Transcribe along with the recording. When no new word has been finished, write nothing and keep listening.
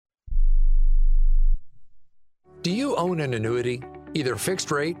Do you own an annuity, either fixed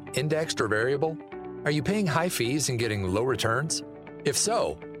rate, indexed, or variable? Are you paying high fees and getting low returns? If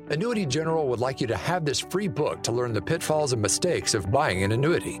so, Annuity General would like you to have this free book to learn the pitfalls and mistakes of buying an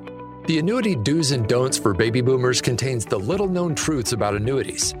annuity. The Annuity Do's and Don'ts for Baby Boomers contains the little-known truths about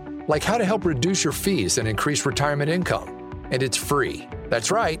annuities, like how to help reduce your fees and increase retirement income. And it's free. That's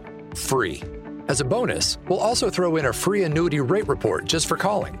right, free. As a bonus, we'll also throw in a free annuity rate report just for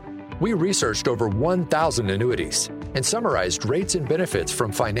calling. We researched over 1,000 annuities and summarized rates and benefits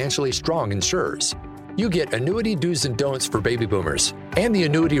from financially strong insurers. You get Annuity Do's and Don'ts for Baby Boomers and the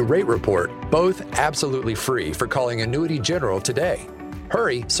Annuity Rate Report, both absolutely free for calling Annuity General today.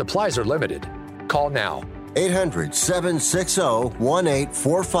 Hurry, supplies are limited. Call now.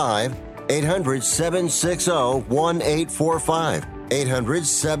 800-760-1845. 800-760-1845.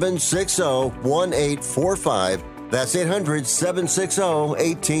 800-760-1845. That's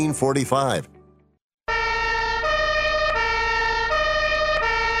 800-760-1845.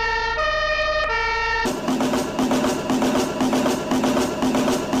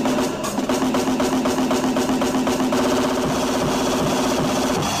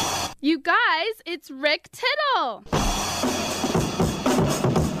 You guys, it's Rick Tittle.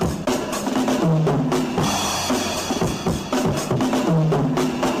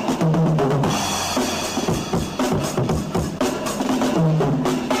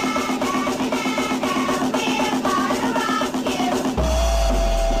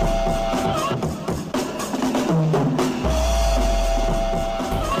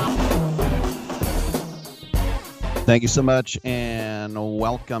 Thank you so much, and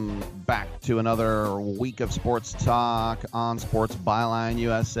welcome back to another week of sports talk on Sports Byline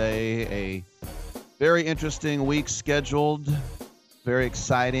USA. A very interesting week scheduled, very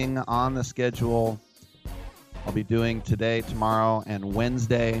exciting on the schedule. I'll be doing today, tomorrow, and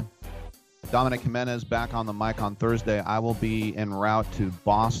Wednesday. Dominic Jimenez back on the mic on Thursday. I will be en route to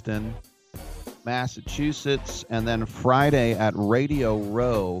Boston, Massachusetts, and then Friday at Radio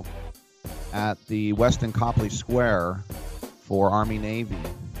Row at the Weston Copley Square for Army-Navy.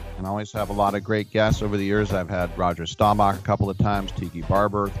 And I always have a lot of great guests over the years. I've had Roger Staubach a couple of times, Tiki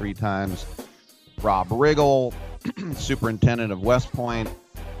Barber 3 times, Rob Riggle, Superintendent of West Point,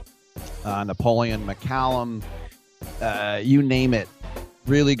 Napoleon McCallum, you name it.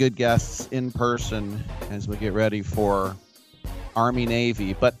 Really good guests in person as we get ready for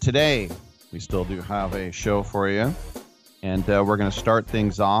Army-Navy. But today, we still do have a show for you. And we're going to start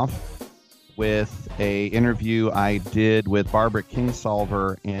things off with a interview I did with Barbara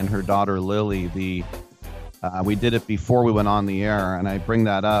Kingsolver and her daughter Lily. We did it before we went on the air, and I bring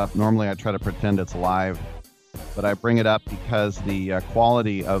that up. Normally I try to pretend it's live, but I bring it up because the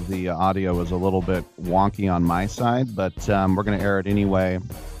quality of the audio is a little bit wonky on my side, but we're going to air it anyway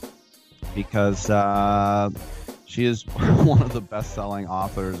because she is one of the best-selling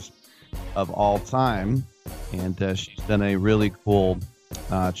authors of all time, and she's done a really cool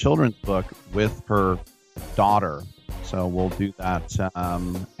children's book with her daughter. So we'll do that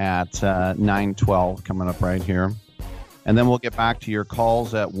at 9:12 coming up right here. And then we'll get back to your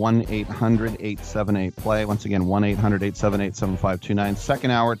calls at 1-800-878-PLAY. Once again, 1-800-878-7529.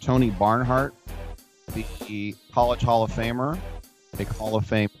 Second hour, Tony Barnhart, the College Hall of Famer, a Hall of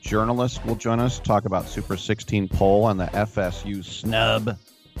Fame journalist, will join us to talk about Super 16 poll and the FSU snub.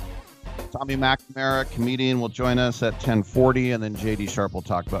 Tommy McNamara, comedian, will join us at 10:40, and then J.D. Sharp will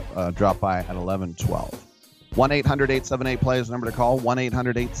drop by at 11:12. 1-800-878-PLAY is the number to call.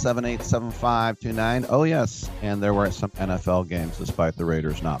 1-800-878-7529. Oh, yes, and there were some NFL games despite the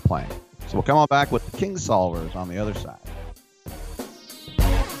Raiders not playing. So we'll come on back with the Kingsolvers on the other side.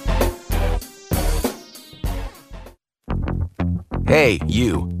 Hey,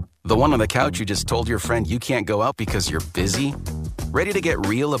 you. The one on the couch who just told your friend you can't go out because you're busy? Ready to get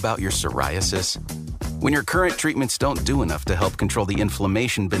real about your psoriasis? When your current treatments don't do enough to help control the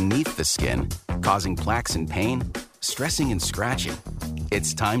inflammation beneath the skin, causing plaques and pain, stressing and scratching,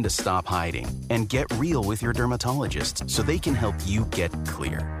 it's time to stop hiding and get real with your dermatologist so they can help you get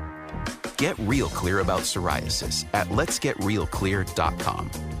clear. Get real clear about psoriasis at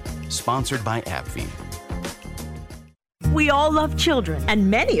letsgetrealclear.com. Sponsored by AbbVie. We all love children, and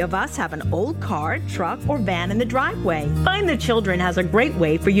many of us have an old car, truck, or van in the driveway. Find the Children has a great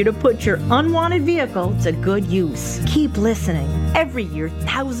way for you to put your unwanted vehicle to good use. Keep listening. Every year,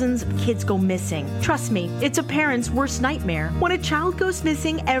 thousands of kids go missing. Trust me, it's a parent's worst nightmare. When a child goes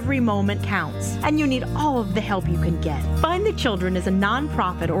missing, every moment counts, and you need all of the help you can get. Find the Children is a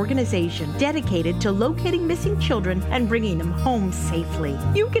nonprofit organization dedicated to locating missing children and bringing them home safely.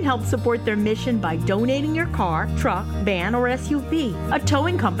 You can help support their mission by donating your car, truck, van, sedan or SUV. A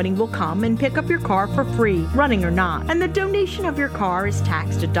towing company will come and pick up your car for free, running or not, and the donation of your car is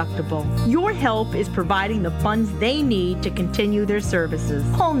tax deductible. Your help is providing the funds they need to continue their services.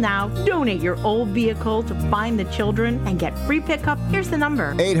 Call now, donate your old vehicle to Find the Children, and get free pickup. Here's the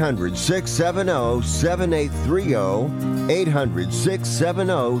number: 800-670-7830.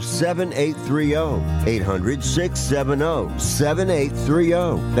 800-670-7830.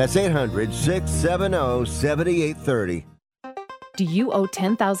 800-670-7830. That's 800-670-7830. Do you owe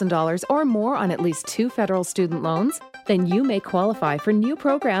 $10,000 or more on at least 2 federal student loans? Then you may qualify for new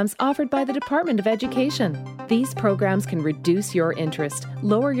programs offered by the Department of Education. These programs can reduce your interest,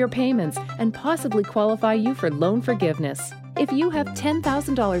 lower your payments, and possibly qualify you for loan forgiveness. If you have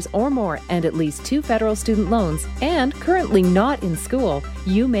 $10,000 or more and at least 2 federal student loans and currently not in school,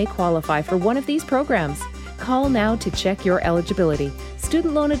 you may qualify for one of these programs. Call now to check your eligibility.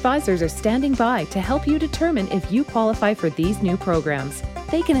 Student loan advisors are standing by to help you determine if you qualify for these new programs.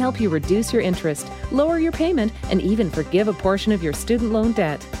 They can help you reduce your interest, lower your payment, and even forgive a portion of your student loan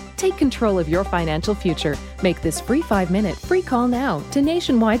debt. Take control of your financial future. Make this free 5-minute free call now to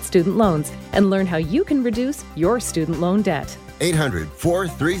Nationwide Student Loans and learn how you can reduce your student loan debt.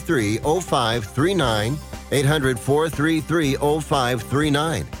 800-433-0539.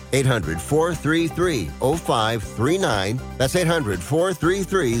 800-433-0539. 800-433-0539. That's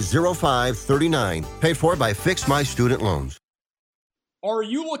 800-433-0539. Paid for by Fix My Student Loans. Are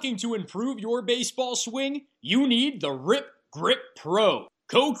you looking to improve your baseball swing? You need the Rip Grip Pro.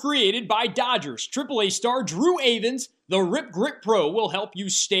 Co-created by Dodgers AAA star Drew Avans, the Rip Grip Pro will help you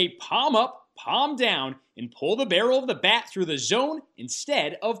stay palm up, palm down, and pull the barrel of the bat through the zone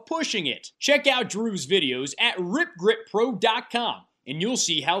instead of pushing it. Check out Drew's videos at ripgrippro.com, and you'll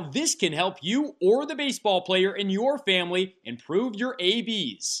see how this can help you or the baseball player in your family improve your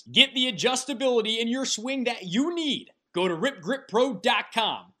ABs. Get the adjustability in your swing that you need. Go to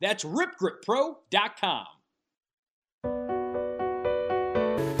ripgrippro.com. That's ripgrippro.com.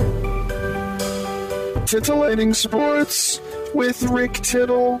 Titillating Sports with Rick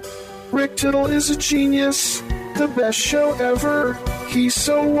Tittle. Rick Tittle is a genius, the best show ever. He's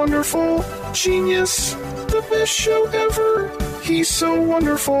so wonderful, genius, the best show ever. He's so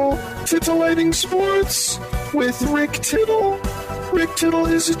wonderful. Titillating Sports with Rick Tittle. Rick Tittle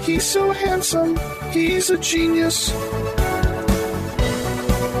he's so handsome, he's a genius.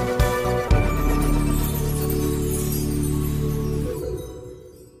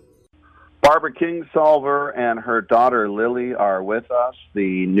 Barbara Kingsolver and her daughter Lily are with us.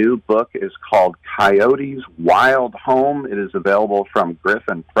 The new book is called Coyote's Wild Home. It is available from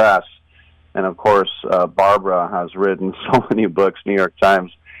Griffin Press. And, of course, Barbara has written so many books, New York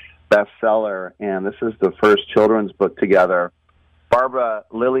Times bestseller, and this is the first children's book together. Barbara,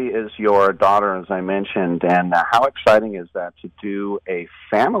 Lily is your daughter, as I mentioned, and how exciting is that to do a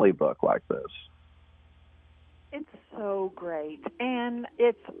family book like this? It's so great, and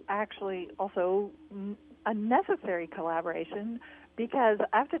it's actually also a necessary collaboration because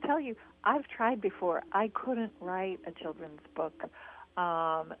I have to tell you, I've tried before. I couldn't write a children's book,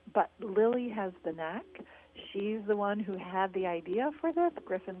 but Lily has the knack. She's the one who had the idea for this.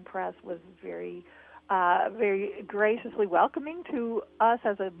 Griffin Press was very graciously welcoming to us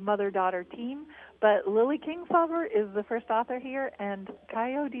as a mother-daughter team. But Lily Kingsolver is the first author here, and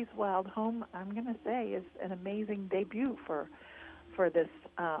Coyote's Wild Home, I'm going to say, is an amazing debut for this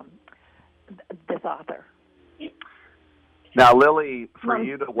this author. Now, Lily, for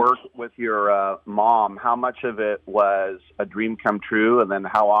you to work with your mom, how much of it was a dream come true, and then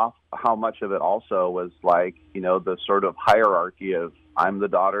how much of it also was like, you know, the sort of hierarchy of I'm the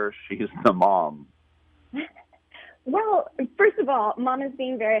daughter, she's the mom? Well, first of all, Mom is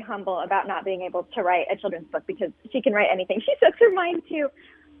being very humble about not being able to write a children's book because she can write anything she sets her mind to.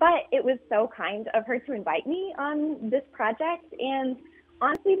 But it was so kind of her to invite me on this project. And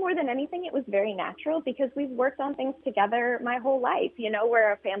honestly, more than anything, it was very natural because we've worked on things together my whole life. You know,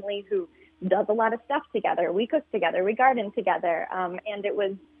 we're a family who does a lot of stuff together. We cook together. We garden together. And it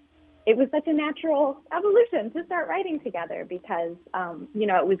was such a natural evolution to start writing together because, you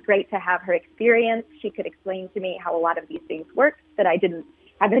know, it was great to have her experience. She could explain to me how a lot of these things work that I didn't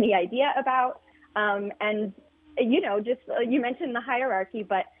have any idea about. And, you know, just you mentioned the hierarchy,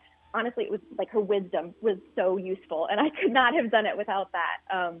 but honestly, it was like her wisdom was so useful, and I could not have done it without that.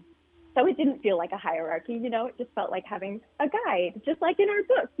 So it didn't feel like a hierarchy, you know, it just felt like having a guide, just like in our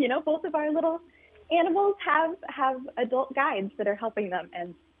book. You know, both of our little animals have adult guides that are helping them,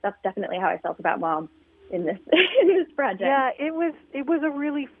 and that's definitely how I felt about Mom in this project. Yeah, it was a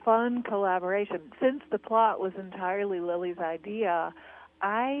really fun collaboration. Since the plot was entirely Lily's idea,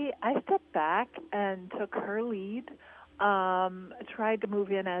 I stepped back and took her lead tried to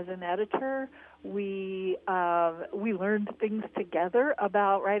move in as an editor. We learned things together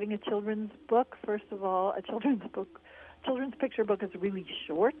about writing a children's book. First of all, a children's picture book is really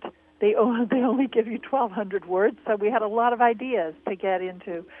short. They only give you 1,200 words, so we had a lot of ideas to get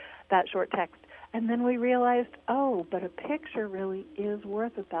into that short text. And then we realized, but a picture really is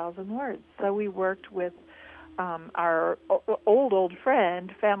worth 1,000 words. So we worked with our old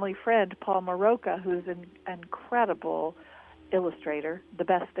friend, family friend, Paul Maroka, who's an incredible illustrator, the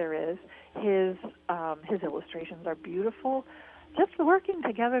best there is. His illustrations are beautiful. Just working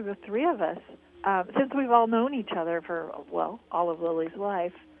together, the three of us, since we've all known each other for, all of Lily's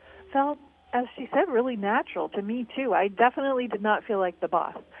life, felt, as she said, really natural to me, too. I definitely did not feel like the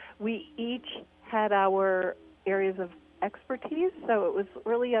boss. We each had our areas of expertise, so it was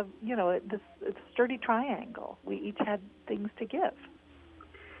really this sturdy triangle. We each had things to give.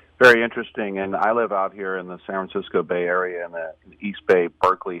 Very interesting. And I live out here in the San Francisco Bay Area in the East Bay,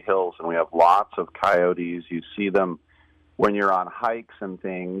 Berkeley Hills, and we have lots of coyotes. You see them when you're on hikes and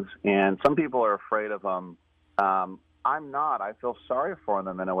things, and some people are afraid of them. I'm not. I feel sorry for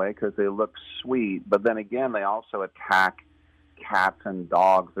them in a way because they look sweet, but then again, they also attack cats and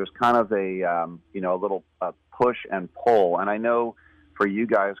dogs. There's kind of a little push and pull. And I know for you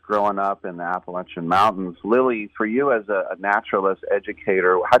guys growing up in the Appalachian Mountains, Lily, for you as a naturalist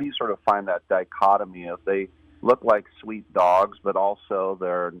educator, how do you sort of find that dichotomy of they look like sweet dogs, but also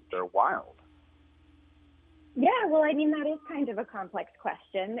they're wild? Yeah, well, I mean, that is kind of a complex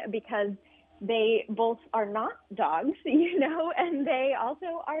question because they both are not dogs, and they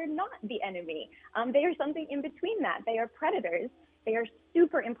also are not the enemy. They are something in between that. They are predators. They are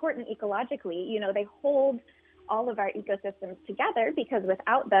super important ecologically. They hold all of our ecosystems together because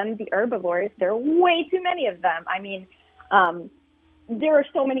without them, the herbivores, there are way too many of them. I mean, there are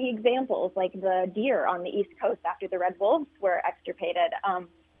so many examples, like the deer on the East Coast after the red wolves were extirpated.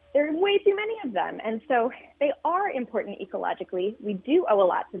 There are way too many of them. And so they are important ecologically. We do owe a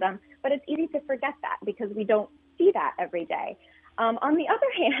lot to them, but it's easy to forget that because we don't see that every day. On the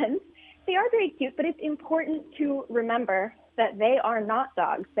other hand, they are very cute, but it's important to remember that they are not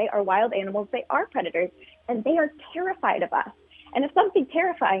dogs. They are wild animals. They are predators, and they are terrified of us. And if something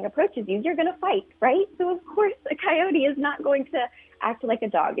terrifying approaches you, you're going to fight, right? So, of course, a coyote is not going to act like a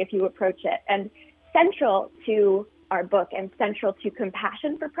dog if you approach it. And central to our book and central to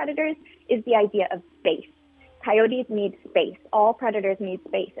compassion for predators is the idea of space. Coyotes need space. All predators need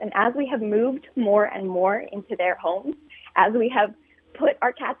space. And as we have moved more and more into their homes, as we have put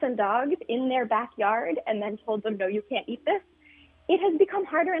our cats and dogs in their backyard and then told them, no, you can't eat this, it has become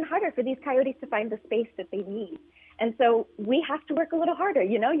harder and harder for these coyotes to find the space that they need. And so we have to work a little harder.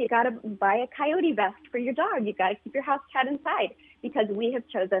 You got to buy a coyote vest for your dog. You got to keep your house cat inside because we have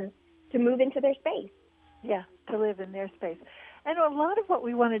chosen to move into their space. Yeah, to live in their space. And a lot of what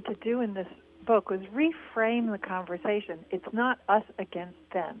we wanted to do in this book was reframe the conversation. It's not us against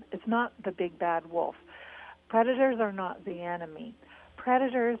them. It's not the big bad wolf. Predators are not the enemy.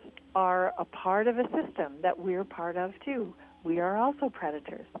 Predators are a part of a system that we're part of too. We are also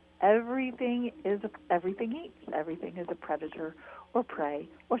predators. Everything eats. Everything is a predator or prey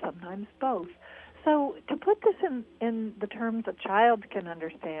or sometimes both. So to put this in the terms a child can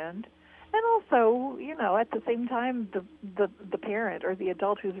understand, and also, at the same time, the parent or the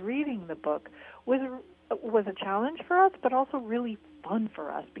adult who's reading the book was a challenge for us, but also really fun for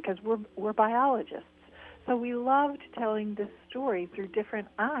us because we're biologists. So we loved telling this story through different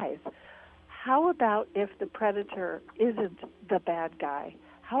eyes. How about if the predator isn't the bad guy?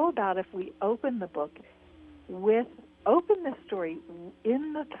 How about if we open the book open the story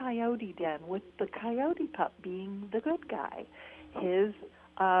in the coyote den with the coyote pup being the good guy? His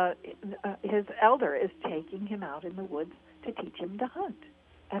elder is taking him out in the woods to teach him to hunt.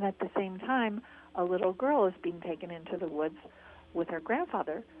 And at the same time, a little girl is being taken into the woods with her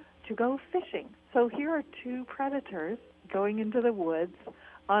grandfather to go fishing. So here are two predators going into the woods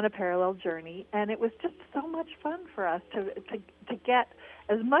on a parallel journey, and it was just so much fun for us to get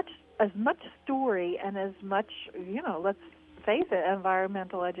as much story and as much, let's face it,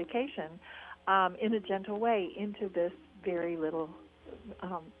 environmental education in a gentle way into this very little,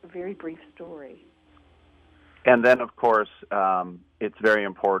 very brief story. And then, of course, it's very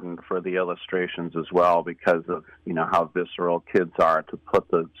important for the illustrations as well because of, how visceral kids are to put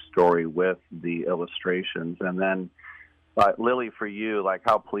the story with the illustrations. And then, Lily, for you,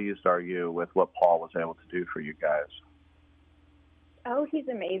 how pleased are you with what Paul was able to do for you guys? Oh, he's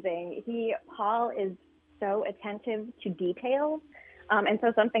amazing. Paul is so attentive to details. And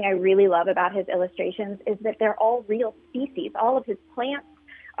so something I really love about his illustrations is that they're all real species. All of his plants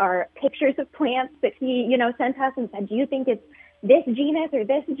are pictures of plants that he, sent us and said, do you think it's this genus or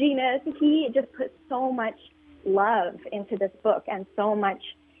this genus? He just put so much love into this book and so much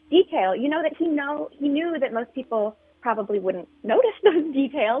detail, that he knew that most people probably wouldn't notice those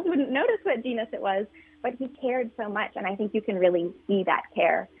details, wouldn't notice what genus it was, but he cared so much. And I think you can really see that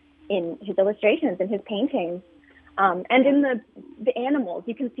care in his illustrations and his paintings. And in the animals,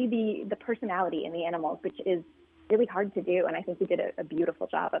 you can see the personality in the animals, which is really hard to do. And I think he did a beautiful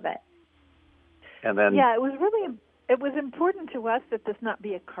job of it. And then, yeah, it was important to us that this not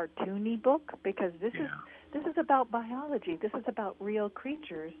be a cartoony book, because this is about biology. This is about real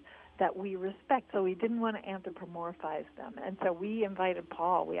creatures that we respect. So we didn't want to anthropomorphize them. And so we invited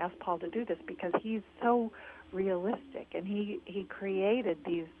Paul. We asked Paul to do this because he's so realistic, and he created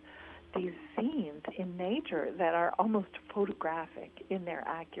these scenes in nature that are almost photographic in their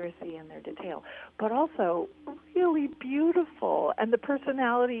accuracy and their detail, but also really beautiful. And the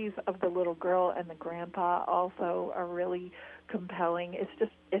personalities of the little girl and the grandpa also are really compelling. It's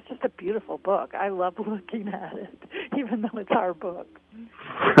just a beautiful book. I love looking at it, even though it's our book.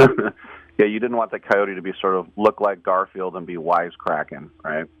 Yeah, you didn't want the coyote to be sort of look like Garfield and be wisecracking,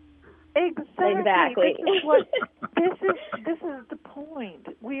 right? Exactly. This is the point.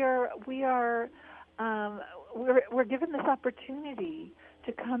 We're given this opportunity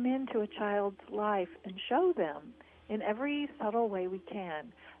to come into a child's life and show them in every subtle way we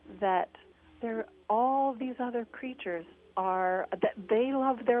can that all these other creatures that they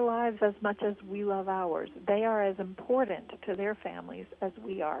love their lives as much as we love ours. They are as important to their families as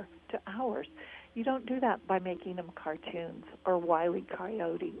we are to ours. You don't do that by making them cartoons or Wile E.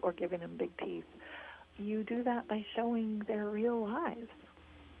 Coyote or giving them big teeth. You do that by showing their real lives.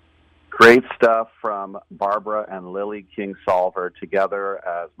 Great stuff from Barbara and Lily King-Solver. Together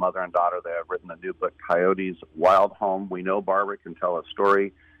as mother and daughter, they have written a new book, Coyote's Wild Home. We know Barbara can tell a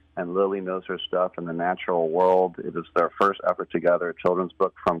story, and Lily knows her stuff in the natural world. It is their first effort together, a children's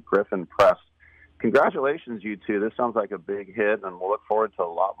book from Griffin Press. Congratulations, you two. This sounds like a big hit, and we'll look forward to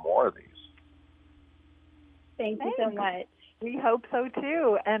a lot more of these. Thank you so much. We hope so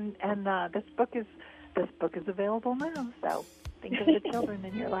too. And this book is available now. So think of the children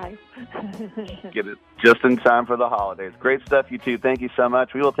in your life. Get it just in time for the holidays. Great stuff, you two. Thank you so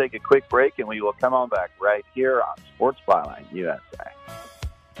much. We will take a quick break, and we will come on back right here on Sports Byline USA.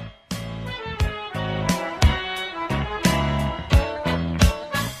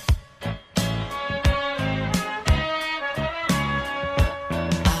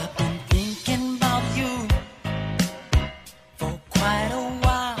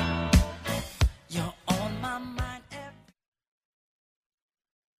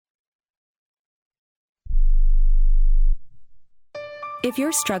 If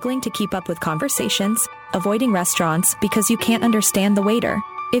you're struggling to keep up with conversations, avoiding restaurants because you can't understand the waiter,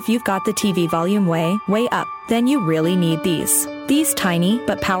 if you've got the TV volume way up, then you really need these. These tiny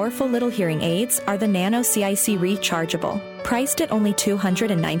but powerful little hearing aids are the Nano CIC Rechargeable, priced at only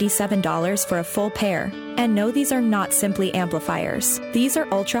 $297 for a full pair. And no, these are not simply amplifiers. These are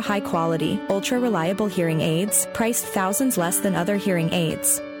ultra high quality, ultra reliable hearing aids, priced thousands less than other hearing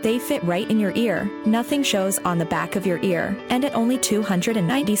aids. They fit right in your ear, nothing shows on the back of your ear, and at only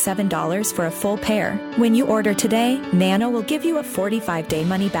 $297 for a full pair. When you order today, Nano will give you a 45-day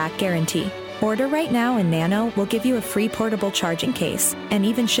money-back guarantee. Order right now and Nano will give you a free portable charging case and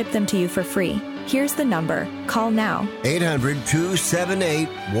even ship them to you for free. Here's the number. Call now.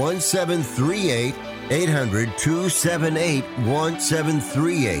 800-278-1738.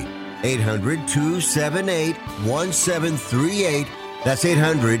 800-278-1738. 800-278-1738. That's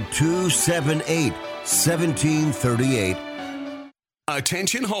 800-278-1738.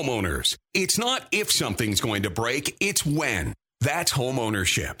 Attention homeowners. It's not if something's going to break, it's when. That's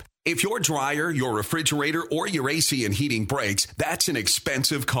homeownership. If your dryer, your refrigerator, or your AC and heating breaks, that's an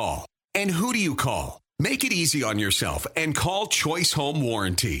expensive call. And who do you call? Make it easy on yourself and call Choice Home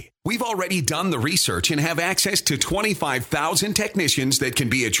Warranty. We've already done the research and have access to 25,000 technicians that can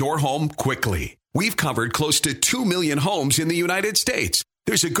be at your home quickly. We've covered close to 2 million homes in the United States.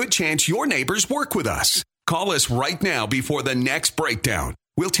 There's a good chance your neighbors work with us. Call us right now before the next breakdown.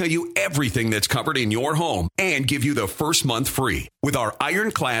 We'll tell you everything that's covered in your home and give you the first month free with our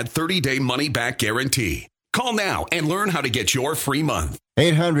ironclad 30-day money-back guarantee. Call now and learn how to get your free month.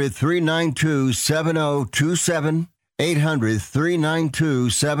 800-392-7027.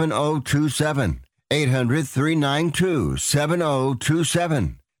 800-392-7027.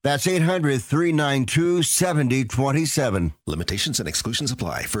 800-392-7027. That's 800-392-7027. Limitations and exclusions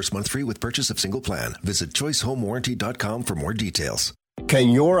apply. First month free with purchase of single plan. Visit choicehomewarranty.com for more details. Can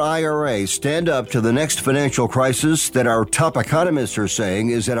your IRA stand up to the next financial crisis that our top economists are saying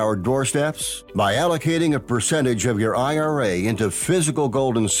is at our doorsteps? By allocating a percentage of your IRA into physical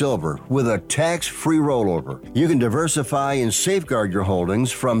gold and silver with a tax-free rollover, you can diversify and safeguard your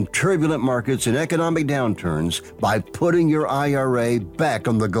holdings from turbulent markets and economic downturns by putting your IRA back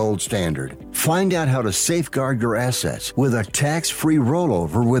on the gold standard. Find out how to safeguard your assets with a tax-free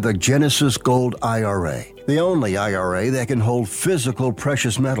rollover with a Genesis Gold IRA. The only IRA that can hold physical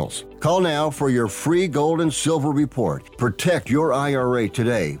precious metals. Call now for your free gold and silver report. Protect your IRA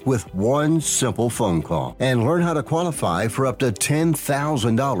today with one simple phone call and learn how to qualify for up to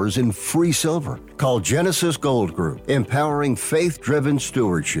 $10,000 in free silver. Call Genesis Gold Group, empowering faith-driven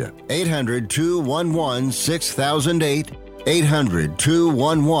stewardship. 800-211-6008.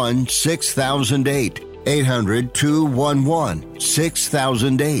 800-211-6008.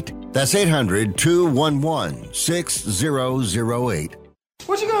 800-211-6008. That's 800-211-6008.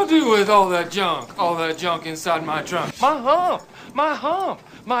 What you gonna do with all that junk inside my trunk? My hump,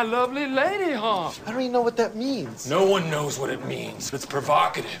 my lovely lady hump. I don't even know what that means. No one knows what it means. It's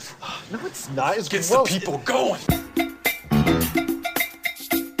provocative. No, it's not. It gets the people going.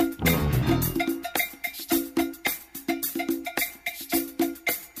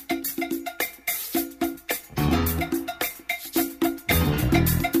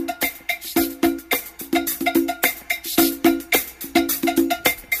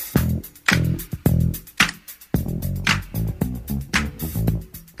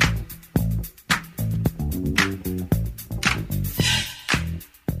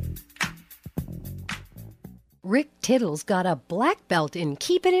 Tittle's got a black belt in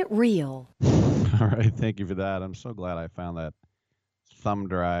keeping it real. All right, thank you for that. I'm so glad I found that thumb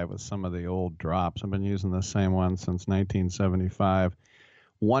drive with some of the old drops. I've been using the same one since 1975.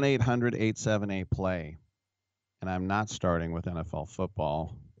 1-800-878-PLAY. And I'm not starting with NFL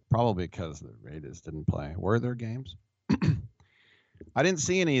football, probably because the Raiders didn't play. Were there games? I didn't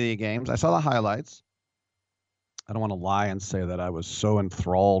see any of the games. I saw the highlights. I don't want to lie and say that I was so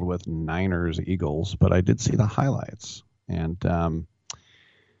enthralled with Niners-Eagles, but I did see the highlights. And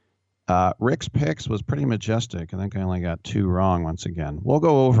Rick's picks was pretty majestic. I think I only got 2 wrong once again. We'll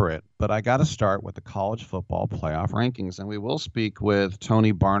go over it, but I got to start with the college football playoff rankings, and we will speak with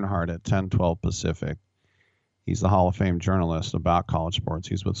Tony Barnhart at 10:12 Pacific. He's the Hall of Fame journalist about college sports.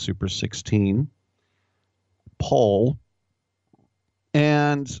 He's with Super 16 poll.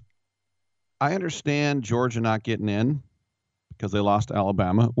 And I understand Georgia not getting in because they lost to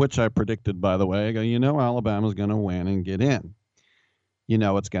Alabama, which I predicted, by the way. I go, Alabama's going to win and get in.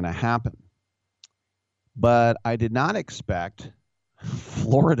 It's going to happen. But I did not expect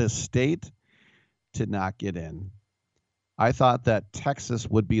Florida State to not get in. I thought that Texas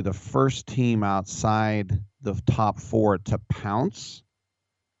would be the first team outside the top 4 to pounce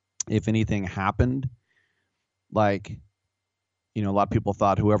if anything happened. A lot of people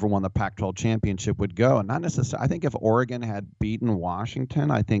thought whoever won the Pac-12 championship would go. And not necessarily. I think if Oregon had beaten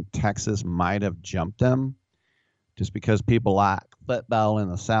Washington, I think Texas might have jumped them just because people like football in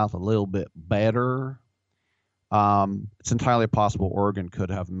the South a little bit better. It's entirely possible Oregon could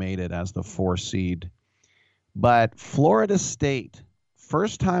have made it as the 4 seed. But Florida State,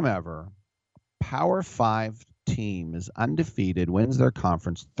 first time ever, Power 5 team is undefeated, wins their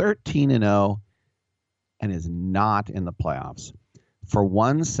conference 13-0, and is not in the playoffs. For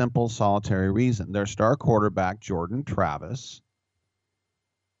one simple, solitary reason. Their star quarterback, Jordan Travis,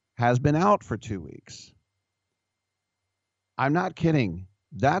 has been out for 2 weeks. I'm not kidding.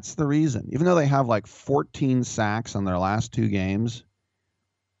 That's the reason. Even though they have 14 sacks on their last 2 games,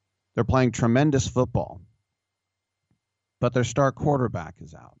 they're playing tremendous football. But their star quarterback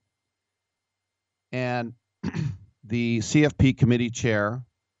is out. And the CFP committee chair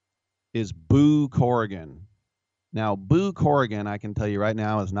is Boo Corrigan. Now, Boo Corrigan, I can tell you right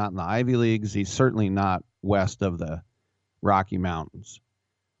now, is not in the Ivy Leagues. He's certainly not west of the Rocky Mountains.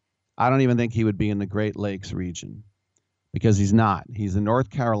 I don't even think he would be in the Great Lakes region because he's not. He's the North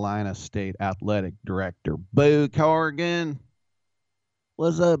Carolina State Athletic Director. Boo Corrigan.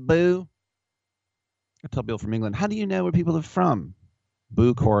 What's up, Boo? I tell people from England, how do you know where people are from?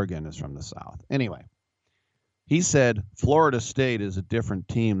 Boo Corrigan is from the South. Anyway. He said Florida State is a different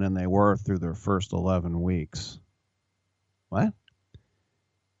team than they were through their first 11 weeks. What?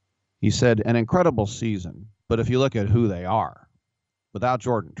 He said an incredible season, but if you look at who they are, without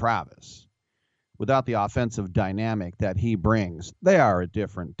Jordan Travis, without the offensive dynamic that he brings, they are a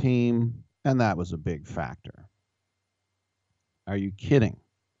different team, and that was a big factor. Are you kidding?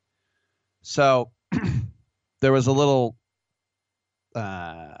 So there was a little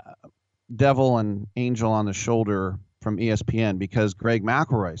devil and angel on the shoulder from ESPN, because Greg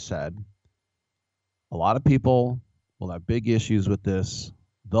McElroy said a lot of people will have big issues with this.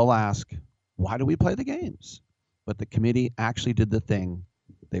 They'll ask, why do we play the games? But the committee actually did the thing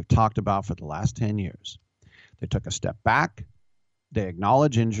they've talked about for the last 10 years. They took a step back, they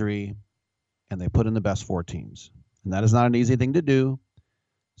acknowledge injury, and they put in the best 4 teams. And that is not an easy thing to do.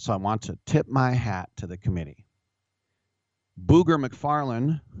 So I want to tip my hat to the committee. Booger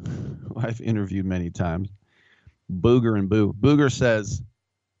McFarland, who I've interviewed many times, Booger and Boo. Booger says,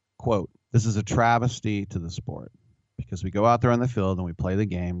 quote, "This is a travesty to the sport because we go out there on the field and we play the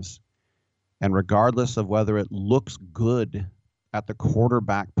games. And regardless of whether it looks good at the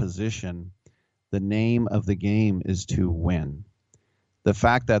quarterback position, the name of the game is to win. The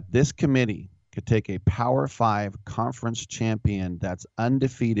fact that this committee could take a Power 5 conference champion that's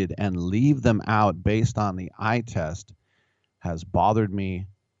undefeated and leave them out based on the eye test has bothered me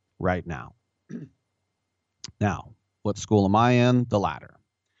right now." Now, what school am I in? The ladder,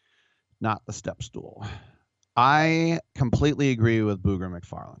 not the step stool. I completely agree with Booger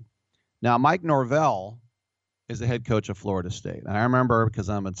McFarland. Now, Mike Norvell is the head coach of Florida State. And I remember, because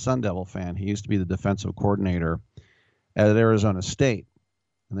I'm a Sun Devil fan, he used to be the defensive coordinator at Arizona State.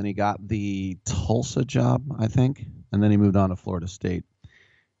 And then he got the Tulsa job, I think. And then he moved on to Florida State.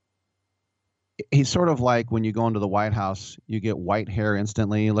 He's sort of like when you go into the White House, you get white hair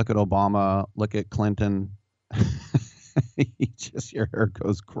instantly. Look at Obama, look at Clinton. Your hair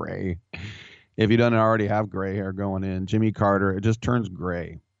goes gray. If you don't already have gray hair going in, Jimmy Carter, it just turns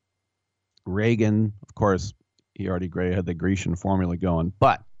gray. Reagan, of course, he already gray had the Grecian formula going,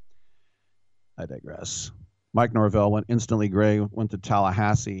 but I digress. Mike Norvell went instantly gray, went to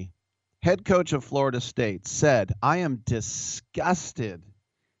Tallahassee. Head coach of Florida State said, "I am disgusted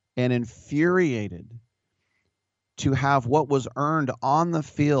and infuriated to have what was earned on the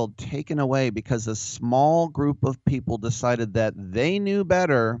field taken away because a small group of people decided that they knew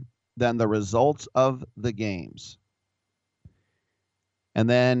better than the results of the games." And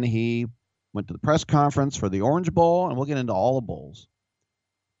then he went to the press conference for the Orange Bowl, and we'll get into all the bowls.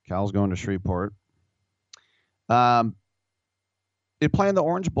 Cal's going to Shreveport. They play in the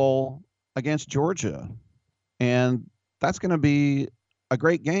Orange Bowl against Georgia, and that's going to be a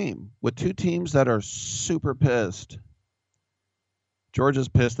great game with 2 teams that are super pissed. Georgia's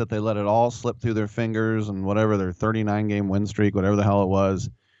pissed that they let it all slip through their fingers and whatever, their 39-game win streak, whatever the hell it was,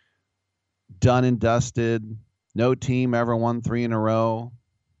 done and dusted. No team ever won 3 in a row,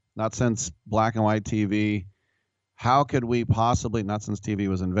 not since black and white TV. How could we possibly, not since TV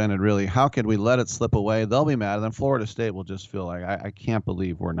was invented, really, how could we let it slip away? They'll be mad. And then Florida State will just feel like, I can't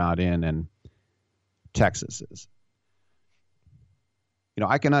believe we're not in, and Texas is. You know,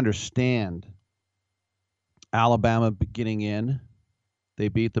 I can understand Alabama getting in. They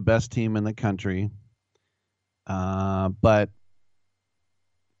beat the best team in the country. But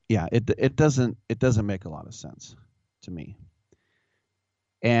yeah, it doesn't make a lot of sense to me.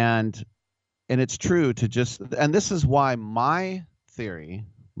 And it's true to just, and this is why my theory,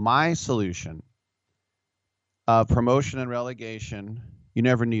 my solution of promotion and relegation, you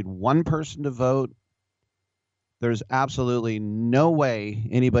never need one person to vote. There's absolutely no way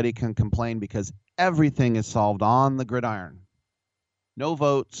anybody can complain because everything is solved on the gridiron. No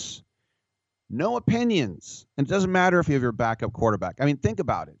votes, no opinions. And it doesn't matter if you have your backup quarterback. I mean, think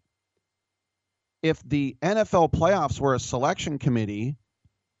about it. If the NFL playoffs were a selection committee,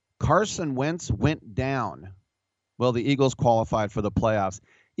 Carson Wentz went down. Well, the Eagles qualified for the playoffs.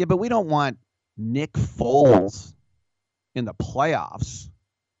 Yeah, but we don't want Nick Foles in the playoffs.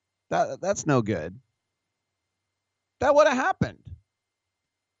 That's no good. That would have happened.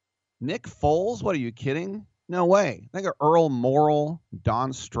 Nick Foles? What, are you kidding? No way. Think of Earl Morrall,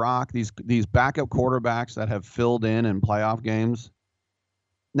 Don Strock, these backup quarterbacks that have filled in playoff games.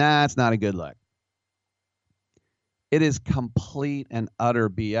 Nah, it's not a good look. It is complete and utter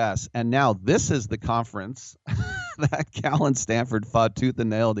BS. And now this is the conference that Cal and Stanford fought tooth and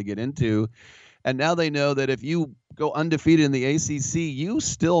nail to get into. And now they know that if you go undefeated in the ACC, you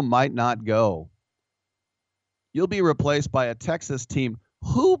still might not go. You'll be replaced by a Texas team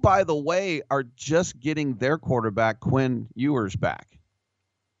who, by the way, are just getting their quarterback, Quinn Ewers, back.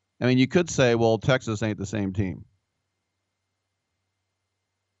 I mean, you could say, well, Texas ain't the same team.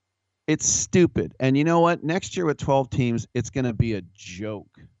 It's stupid. And you know what? Next year with 12 teams, it's going to be a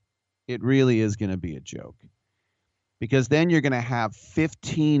joke. It really is going to be a joke. Because then you're going to have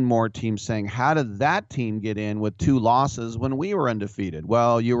 15 more teams saying, how did that team get in with 2 losses when we were undefeated?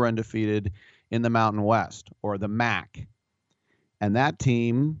 Well, you were undefeated in the Mountain West or the MAC. And that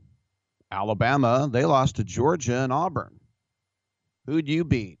team, Alabama, they lost to Georgia and Auburn. Who'd you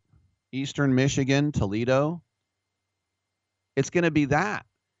beat? Eastern Michigan, Toledo? It's going to be that.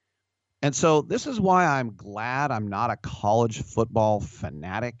 And so this is why I'm glad I'm not a college football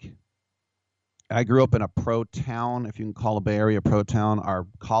fanatic. I grew up in a pro town, if you can call a Bay Area pro town. Our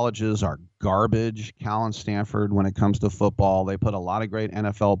colleges are garbage. Cal and Stanford, when it comes to football, they put a lot of great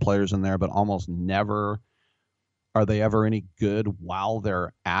NFL players in there, but almost never are they ever any good while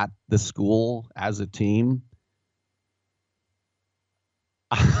they're at the school as a team.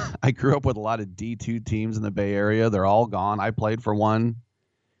 I grew up with a lot of D2 teams in the Bay Area. They're all gone. I played for one.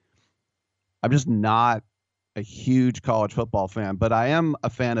 I'm just not a huge college football fan, but I am a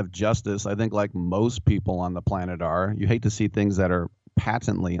fan of justice. I think like most people on the planet are. You hate to see things that are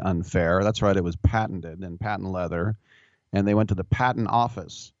patently unfair. That's right. It was patented in patent leather, and they went to the patent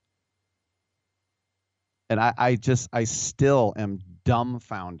office. And I still am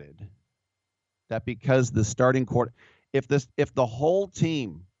dumbfounded that because the starting if the whole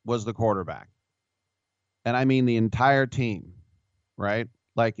team was the quarterback, and I mean the entire team, right?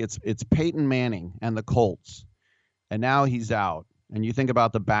 Like it's Peyton Manning and the Colts, and now he's out. And you think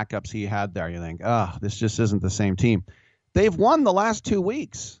about the backups he had there, you think, this just isn't the same team. They've won the last 2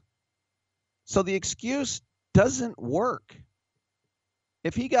 weeks. So the excuse doesn't work.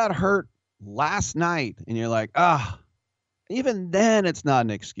 If he got hurt last night and you're like, even then it's not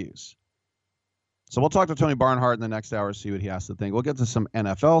an excuse. So we'll talk to Tony Barnhart in the next hour, see what he has to think. We'll get to some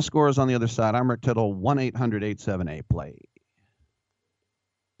NFL scores on the other side. I'm Rick Tittle, 1-800-878-PLAY.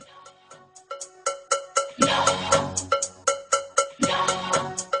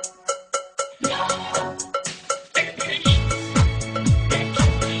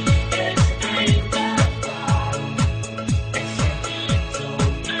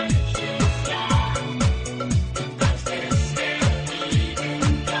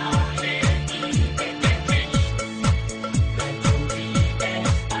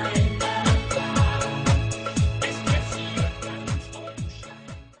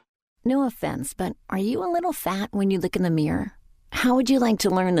 No offense, but are you a little fat when you look in the mirror? How would you like to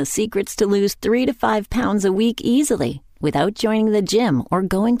learn the secrets to lose 3 to 5 pounds a week easily without joining the gym or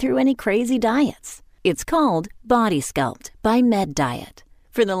going through any crazy diets? It's called Body Sculpt by Med Diet.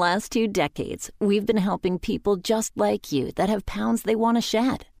 For the last 2 decades, we've been helping people just like you that have pounds they want to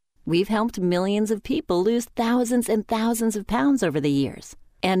shed. We've helped millions of people lose thousands and thousands of pounds over the years.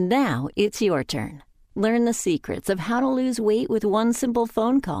 And now it's your turn. Learn the secrets of how to lose weight with one simple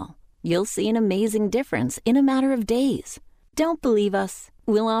phone call. You'll see an amazing difference in a matter of days. Don't believe us?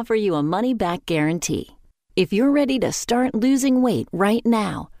 We'll offer you a money-back guarantee. If you're ready to start losing weight right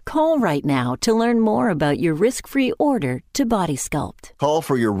now, call right now to learn more about your risk-free order to Body Sculpt. Call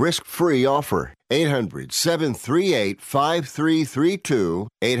for your risk-free offer. 800-738-5332.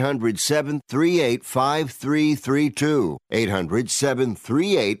 800-738-5332.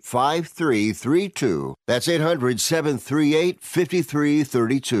 800-738-5332. That's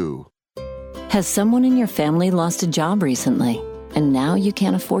 800-738-5332. Has someone in your family lost a job recently, and now you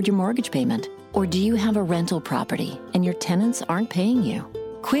can't afford your mortgage payment? Or do you have a rental property and your tenants aren't paying you?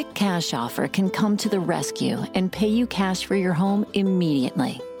 Quick Cash Offer can come to the rescue and pay you cash for your home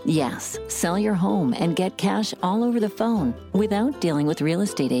immediately. Yes, sell your home and get cash all over the phone without dealing with real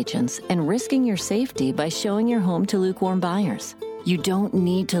estate agents and risking your safety by showing your home to lukewarm buyers. You don't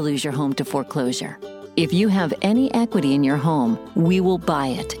need to lose your home to foreclosure. If you have any equity in your home, we will buy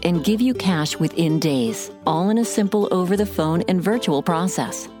it and give you cash within days, all in a simple over-the-phone and virtual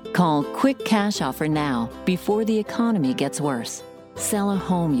process. Call Quick Cash Offer now before the economy gets worse. Sell a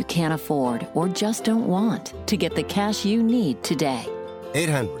home you can't afford or just don't want to get the cash you need today.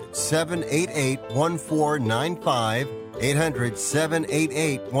 800-788-1495.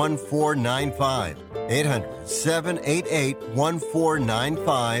 800-788-1495.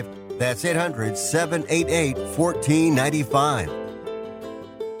 800-788-1495. That's 800-788-1495.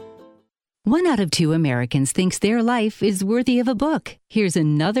 1 out of 2 Americans thinks their life is worthy of a book. Here's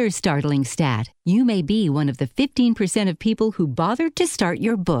another startling stat. You may be one of the 15% of people who bothered to start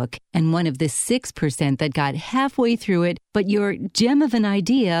your book and one of the 6% that got halfway through it, but your gem of an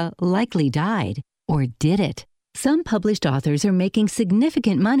idea likely died. Or did it? Some published authors are making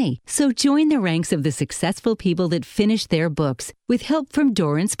significant money, so join the ranks of the successful people that finished their books with help from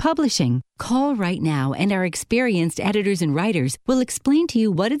Dorrance Publishing. Call right now and our experienced editors and writers will explain to you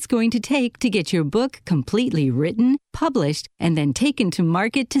what it's going to take to get your book completely written, published, and then taken to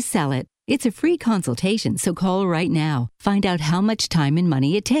market to sell it. It's a free consultation, so call right now. Find out how much time and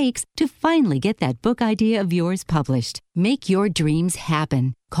money it takes to finally get that book idea of yours published. Make your dreams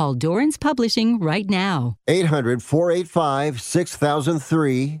happen. Call Dorrance Publishing right now.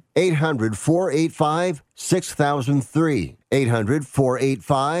 800-485-6003. 800-485-6003.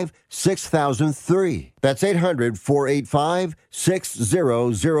 800-485-6003. That's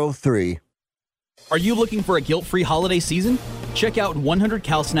 800-485-6003. Are you looking for a guilt-free holiday season? Check out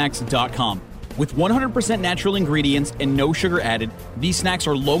 100calsnacks.com. With 100% natural ingredients and no sugar added, these snacks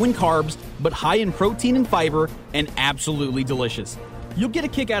are low in carbs, but high in protein and fiber, and absolutely delicious. You'll get a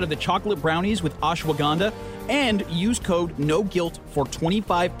kick out of the chocolate brownies with ashwagandha, and use code NOGUILT for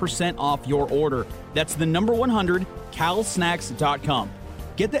 25% off your order. That's the number 100calsnacks.com.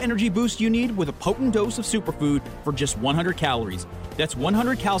 Get the energy boost you need with a potent dose of superfood for just 100 calories. That's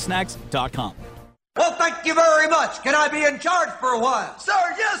 100calsnacks.com. Well, thank you very much. Can I be in charge for a while? Sir,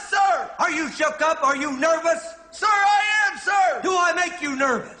 yes, sir. Are you shook up? Are you nervous? Sir, I am, sir. Do I make you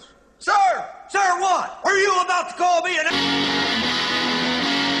nervous? Sir. Sir, what? Are you about to call me an... The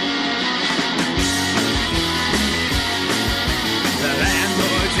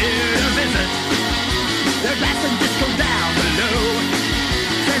landlord's here to visit. The glass and disco down below.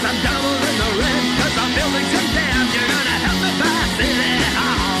 Says I'm doubling the rent because I'm building some dam. You're gonna help me buy City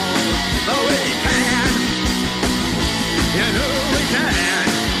Hall. Oh, we can. You know we can.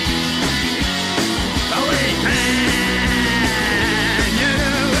 Oh, we can. You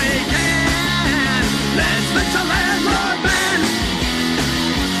know we can. Let's fix a landlord man.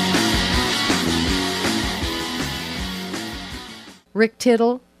 Rick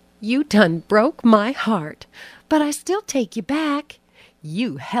Tittle, you done broke my heart, but I still take you back.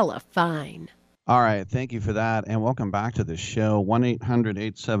 You hella fine. All right, thank you for that, and welcome back to the show.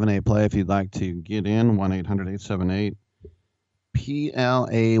 1-800-878-PLAY if you'd like to get in.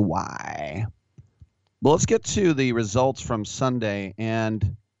 1-800-878-PLAY. Well, let's get to the results from Sunday,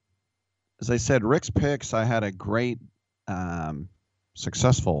 and as I said, Rick's picks, I had a great,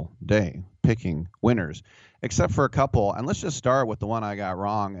 successful day picking winners, except for a couple, and let's just start with the one I got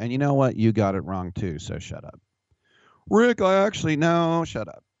wrong, and you know what? You got it wrong too, so shut up. Rick, shut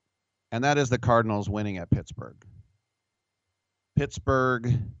up. And that is the Cardinals winning at Pittsburgh.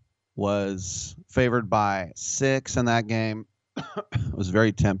 Pittsburgh was favored by 6 in that game. I was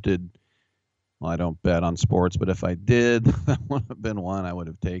very tempted. Well, I don't bet on sports, but if I did, that would have been one I would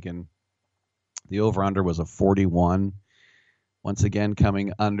have taken. The over-under was a 41. Once again,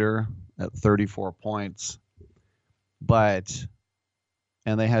 coming under at 34 points.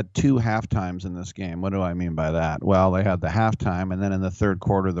 And they had 2 halftimes in this game. What do I mean by that? Well, they had the halftime, and then in the third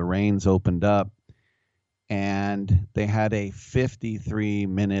quarter, the rains opened up, and they had a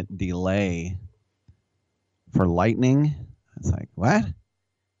 53-minute delay for lightning. It's like, what?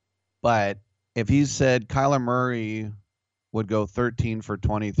 But if you said Kyler Murray would go 13 for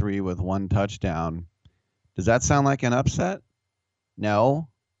 23 with 1 touchdown, does that sound like an upset? No.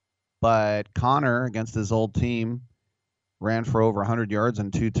 But Connor, against his old team, ran for over 100 yards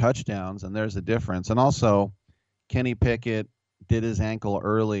and 2 touchdowns, and there's a difference. And also, Kenny Pickett did his ankle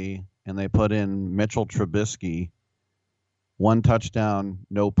early, and they put in Mitchell Trubisky, 1 touchdown,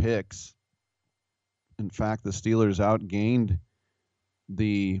 no picks. In fact, the Steelers outgained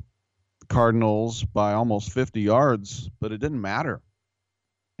the Cardinals by almost 50 yards, but it didn't matter.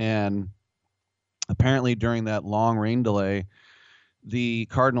 And apparently during that long rain delay, the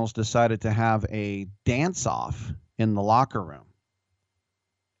Cardinals decided to have a dance-off in the locker room.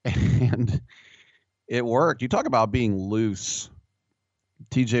 And it worked. You talk about being loose.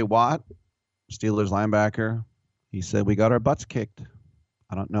 TJ Watt, Steelers linebacker, he said, we got our butts kicked.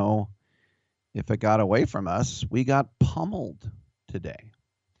 I don't know if it got away from us. We got pummeled today.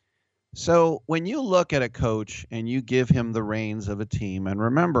 So when you look at a coach and you give him the reins of a team, and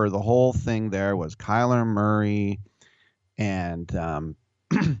remember the whole thing there was Kyler Murray, and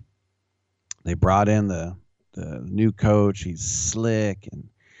they brought in the new coach. He's slick,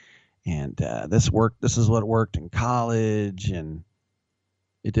 and this is what worked in college, and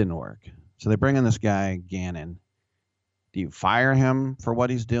it didn't work. So they bring in this guy Gannon. Do you fire him for what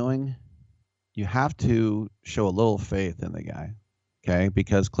he's doing? You have to show a little faith in the guy, okay?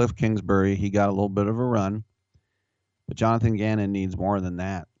 Because Cliff Kingsbury, he got a little bit of a run, but Jonathan Gannon needs more than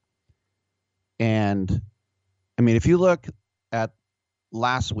that. And I mean, if you look at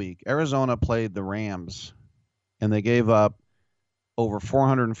last week, Arizona played the Rams, and they gave up over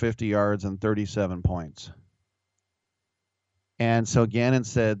 450 yards and 37 points. And so Gannon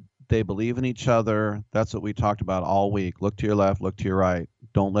said they believe in each other. That's what we talked about all week. Look to your left, look to your right.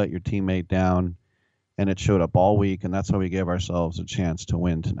 Don't let your teammate down. And it showed up all week, and that's why we gave ourselves a chance to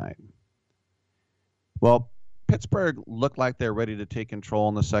win tonight. Well, Pittsburgh looked like they're ready to take control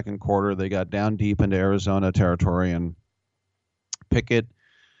in the second quarter. They got down deep into Arizona territory, and Pickett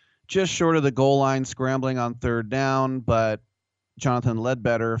just short of the goal line, scrambling on third down, but Jonathan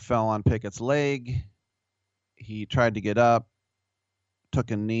Ledbetter fell on Pickett's leg. He tried to get up,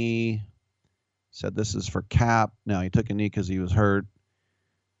 took a knee, said this is for Cap. No, he took a knee because he was hurt.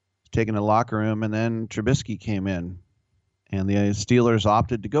 Taken to the locker room, and then Trubisky came in. And the Steelers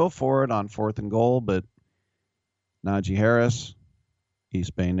opted to go for it on 4th and goal, but Najee Harris,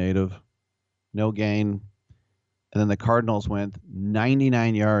 East Bay native, no gain. And then the Cardinals went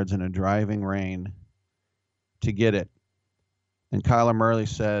 99 yards in a driving rain to get it. And Kyler Murray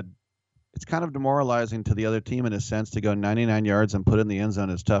said, it's kind of demoralizing to the other team in a sense to go 99 yards and put it in the end zone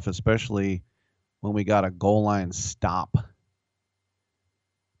is tough, especially when we got a goal line stop.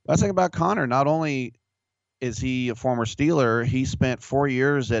 That's the thing about Connor. Not only is he a former Steeler, he spent 4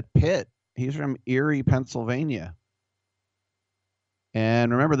 years at Pitt. He's from Erie, Pennsylvania.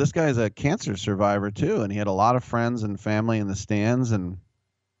 And remember, this guy's a cancer survivor too, and he had a lot of friends and family in the stands. And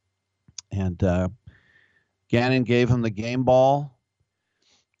Gannon gave him the game ball.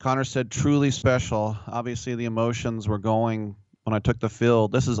 Connor said, truly special. Obviously, the emotions were going when I took the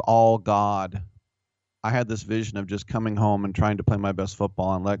field. This is all God. I had this vision of just coming home and trying to play my best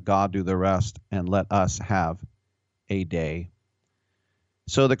football and let God do the rest and let us have a day.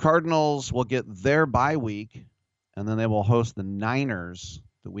 So the Cardinals will get their bye week, and then they will host the Niners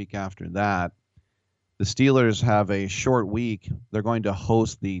the week after that. The Steelers have a short week. They're going to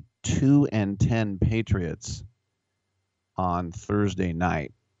host the 2-10 Patriots on Thursday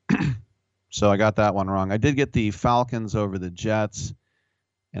night. So I got that one wrong. I did get the Falcons over the Jets,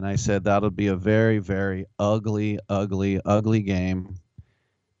 and I said that'll be a very, very ugly, ugly, ugly game.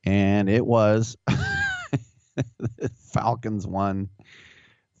 And it was. The Falcons won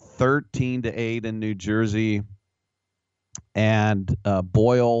 13-8 in New Jersey. And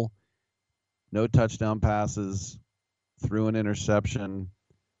Boyle, no touchdown passes, threw an interception.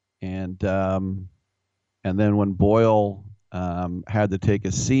 And then when Boyle had to take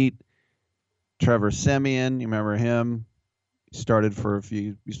a seat, Trevor Siemian, you remember him? Started for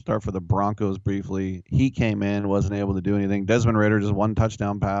the Broncos briefly. He came in, wasn't able to do anything. Desmond Ridder just one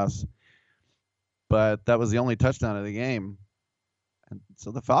touchdown pass, but that was the only touchdown of the game. And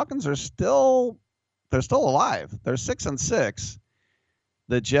so the Falcons are still alive. They're 6-6.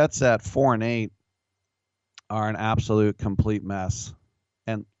 The Jets at 4-8 are an absolute complete mess.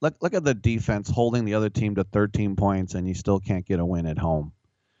 And look at the defense holding the other team to 13 points, and you still can't get a win at home.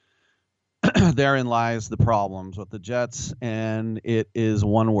 Therein lies the problems with the Jets, and it is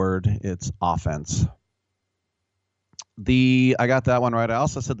one word. It's offense. I got that one right. I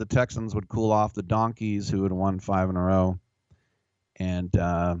also said the Texans would cool off the Donkeys, who had won 5 in a row, and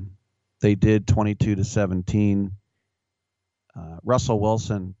they did 22-17. Russell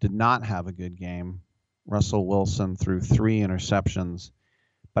Wilson did not have a good game. Russell Wilson threw 3 interceptions.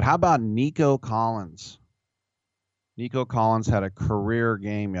 But how about Nico Collins? Nico Collins had a career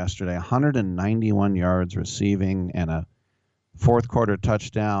game yesterday, 191 yards receiving and a fourth quarter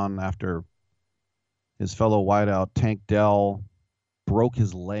touchdown after his fellow wideout Tank Dell broke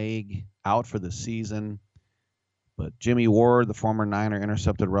his leg, out for the season. But Jimmy Ward, the former Niner,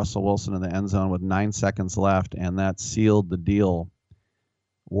 intercepted Russell Wilson in the end zone with 9 seconds left, and that sealed the deal.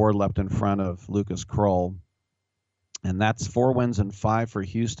 Ward leapt in front of Lucas Kroll. And that's 4 wins and 5 for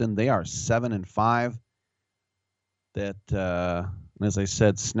Houston. They are 7-5. That, as I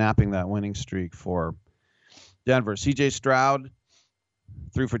said, snapping that winning streak for Denver. C.J. Stroud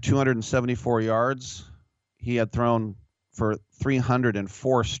threw for 274 yards. He had thrown for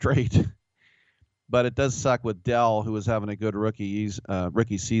 304 straight. But it does suck with Dell, who was having a good rookie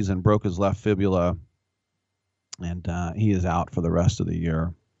season, broke his left fibula, and he is out for the rest of the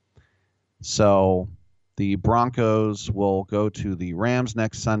year. So the Broncos will go to the Rams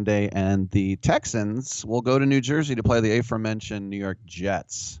next Sunday, and the Texans will go to New Jersey to play the aforementioned New York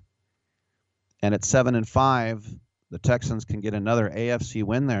Jets. And at 7-5, the Texans can get another AFC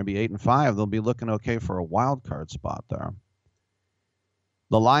win there and be 8-5. They'll be looking okay for a wild card spot there.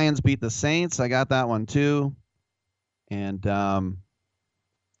 The Lions beat the Saints. I got that one too. And I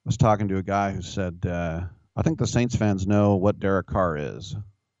was talking to a guy who said, I think the Saints fans know what Derek Carr is.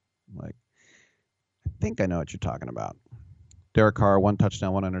 Like, I think I know what you're talking about. Derek Carr, 1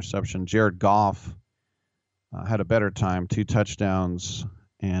 touchdown, 1 interception. Jared Goff had a better time, 2 touchdowns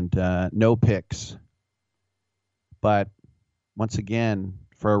and no picks. But once again,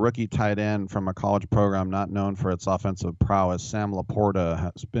 for a rookie tight end from a college program not known for its offensive prowess, Sam Laporta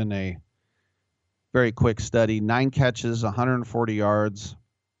has been a very quick study. 9 catches, 140 yards,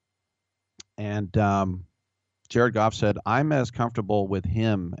 And Jared Goff said, I'm as comfortable with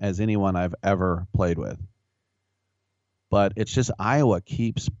him as anyone I've ever played with. But it's just Iowa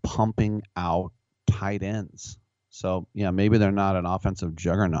keeps pumping out tight ends. So, yeah, maybe they're not an offensive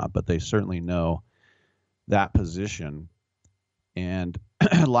juggernaut, but they certainly know that position. And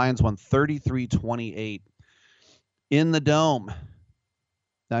Lions won 33-28 in the Dome.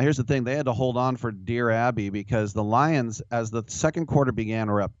 Now, here's the thing. They had to hold on for dear Abby because the Lions, as the second quarter began,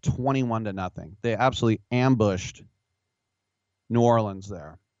 were up 21-0. They absolutely ambushed New Orleans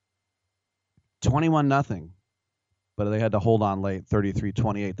there. 21-0. But they had to hold on late,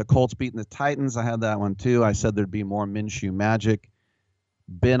 33-28. The Colts beating the Titans. I had that one too. I said there'd be more Minshew magic.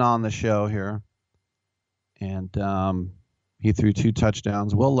 Been on the show here. And he threw 2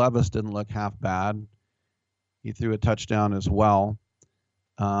 touchdowns. Will Levis didn't look half bad. He threw a touchdown as well.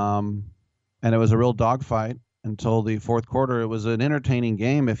 And it was a real dogfight until the fourth quarter. It was an entertaining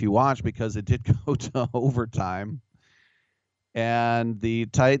game if you watch because it did go to overtime. And the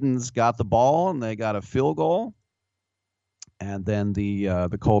Titans got the ball and they got a field goal. And then the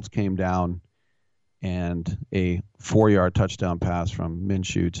Colts came down and a 4-yard touchdown pass from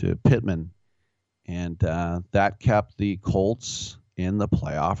Minshew to Pittman. And that kept the Colts in the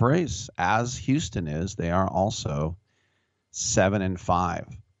playoff race. As Houston is, they are also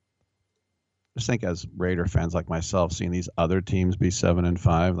 7-5. Just think as Raider fans like myself, seeing these other teams be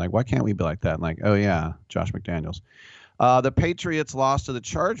 7-5, like, why can't we be like that? And like, oh, yeah, Josh McDaniels. The Patriots lost to the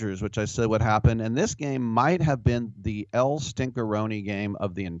Chargers, which I said would happen. And this game might have been the El Stinkeroni game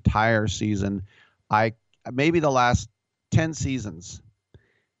of the entire season. Maybe the last 10 seasons.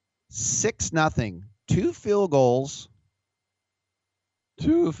 6-0. 2 field goals.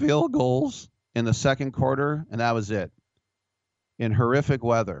 2 field goals in the second quarter, and that was it. In horrific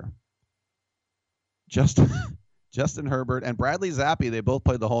weather. Justin Herbert and Bradley Zappi, they both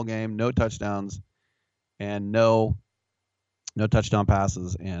played the whole game. No touchdowns and no touchdown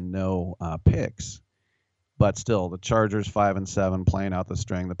passes and no picks. But still, the Chargers 5-7 playing out the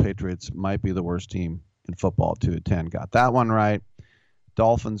string. The Patriots might be the worst team in football. 2-10. Got that one right.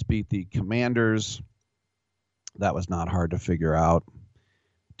 Dolphins beat the Commanders. That was not hard to figure out.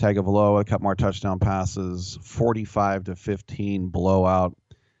 Tagovailoa, a couple more touchdown passes. 45-15 blowout.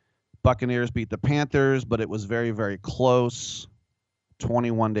 Buccaneers beat the Panthers, but it was very, very close.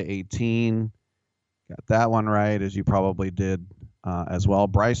 21-18. Got that one right, as you probably did as well.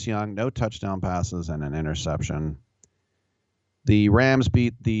 Bryce Young, no touchdown passes and an interception. The Rams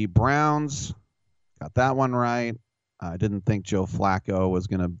beat the Browns. Got that one right. I didn't think Joe Flacco was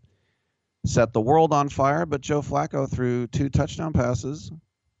going to set the world on fire, but Joe Flacco threw 2 touchdown passes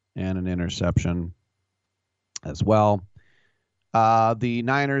and an interception as well. The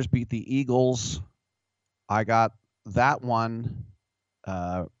Niners beat the Eagles. I got that one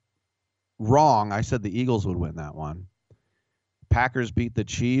wrong. I said the Eagles would win that one. Packers beat the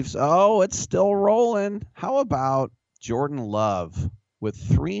Chiefs. Oh, it's still rolling. How about Jordan Love with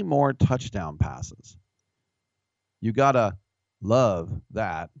 3 more touchdown passes? You got to love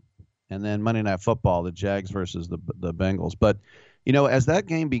that. And then Monday Night Football, the Jags versus the Bengals. But, you know, as that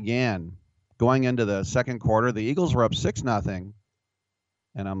game began, going into the second quarter, the Eagles were up 6-0.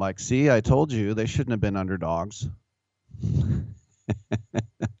 And I'm like, see, I told you they shouldn't have been underdogs.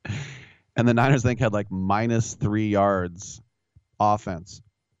 And the Niners, I think, had like -3 yards offense.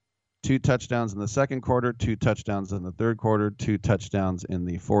 2 touchdowns in the second quarter, 2 touchdowns in the third quarter, 2 touchdowns in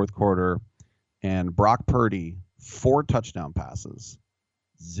the fourth quarter. And Brock Purdy, 4 touchdown passes,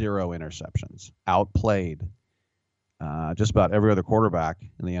 0 interceptions. Outplayed just about every other quarterback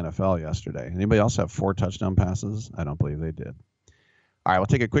in the NFL yesterday. Anybody else have 4 touchdown passes? I don't believe they did. All right, we'll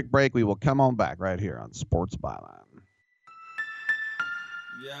take a quick break. We will come on back right here on Sports Byline.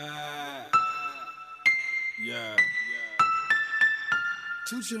 Yeah.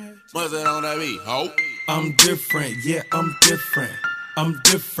 What's that on that beat? Oh. I'm different, yeah, I'm different. I'm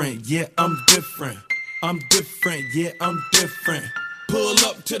different, yeah, I'm different. I'm different, yeah, I'm different. Pull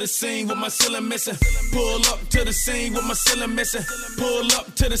up to the scene with my ceiling missing. Pull up to the scene with my ceiling missing. Pull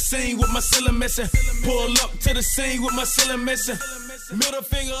up to the scene with my ceiling missing. Pull up to the scene with my ceiling missing. Middle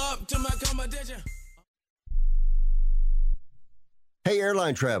finger up to my competition. Hey,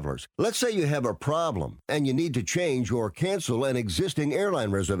 airline travelers, let's say you have a problem and you need to change or cancel an existing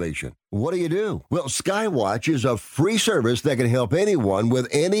airline reservation. What do? Well, Skywatch is a free service that can help anyone with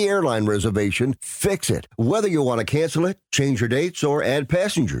any airline reservation fix it. Whether you want to cancel it, change your dates, or add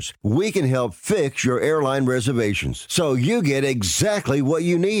passengers, we can help fix your airline reservations so you get exactly what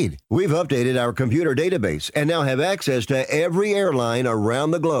you need. We've updated our computer database and now have access to every airline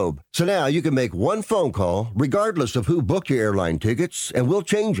around the globe. So now you can make one phone call, regardless of who booked your airline ticket, tickets, and we'll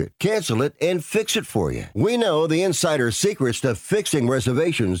change it, cancel it, and fix it for you. We know the insider secrets to fixing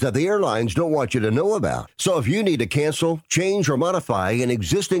reservations that the airlines don't want you to know about. So if you need to cancel, change, or modify an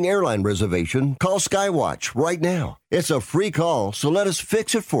existing airline reservation, call Skywatch right now. It's a free call, so let us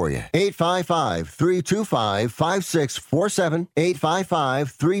fix it for you. 855-325-5647.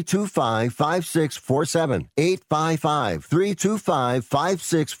 855-325-5647.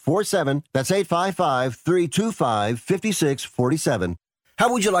 855-325-5647. That's 855-325-5647. How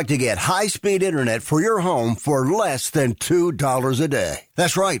would you like to get high-speed internet for your home for less than $2 a day?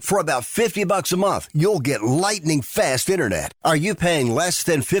 That's right. For about $50 a month, you'll get lightning fast internet. Are you paying less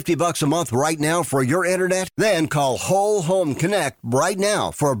than $50 a month right now for your internet? Then call Whole Home Connect right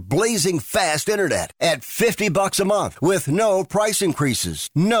now for blazing fast internet at $50 a month with no price increases,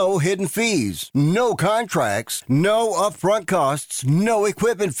 no hidden fees, no contracts, no upfront costs, no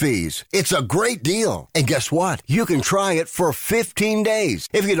equipment fees. It's a great deal. And guess what? You can try it for 15 days.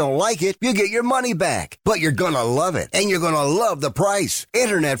 If you don't like it, you get your money back. But you're gonna love it, and you're gonna love the price.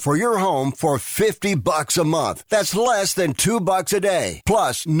 Internet for your home for $50 a month. That's less than $2 a day.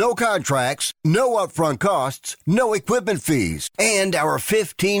 Plus, no contracts, no upfront costs, no equipment fees, and our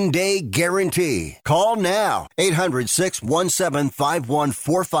 15-day guarantee. Call now.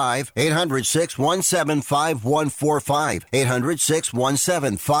 800-617-5145. 800-617-5145.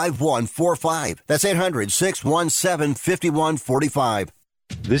 800-617-5145. That's 800-617-5145.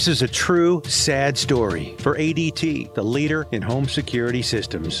 This is a true, sad story for ADT, the leader in home security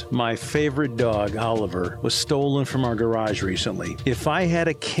systems. My favorite dog, Oliver, was stolen from our garage recently. If I had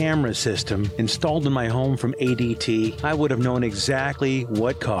a camera system installed in my home from ADT, I would have known exactly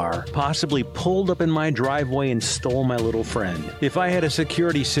what car possibly pulled up in my driveway and stole my little friend. If I had a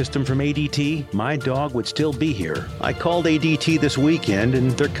security system from ADT, my dog would still be here. I called ADT this weekend,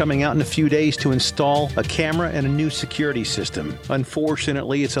 and they're coming out in a few days to install a camera and a new security system. Unfortunately,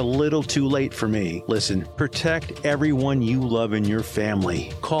 it's a little too late for me. Listen, protect everyone you love in your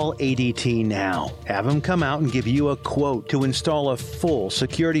family. Call ADT now. Have them come out and give you a quote to install a full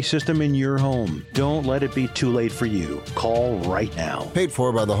security system in your home. Don't let it be too late for you. Call right now. Paid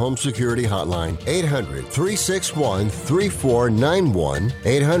for by the Home Security Hotline. 800-361-3491.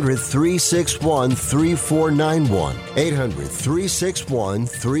 800-361-3491.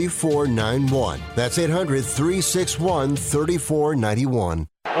 800-361-3491. That's 800-361-3491.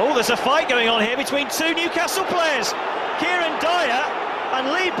 Oh, there's a fight going on here between two Newcastle players. Kieran Dyer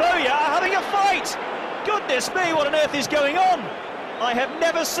and Lee Bowyer are having a fight. Goodness me, what on earth is going on? I have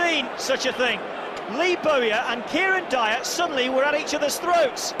never seen such a thing. Lee Bowyer and Kieran Dyer suddenly were at each other's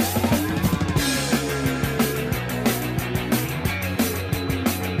throats.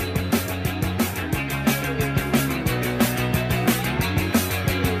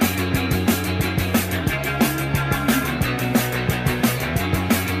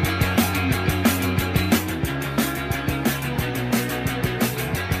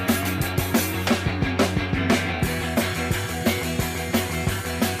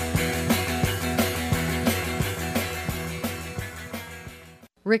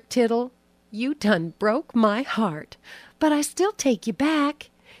 Rick Tittle, you done broke my heart, but I still take you back.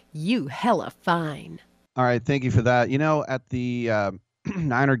 You hella fine. All right, thank you for that. You know, at the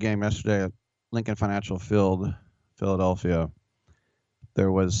Niner game yesterday at Lincoln Financial Field, Philadelphia,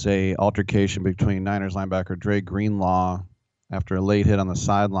 there was a altercation between Niners linebacker Dre Greenlaw after a late hit on the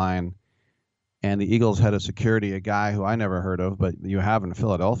sideline, and the Eagles had a security, a guy who I never heard of, but you have in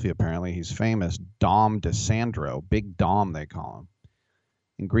Philadelphia apparently. He's famous, Dom DeSandro, Big Dom they call him.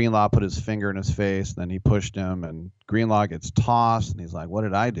 And Greenlaw put his finger in his face, and then he pushed him, and Greenlaw gets tossed, and he's like, what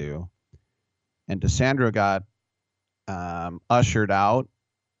did I do? And DeSandro got ushered out,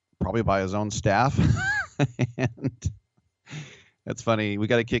 probably by his own staff. And that's funny. We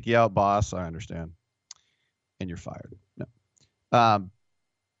got to kick you out, boss. I understand. And you're fired. No.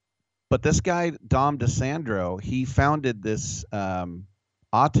 But this guy, Dom DeSandro, he founded this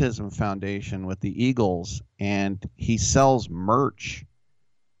autism foundation with the Eagles, and he sells merch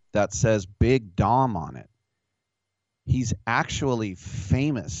that says Big Dom on it. He's actually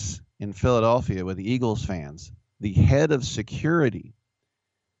famous in Philadelphia with the Eagles fans, the head of security.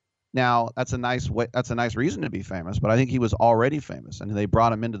 Now, that's a nice reason to be famous, but I think he was already famous, and they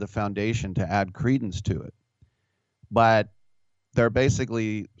brought him into the foundation to add credence to it. But they're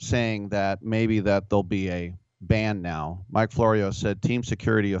basically saying that maybe that there'll be a ban now. Mike Florio said team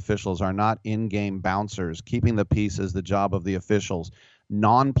security officials are not in-game bouncers. Keeping the peace is the job of the officials.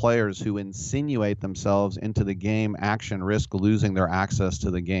 Non-players who insinuate themselves into the game action risk losing their access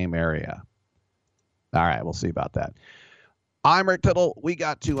to the game area. All right, we'll see about that. I'm Rick Tittle. We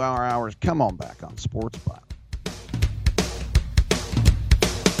got 2 hours. Come on back on Sports Bio.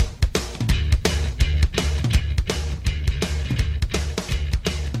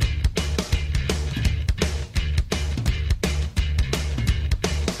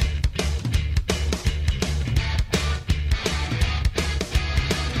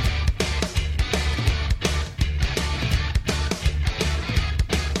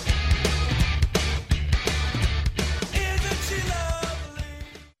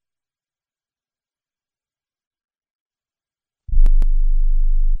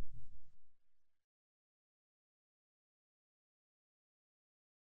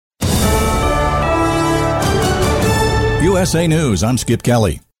 USA News, I'm Skip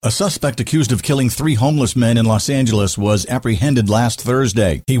Kelly. A suspect accused of killing 3 homeless men in Los Angeles was apprehended last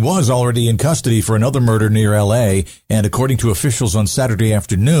Thursday. He was already in custody for another murder near L.A., and according to officials on Saturday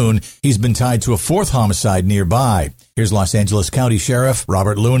afternoon, he's been tied to a 4th homicide nearby. Here's Los Angeles County Sheriff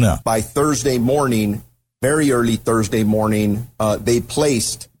Robert Luna. By Thursday morning, very early Thursday morning, they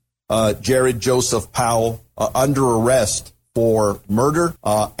placed Jared Joseph Powell under arrest for murder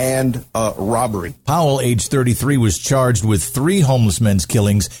and robbery. Powell, age 33, was charged with 3 homeless men's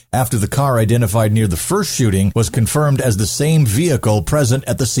killings after the car identified near the first shooting was confirmed as the same vehicle present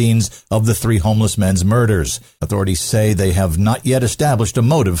at the scenes of the 3 homeless men's murders. Authorities say they have not yet established a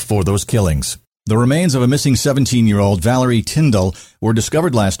motive for those killings. The remains of a missing 17-year-old Valerie Tindall were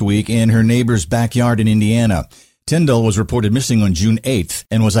discovered last week in her neighbor's backyard in Indiana. Tindall was reported missing on June 8th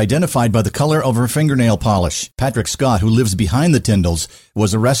and was identified by the color of her fingernail polish. Patrick Scott, who lives behind the Tindalls,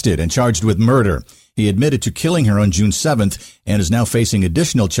 was arrested and charged with murder. He admitted to killing her on June 7th and is now facing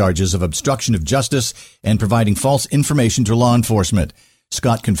additional charges of obstruction of justice and providing false information to law enforcement.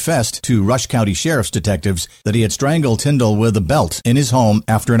 Scott confessed to Rush County Sheriff's detectives that he had strangled Tindall with a belt in his home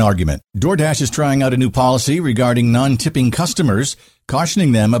after an argument. DoorDash is trying out a new policy regarding non-tipping customers,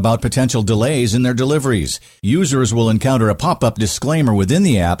 cautioning them about potential delays in their deliveries. Users will encounter a pop-up disclaimer within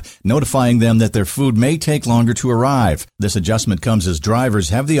the app notifying them that their food may take longer to arrive. This adjustment comes as drivers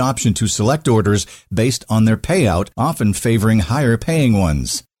have the option to select orders based on their payout, often favoring higher-paying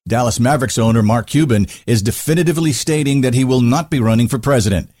ones. Dallas Mavericks owner Mark Cuban is definitively stating that he will not be running for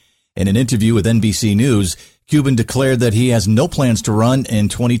president. In an interview with NBC News, Cuban declared that he has no plans to run in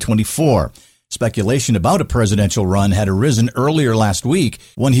 2024. Speculation about a presidential run had arisen earlier last week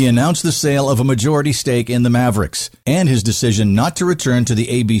when he announced the sale of a majority stake in the Mavericks and his decision not to return to the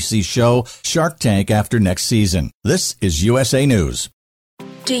ABC show Shark Tank after next season. This is USA News.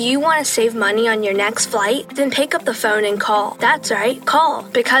 Do you want to save money on your next flight? Then pick up the phone and call. That's right, call.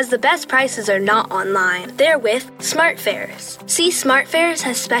 Because the best prices are not online. They're with SmartFares. See, SmartFares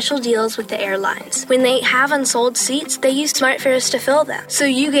has special deals with the airlines. When they have unsold seats, they use SmartFares to fill them. So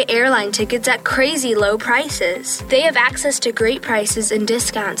you get airline tickets at crazy low prices. They have access to great prices and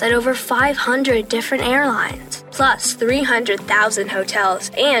discounts at over 500 different airlines. Plus 300,000 hotels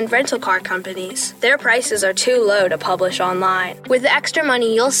and rental car companies. Their prices are too low to publish online. With the extra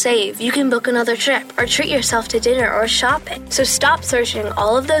money you'll save, you can book another trip or treat yourself to dinner or shopping. So stop searching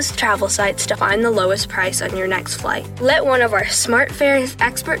all of those travel sites to find the lowest price on your next flight. Let one of our SmartFares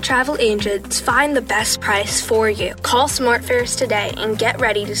expert travel agents find the best price for you. Call SmartFares today and get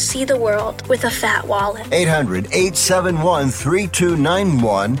ready to see the world with a fat wallet.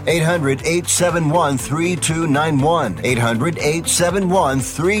 800-871-3291. 800-871-3291.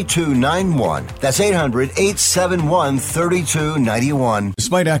 800-871-3291. That's 800-871-3291.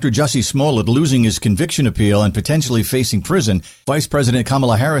 Despite actor Jussie Smollett losing his conviction appeal and potentially facing prison, Vice President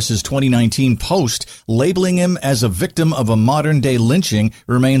Kamala Harris's 2019 post labeling him as a victim of a modern-day lynching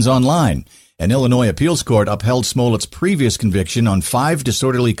remains online. An Illinois appeals court upheld Smollett's previous conviction on 5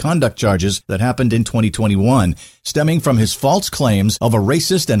 disorderly conduct charges that happened in 2021, stemming from his false claims of a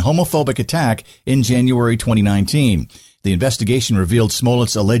racist and homophobic attack in January 2019. The investigation revealed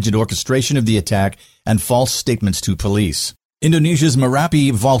Smollett's alleged orchestration of the attack and false statements to police. Indonesia's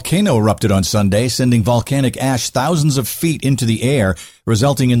Merapi volcano erupted on Sunday, sending volcanic ash thousands of feet into the air,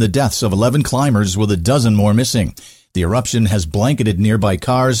 resulting in the deaths of 11 climbers with a dozen more missing. The eruption has blanketed nearby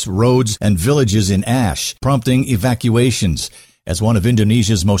cars, roads, and villages in ash, prompting evacuations. As one of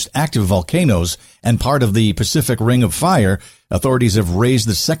Indonesia's most active volcanoes and part of the Pacific Ring of Fire, authorities have raised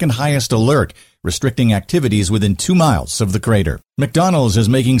the second highest alert, restricting activities within 2 miles of the crater. McDonald's is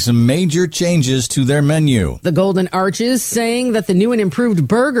making some major changes to their menu. The Golden Arches saying that the new and improved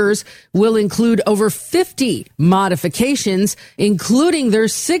burgers will include over 50 modifications, including their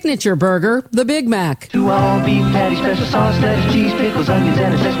signature burger, the Big Mac. 2 all-beef patties, special sauce, lettuce, cheese, pickles, onions,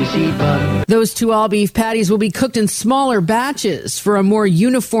 and a sesame seed bun. Those 2 all-beef patties will be cooked in smaller batches for a more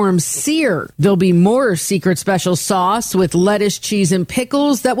uniform sear. There'll be more secret special sauce with lettuce, cheese, and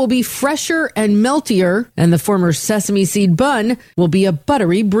pickles that will be fresher and meltier, and the former sesame seed bun will be a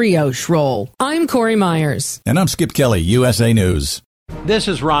buttery brioche roll. I'm Corey Myers. And I'm Skip Kelly, USA News. This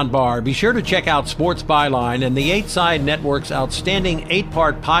is Ron Barr. Be sure to check out Sports Byline and the 8 Side Network's outstanding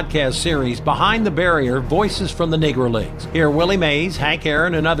 8-part podcast series, Behind the Barrier, Voices from the Negro Leagues. Hear Willie Mays, Hank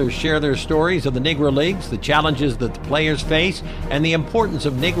Aaron, and others share their stories of the Negro Leagues, the challenges that the players face, and the importance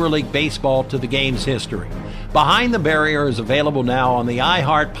of Negro League baseball to the game's history. Behind the Barrier is available now on the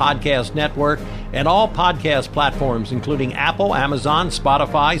iHeart Podcast Network and all podcast platforms, including Apple, Amazon,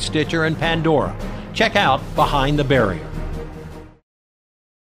 Spotify, Stitcher, and Pandora. Check out Behind the Barrier.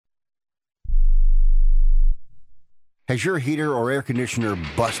 Has your heater or air conditioner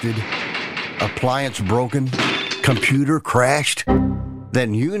busted? Appliance broken? Computer crashed?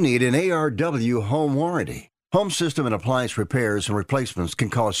 Then you need an ARW home warranty. Home system and appliance repairs and replacements can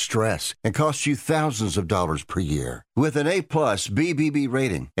cause stress and cost you thousands of dollars per year. With an A-plus BBB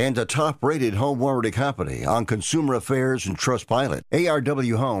rating and a top-rated home warranty company on Consumer Affairs and Trustpilot,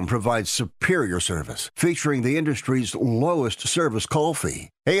 ARW Home provides superior service, featuring the industry's lowest service call fee.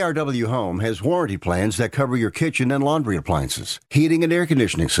 ARW Home has warranty plans that cover your kitchen and laundry appliances, heating and air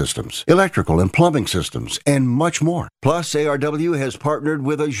conditioning systems, electrical and plumbing systems, and much more. Plus, ARW has partnered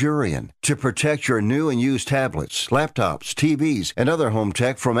with Azurian to protect your new and used tablets, laptops, TVs, and other home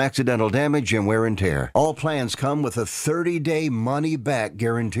tech from accidental damage and wear and tear. All plans come with a 30-day money-back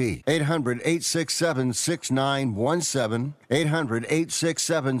guarantee. 800-867-6917.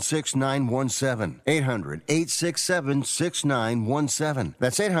 800-867-6917. 800-867-6917.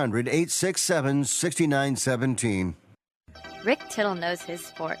 That's 800-867-6917. Rick Tittle knows his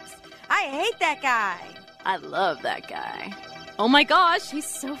sports. I hate that guy. I love that guy. Oh my gosh, he's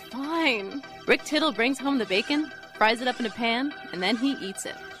so fine. Rick Tittle brings home the bacon, fries it up in a pan, and then he eats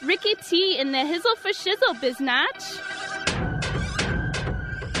it. Ricky T in the hizzle for shizzle, biznatch.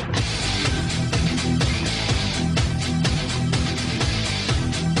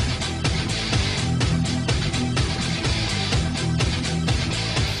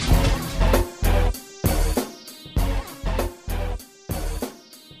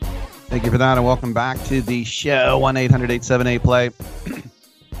 Thank you for that, and welcome back to the show. 1-800-878-PLAY. You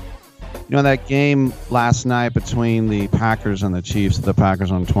know, that game last night between the Packers and the Chiefs, the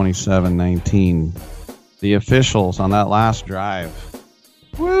Packers on 27-19, the officials on that last drive,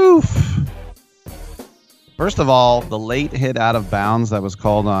 woof. First of all, the late hit out of bounds that was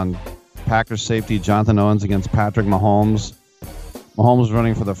called on Packers safety Jonathan Owens against Patrick Mahomes. Mahomes was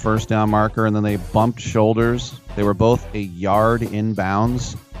running for the first down marker, and then they bumped shoulders. They were both a yard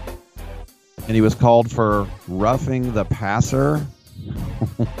inbounds. And he was called for roughing the passer.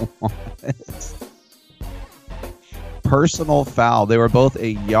 What? Personal foul. They were both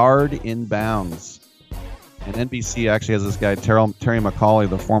a yard inbounds. And NBC actually has this guy, Terry McCauley,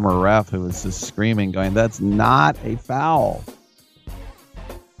 the former ref, who was just screaming, going, "That's not a foul."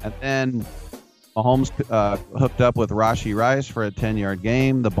 And then Mahomes hooked up with Rashee Rice for a 10-yard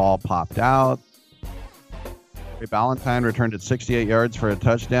game. The ball popped out. Ray Ballantyne returned it 68 yards for a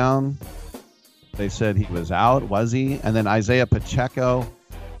touchdown. They said he was out. Was he? And then Isaiah Pacheco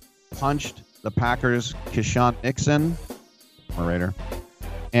punched the Packers' Keyshawn Nixon, Raider,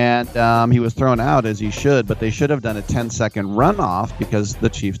 and he was thrown out, as he should, but they should have done a 10-second runoff because the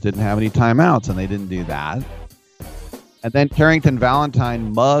Chiefs didn't have any timeouts, and they didn't do that. And then Carrington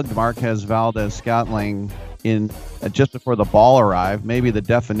Valentine mugged Marquez Valdez-Scantling in just before the ball arrived, maybe the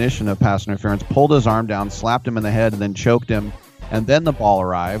definition of pass interference, pulled his arm down, slapped him in the head, and then choked him, and then the ball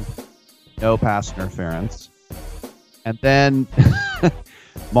arrived. No pass interference. And then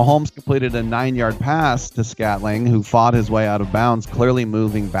Mahomes completed a 9-yard pass to Scantling, who fought his way out of bounds, clearly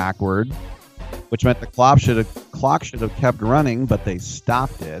moving backward, which meant the clock should have kept running, but they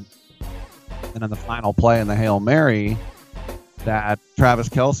stopped it. And on the final play in the Hail Mary, that Travis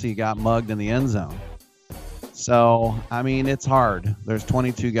Kelce got mugged in the end zone. So, I mean, it's hard. There's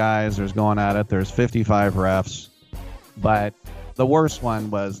 22 guys. There's going at it. There's 55 refs. But the worst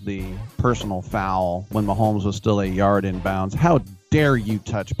one was the personal foul when Mahomes was still a yard in bounds. How dare you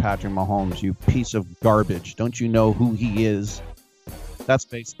touch Patrick Mahomes, you piece of garbage. Don't you know who he is? That's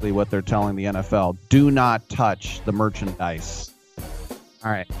basically what they're telling the NFL. Do not touch the merchandise.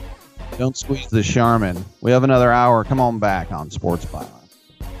 All right. Don't squeeze the Charmin. We have another hour. Come on back on Sports Byline.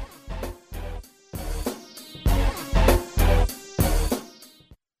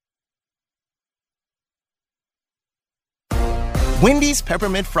 Wendy's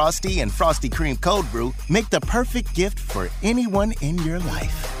Peppermint Frosty and Frosty Cream Cold Brew make the perfect gift for anyone in your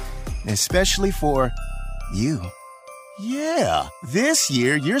life. Especially for you. Yeah, this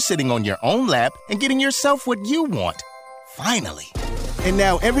year you're sitting on your own lap and getting yourself what you want. Finally. And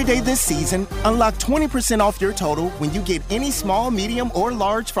now every day this season, unlock 20% off your total when you get any small, medium, or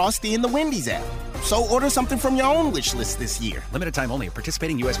large Frosty in the Wendy's app. So order something from your own wish list this year. Limited time only.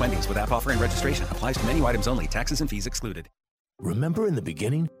 Participating U.S. Wendy's with app offer and registration. Applies to menu items only. Taxes and fees excluded. Remember in the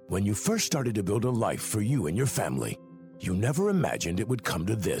beginning, when you first started to build a life for you and your family, you never imagined it would come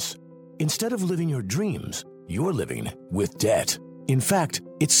to this. Instead of living your dreams, you're living with debt. In fact,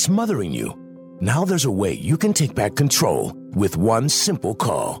 it's smothering you. Now there's a way you can take back control with one simple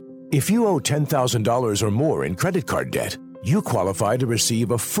call. If you owe $10,000 or more in credit card debt, you qualify to receive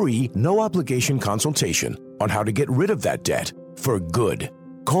a free, no-obligation consultation on how to get rid of that debt for good.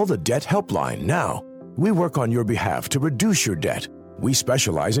 Call the Debt Helpline now. We work on your behalf to reduce your debt. We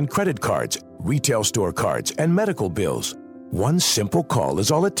specialize in credit cards, retail store cards, and medical bills. One simple call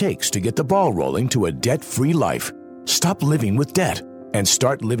is all it takes to get the ball rolling to a debt-free life. Stop living with debt and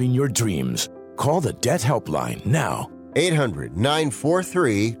start living your dreams. Call the Debt Helpline now.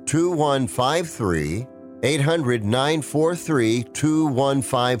 800-943-2153.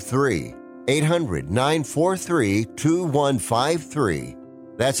 800-943-2153. 800-943-2153.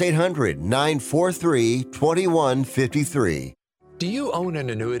 That's 800-943-2153. Do you own an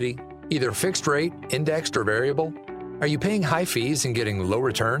annuity, either fixed rate, indexed, or variable? Are you paying high fees and getting low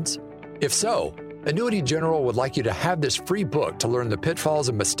returns? If so, Annuity General would like you to have this free book to learn the pitfalls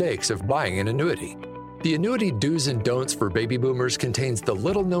and mistakes of buying an annuity. The Annuity Do's and Don'ts for Baby Boomers contains the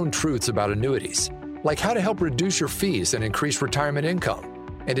little-known truths about annuities, like how to help reduce your fees and increase retirement income.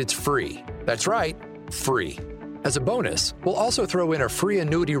 And it's free. That's right, free. As a bonus, we'll also throw in a free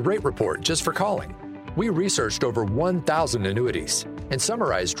annuity rate report just for calling. We researched over 1,000 annuities and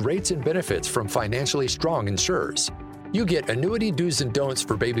summarized rates and benefits from financially strong insurers. You get Annuity Do's and Don'ts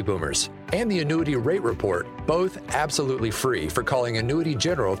for Baby Boomers and the Annuity Rate Report, both absolutely free for calling Annuity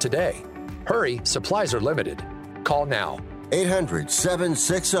General today. Hurry, supplies are limited. Call now.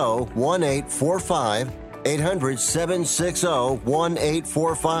 800-760-1845.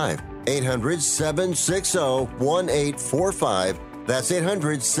 800-760-1845. 800-760-1845. That's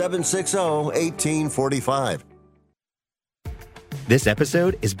 800-760-1845. This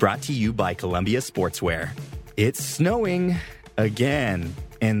episode is brought to you by Columbia Sportswear. It's snowing again,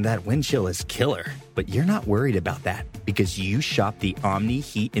 and that wind chill is killer. But you're not worried about that because you shop the Omni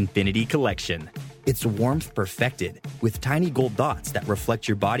Heat Infinity Collection. It's warmth perfected with tiny gold dots that reflect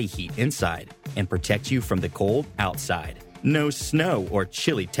your body heat inside and protect you from the cold outside. No snow or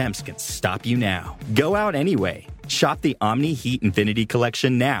chilly temps can stop you now. Go out anyway. Shop the Omni Heat Infinity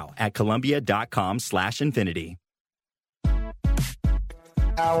Collection now at Columbia.com/infinity.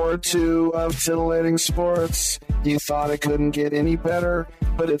 Hour 2 of Titillating Sports. You thought it couldn't get any better,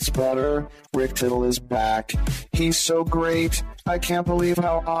 but it's better. Rick Tittle is back. He's so great. I can't believe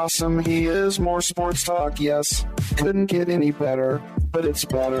how awesome he is. More sports talk, yes. Couldn't get any better, but it's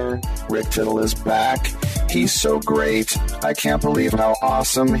better. Rick Tittle is back. He's so great. I can't believe how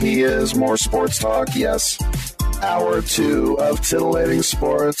awesome he is. More sports talk, yes. Hour 2 of Titillating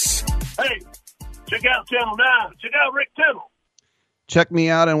Sports. Hey, check out Channel 9. Check out Rick Tittle. Check me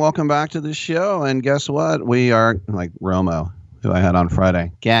out and welcome back to the show. And guess what? We are like Romo, who I had on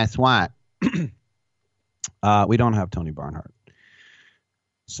Friday. Guess what? We don't have Tony Barnhart.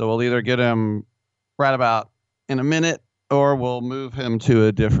 So we'll either get him right about in a minute or we'll move him to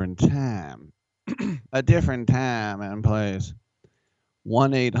a different time. A different time and place.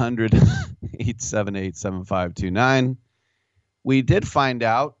 1-800-878-7529. We did find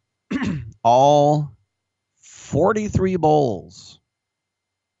out all 43 bowls,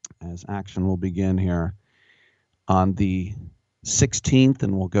 as action will begin here on the 16th,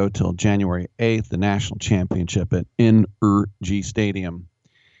 and we'll go till January 8th, the national championship at NRG Stadium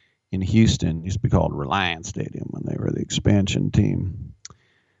in Houston. It used to be called Reliance Stadium when they were the expansion team.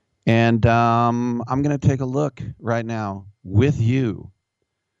 And I'm going to take a look right now with you.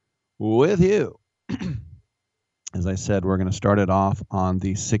 As I said, we're going to start it off on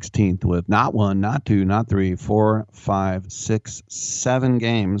the 16th with not 1, not 2, not 3, 4, 5, 6, 7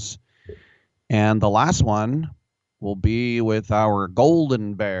 games. And the last one will be with our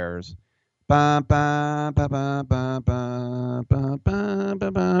Golden Bears. Ba, ba, ba, ba, ba, ba, ba, ba,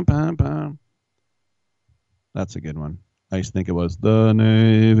 ba, ba, ba. That's a good one. I used to think it was the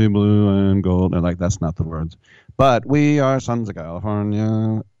navy blue and gold. And that's not the words. But we are sons of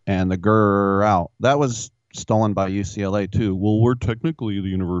California and the girl out. That was stolen by UCLA too. Well, we're technically the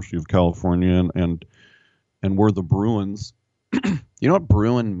University of California and we're the Bruins. You know what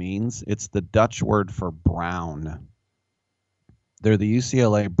Bruin means? It's the Dutch word for brown. They're the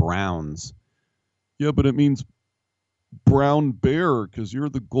UCLA Browns. Yeah, but it means brown bear because you're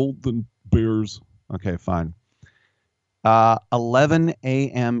the Golden Bears. Okay, fine. 11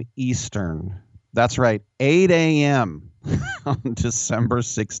 a.m. Eastern. That's right, 8 a.m. on December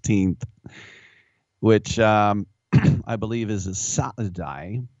 16th. Which I believe is a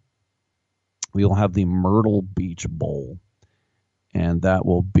Saturday. We will have the Myrtle Beach Bowl, and that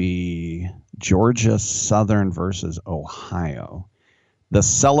will be Georgia Southern versus Ohio. The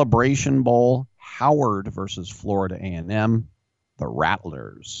Celebration Bowl, Howard versus Florida A&M. The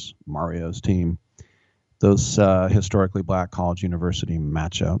Rattlers, Mario's team. Those historically black college university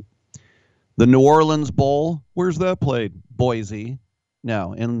matchup. The New Orleans Bowl, where's that played? Boise.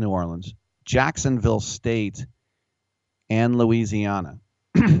 No, in New Orleans. Jacksonville State and Louisiana.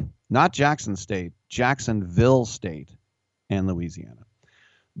 Not Jackson State, Jacksonville State and Louisiana.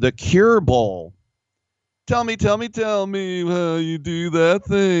 The Cure Bowl. Tell me how you do that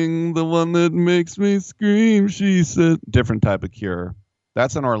thing, the one that makes me scream, she said. Different type of cure.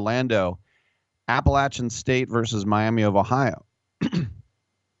 That's in Orlando. Appalachian State versus Miami of Ohio.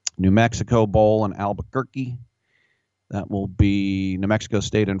 New Mexico Bowl in Albuquerque. That will be New Mexico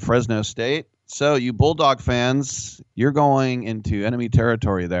State and Fresno State. So you Bulldog fans, you're going into enemy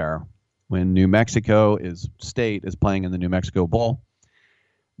territory there when New Mexico State is playing in the New Mexico Bowl.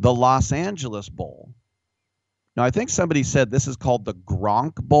 The Los Angeles Bowl. Now, I think somebody said this is called the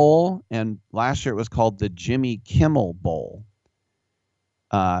Gronk Bowl, and last year it was called the Jimmy Kimmel Bowl.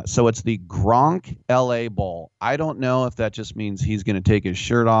 So it's the Gronk LA Bowl. I don't know if that just means he's going to take his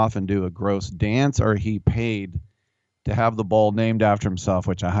shirt off and do a gross dance, or he paid to have the bowl named after himself,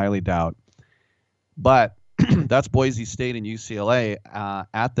 which I highly doubt. But that's Boise State and UCLA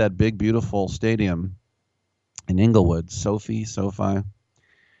at that big, beautiful stadium in Inglewood, SoFi.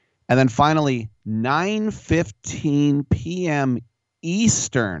 And then finally, 9:15 p.m.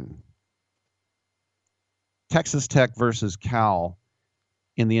 Eastern, Texas Tech versus Cal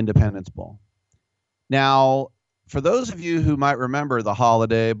in the Independence Bowl. Now, for those of you who might remember the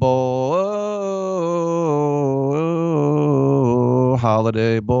Holiday Bowl,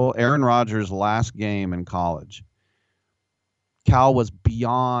 Aaron Rodgers' last game in college, Cal was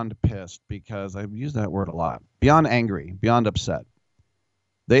beyond pissed because I've used that word a lot, beyond angry, beyond upset.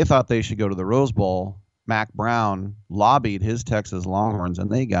 They thought they should go to the Rose Bowl. Mac Brown lobbied his Texas Longhorns,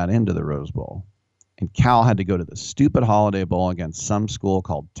 and they got into the Rose Bowl. And Cal had to go to the stupid Holiday Bowl against some school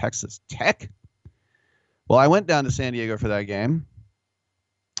called Texas Tech. Well, I went down to San Diego for that game.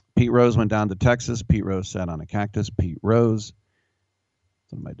 Pete Rose went down to Texas. Pete Rose sat on a cactus. Pete Rose.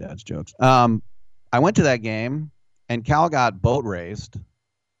 It's one of my dad's jokes. I went to that game, and Cal got boat raced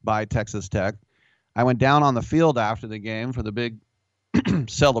by Texas Tech. I went down on the field after the game for the big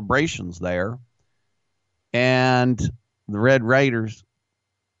celebrations there. And the Red Raiders,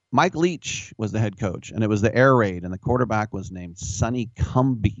 Mike Leach was the head coach, and it was the air raid, and the quarterback was named Sonny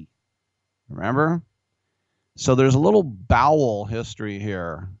Cumbie. Remember? So there's a little bowel history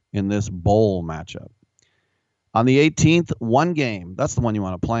here in this bowl matchup. On the 18th, one game. That's the one you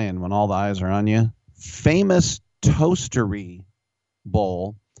want to play in when all the eyes are on you. Famous Toastery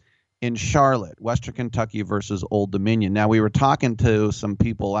Bowl in Charlotte, Western Kentucky versus Old Dominion. Now, we were talking to some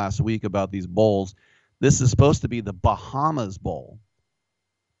people last week about these bowls. This is supposed to be the Bahamas Bowl,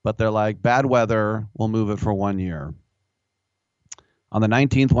 but they're like, bad weather, we'll move it for 1 year. On the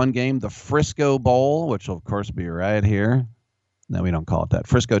 19th, one game, the Frisco Bowl, which will, of course, be right here. No, we don't call it that.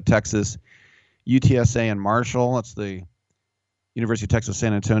 Frisco, Texas, UTSA and Marshall. That's the University of Texas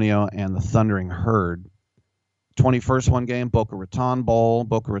San Antonio and the Thundering Herd. 21st, one game, Boca Raton Bowl.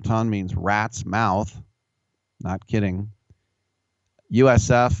 Boca Raton means rat's mouth. Not kidding.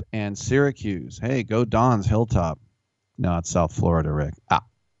 USF and Syracuse. Hey, go Dons, Hilltop. No, it's South Florida, Rick.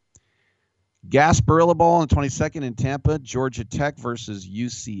 Gasparilla Bowl on the 22nd in Tampa, Georgia Tech versus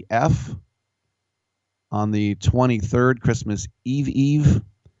UCF. On the 23rd, Christmas Eve,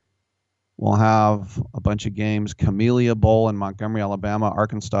 we'll have a bunch of games. Camellia Bowl in Montgomery, Alabama,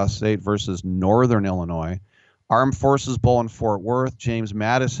 Arkansas State versus Northern Illinois. Armed Forces Bowl in Fort Worth, James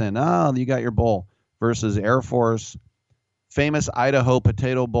Madison. Oh, you got your bowl versus Air Force. Famous Idaho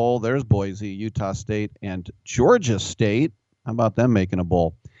Potato Bowl. There's Boise, Utah State, and Georgia State. How about them making a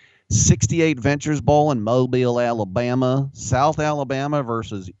bowl? 68 Ventures Bowl in Mobile, Alabama. South Alabama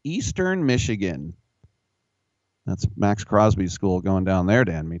versus Eastern Michigan. That's Max Crosby's school going down there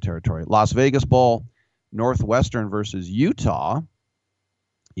to enemy territory. Las Vegas Bowl, Northwestern versus Utah.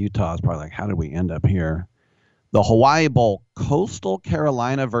 Utah is probably like, how did we end up here? The Hawaii Bowl, Coastal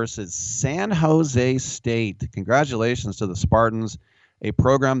Carolina versus San Jose State. Congratulations to the Spartans, a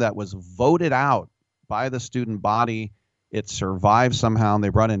program that was voted out by the student body. It survived somehow, and they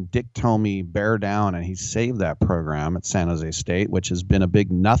brought in Dick Tomey, bear down, and he saved that program at San Jose State, which has been a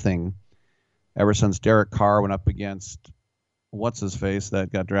big nothing ever since Derek Carr went up against what's-his-face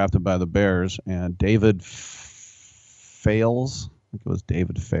that got drafted by the Bears, and David Fales. I think it was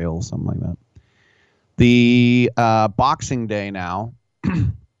David Fales, something like that. The Boxing Day now,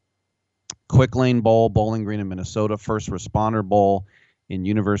 Quick Lane Bowl, Bowling Green in Minnesota, First Responder Bowl in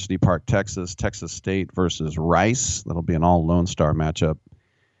University Park, Texas, Texas State versus Rice. That'll be an all-Lone Star matchup.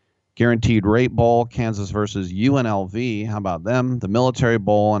 Guaranteed Rate Bowl, Kansas versus UNLV. How about them? The Military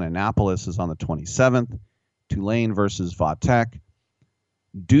Bowl in Annapolis is on the 27th. Tulane versus Vatech.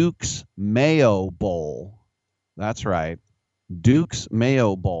 Duke's Mayo Bowl. That's right. Duke's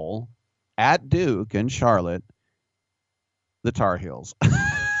Mayo Bowl at Duke in Charlotte. The Tar Heels.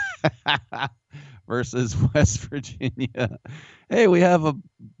 versus West Virginia. Hey, we have a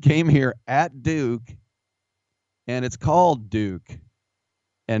game here at Duke, and it's called Duke,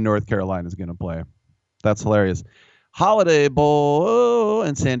 and North Carolina is going to play. That's hilarious. Holiday Bowl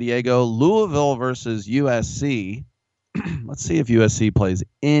in San Diego, Louisville versus USC. Let's see if USC plays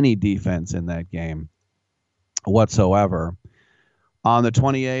any defense in that game whatsoever. On the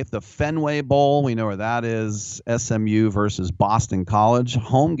 28th, the Fenway Bowl, we know where that is. SMU versus Boston College.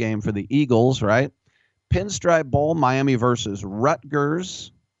 Home game for the Eagles, right? Pinstripe Bowl, Miami versus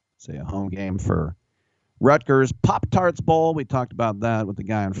Rutgers. Say a home game for Rutgers. Pop-Tarts Bowl, we talked about that with the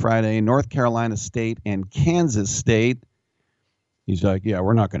guy on Friday. North Carolina State and Kansas State. He's like, yeah,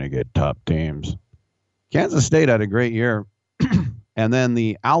 we're not going to get top teams. Kansas State had a great year. And then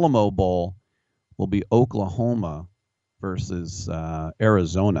the Alamo Bowl will be Oklahoma versus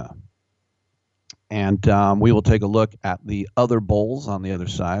Arizona. And we will take a look at the other bowls on the other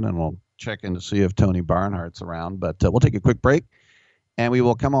side, and we'll check in to see if Tony Barnhart's around. But we'll take a quick break, and we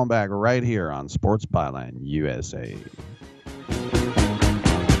will come on back right here on Sports Byline USA.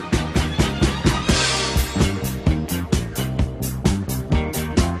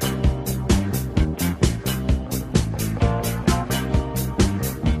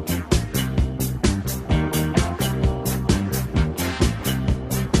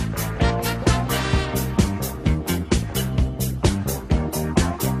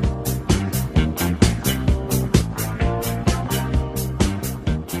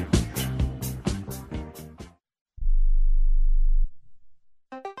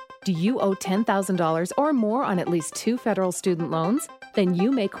 Do you owe $10,000 or more on at least 2 federal student loans? Then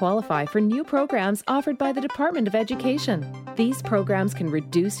you may qualify for new programs offered by the Department of Education. These programs can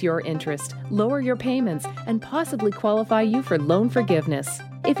reduce your interest, lower your payments, and possibly qualify you for loan forgiveness.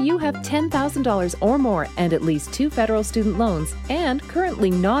 If you have $10,000 or more and at least 2 federal student loans and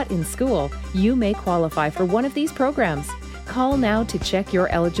currently not in school, you may qualify for one of these programs. Call now to check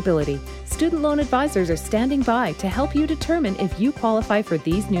your eligibility. Student loan advisors are standing by to help you determine if you qualify for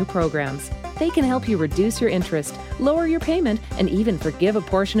these new programs. They can help you reduce your interest, lower your payment, and even forgive a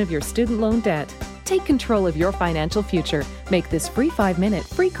portion of your student loan debt. Take control of your financial future. Make this free 5-minute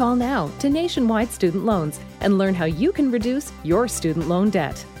free call now to Nationwide Student Loans and learn how you can reduce your student loan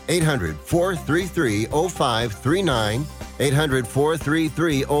debt. 800-433-0539.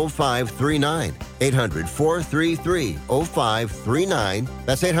 800-433-0539. 800-433-0539.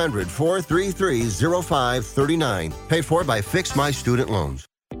 That's 800-433-0539. Paid for by Fix My Student Loans.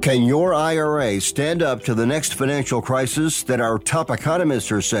 Can your IRA stand up to the next financial crisis that our top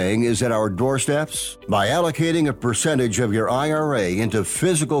economists are saying is at our doorsteps? By allocating a percentage of your IRA into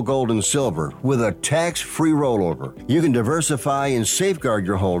physical gold and silver with a tax-free rollover, you can diversify and safeguard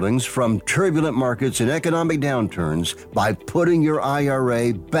your holdings from turbulent markets and economic downturns by putting your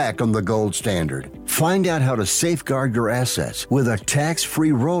IRA back on the gold standard. Find out how to safeguard your assets with a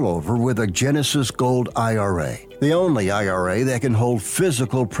tax-free rollover with a Genesis Gold IRA, the only IRA that can hold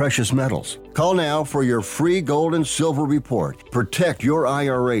physical precious metals. Call now for your free gold and silver report. Protect your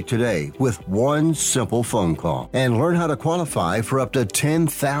IRA today with one simple phone call and learn how to qualify for up to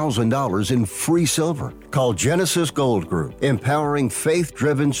 $10,000 in free silver. Call Genesis Gold Group, empowering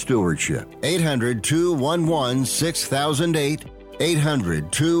faith-driven stewardship. 800-211-6008.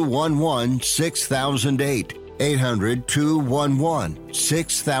 800-211-6008.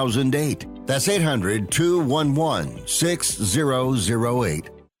 800-211-6008. That's 800-211-6008.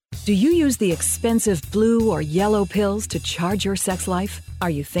 Do you use the expensive blue or yellow pills to charge your sex life? Are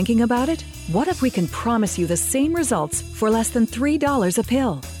you thinking about it? What if we can promise you the same results for less than $3 a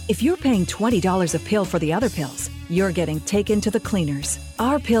pill? If you're paying $20 a pill for the other pills, you're getting taken to the cleaners.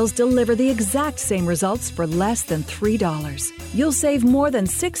 Our pills deliver the exact same results for less than $3. You'll save more than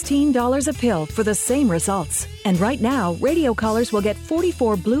 $16 a pill for the same results. And right now, radio callers will get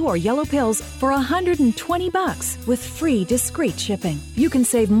 44 blue or yellow pills for $120 with free discreet shipping. You can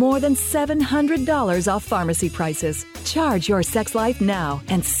save more than $700 off pharmacy prices. Charge your sex life now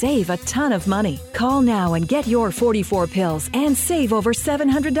and save a ton of money. Call now and get your 44 pills and save over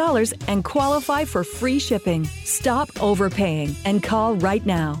 $700 and qualify for free shipping. Stop overpaying and call right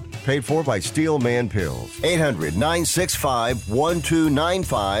now. Paid for by Steelman Pills.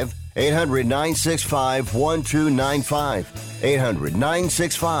 800-965-1295. 800-965-1295.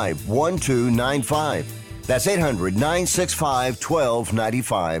 800-965-1295. That's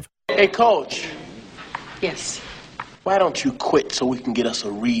 800-965-1295. Hey, Coach. Yes. Why don't you quit so we can get us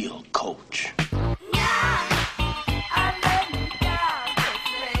a real coach?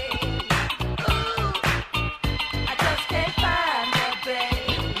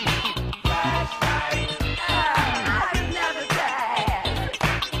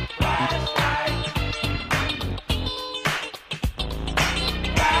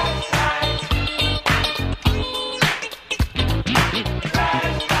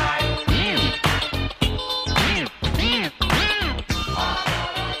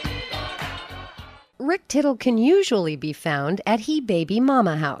 Rick Tittle can usually be found at He Baby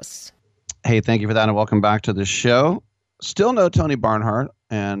Mama House. Hey, thank you for that, and welcome back to the show. Still no Tony Barnhart,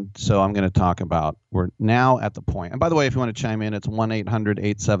 and so I'm going to talk about, we're now at the point. And by the way, if you want to chime in, it's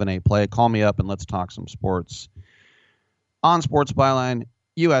 1-800-878-PLAY. Call me up and let's talk some sports on Sports Byline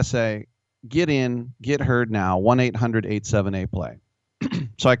USA. Get in, get heard now, 1-800-878-PLAY.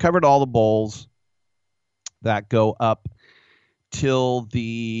 So I covered all the bowls that go up till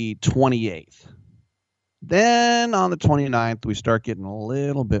the 28th. Then on the 29th, we start getting a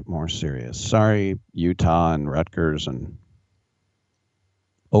little bit more serious. Sorry, Utah and Rutgers and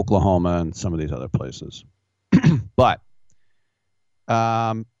Oklahoma and some of these other places. But did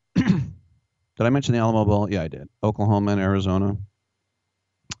I mention the Alamo Bowl? Yeah, I did. Oklahoma and Arizona.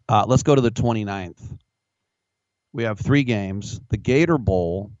 Let's go to the 29th. We have 3 games. The Gator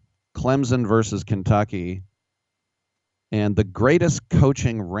Bowl, Clemson versus Kentucky, and the greatest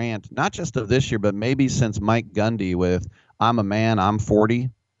coaching rant, not just of this year, but maybe since Mike Gundy with I'm a man, I'm 40.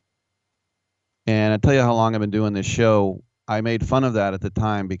 And I tell you how long I've been doing this show. I made fun of that at the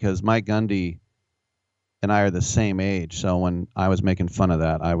time because Mike Gundy and I are the same age. So when I was making fun of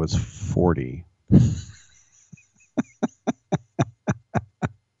that, I was 40.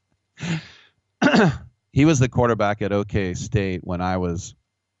 He was the quarterback at OK State when I was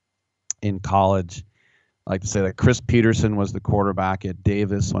in college. I like to say that Chris Peterson was the quarterback at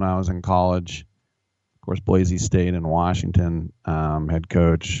Davis when I was in college. Of course, Boise State and Washington head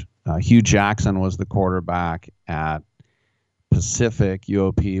coach. Hugh Jackson was the quarterback at Pacific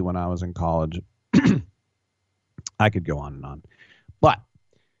UOP when I was in college. I could go on and on. But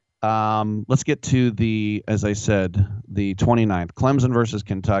let's get to the, as I said, the 29th. Clemson versus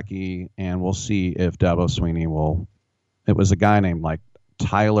Kentucky, and we'll see if Dabo Swinney will. It was a guy named like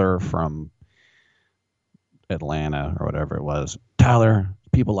Tyler from Atlanta or whatever it was. Tyler,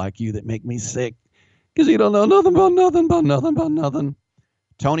 people like you that make me sick because you don't know nothing about nothing about nothing about nothing.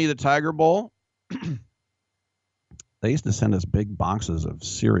 Tony the Tiger Bowl. They used to send us big boxes of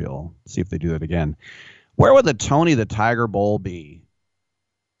cereal. See if they do that again. Where would the Tony the Tiger Bowl be?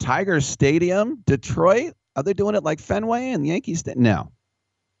 Tiger Stadium, Detroit? Are they doing it like Fenway and Yankee Stadium? No,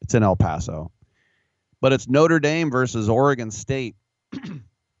 it's in El Paso. But it's Notre Dame versus Oregon State.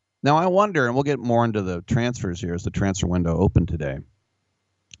 Now, I wonder, and we'll get more into the transfers here as the transfer window opened today.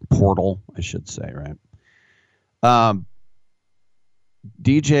 Portal, I should say, right?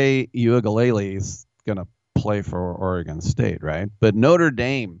 DJ Uiagalelei is going to play for Oregon State, right? But Notre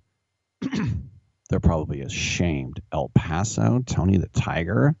Dame, they're probably ashamed. El Paso, Tony the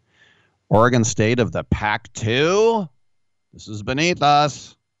Tiger, Oregon State of the Pac-2. This is beneath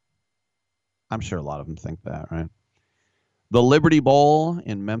us. I'm sure a lot of them think that, right? The Liberty Bowl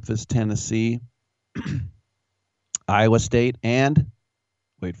in Memphis, Tennessee, Iowa State, and,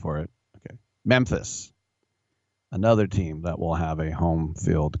 wait for it, okay, Memphis, another team that will have a home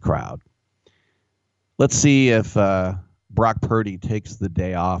field crowd. Let's see if Brock Purdy takes the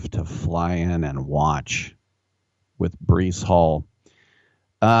day off to fly in and watch with Breece Hall.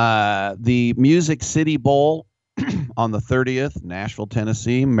 The Music City Bowl on the 30th, Nashville,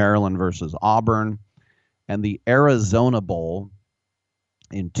 Tennessee, Maryland versus Auburn. And the Arizona Bowl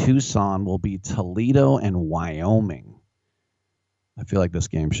in Tucson will be Toledo and Wyoming. I feel like this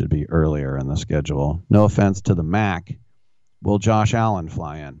game should be earlier in the schedule. No offense to the MAC. Will Josh Allen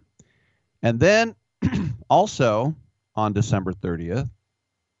fly in? And then also on December 30th,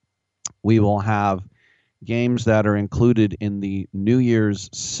 we will have games that are included in the New Year's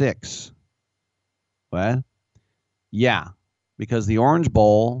Six. What? Yeah, because the Orange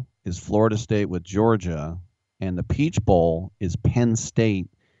Bowl is Florida State with Georgia, and the Peach Bowl is Penn State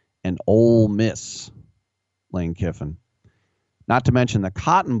and Ole Miss, Lane Kiffin. Not to mention the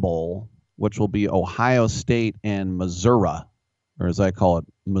Cotton Bowl, which will be Ohio State and Missouri, or as I call it,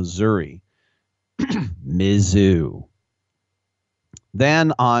 Missouri. Mizzou.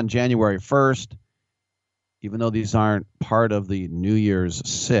 Then on January 1st, even though these aren't part of the New Year's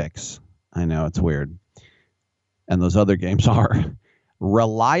Six, I know it's weird, and those other games are,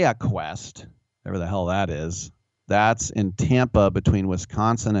 ReliaQuest, whatever the hell that is, that's in Tampa between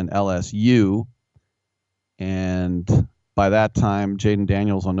Wisconsin and LSU. And by that time, Jaden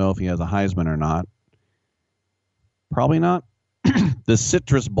Daniels will know if he has a Heisman or not. Probably not. The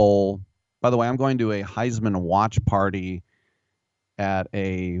Citrus Bowl. By the way, I'm going to a Heisman watch party at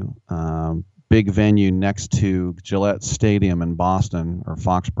a big venue next to Gillette Stadium in Boston, or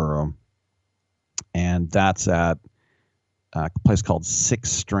Foxborough. And that's at a place called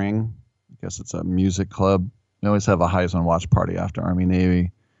Six String. I guess it's a music club. We always have a Heisman watch party after Army Navy.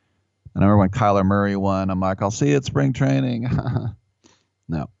 I remember when Kyler Murray won, I'm like, I'll see you at spring training.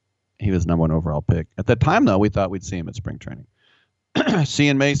 No. He was number 1 overall pick. At the time, though, we thought we'd see him at spring training. See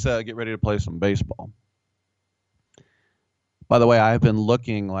in Mesa, get ready to play some baseball. By the way, I've been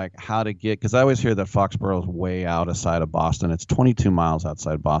looking like how to get, because I always hear that Foxborough is way outside of Boston. It's 22 miles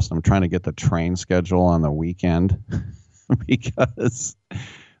outside Boston. I'm trying to get the train schedule on the weekend because,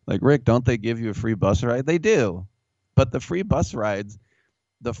 like, Rick, don't they give you a free bus ride? They do. But the free bus rides,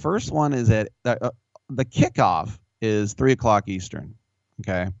 the first one is at, the kickoff is 3 o'clock Eastern,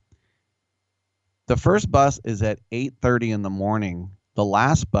 okay? The first bus is at 8:30 in the morning. The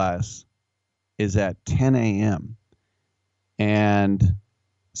last bus is at 10 a.m., and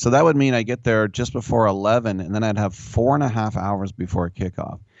so that would mean I get there just before 11, and then I'd have 4.5 hours before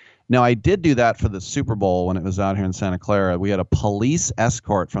kickoff. Now, I did do that for the Super Bowl when it was out here in Santa Clara. We had a police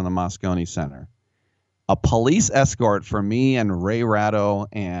escort from the Moscone Center. A police escort for me and Ray Ratto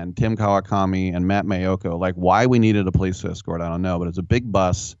and Tim Kawakami and Matt Mayoko. Like, why we needed a police escort, I don't know, but it's a big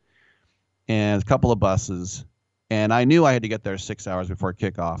bus and a couple of buses. And I knew I had to get there 6 hours before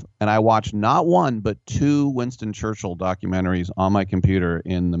kickoff. And I watched not one, but 2 Winston Churchill documentaries on my computer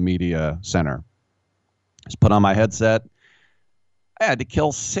in the media center. Just put on my headset. I had to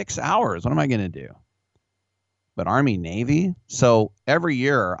kill 6 hours. What am I going to do? But Army, Navy? So every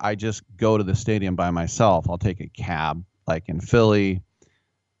year I just go to the stadium by myself. I'll take a cab, like in Philly.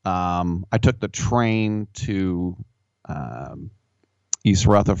 I took the train to East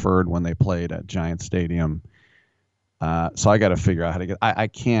Rutherford when they played at Giant Stadium. So I got to figure out how to get. I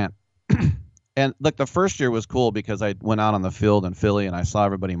can't. And look, the first year was cool because I went out on the field in Philly and I saw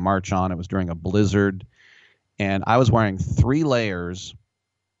everybody march on. It was during a blizzard, and I was wearing 3 layers,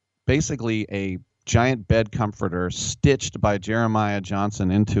 basically a giant bed comforter stitched by Jeremiah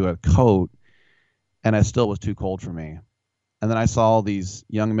Johnson into a coat, and it still was too cold for me. And then I saw all these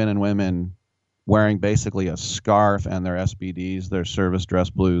young men and women wearing basically a scarf and their SBDs, their service dress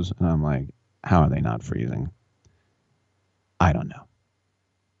blues, and I'm like, how are they not freezing? I don't know.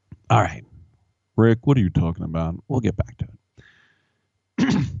 All right. Rick, what are you talking about? We'll get back to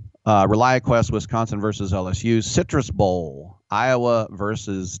it. ReliaQuest, Wisconsin versus LSU. Citrus Bowl, Iowa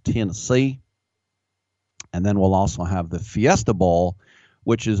versus Tennessee. And then we'll also have the Fiesta Bowl,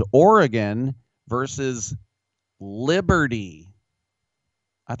 which is Oregon versus Liberty.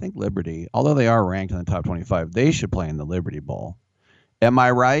 I think Liberty, although they are ranked in the top 25, they should play in the Liberty Bowl. Am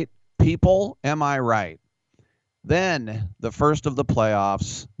I right, people? Am I right? Then the first of the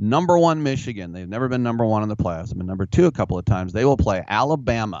playoffs, number 1 Michigan. They've never been number 1 in the playoffs. They've been number 2 a couple of times. They will play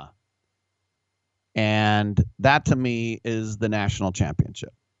Alabama. And that to me is the national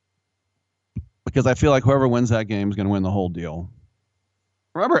championship. Because I feel like whoever wins that game is going to win the whole deal.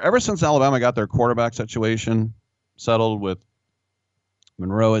 Remember, ever since Alabama got their quarterback situation settled with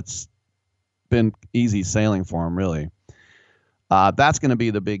Monroe, it's been easy sailing for them, really. That's going to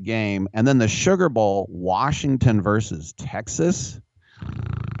be the big game. And then the Sugar Bowl, Washington versus Texas.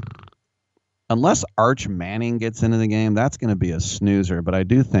 Unless Arch Manning gets into the game, that's going to be a snoozer. But I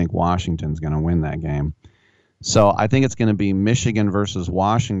do think Washington's going to win that game. So I think it's going to be Michigan versus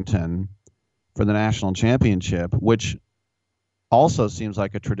Washington for the national championship, which also seems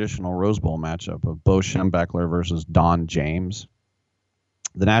like a traditional Rose Bowl matchup of Bo Schembechler versus Don James.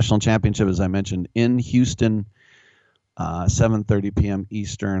 The national championship, as I mentioned, in Houston, 7:30 p.m.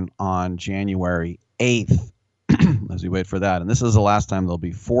 Eastern on January 8th, as we wait for that. And this is the last time there'll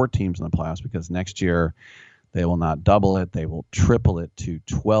be 4 teams in the playoffs, because next year they will not double it. They will triple it to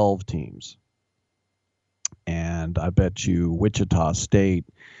 12 teams. And I bet you Wichita State,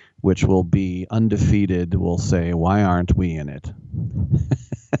 which will be undefeated, will say, why aren't we in it?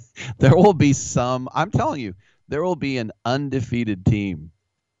 There will be some, I'm telling you, there will be an undefeated team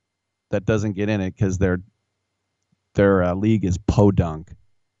that doesn't get in it because their league is podunk.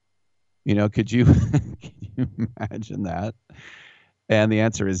 You know, could you imagine that? And the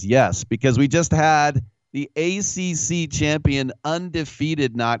answer is yes, because we just had the ACC champion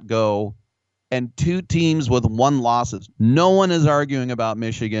undefeated not go, and 2 teams with 1 losses. No one is arguing about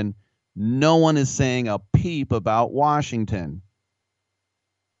Michigan. No one is saying a peep about Washington.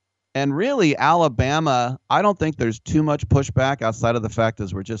 And really, Alabama, I don't think there's too much pushback outside of the fact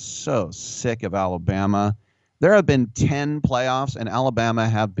that we're just so sick of Alabama. There have been 10 playoffs, and Alabama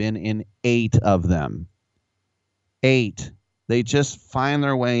have been in 8 of them. 8. They just find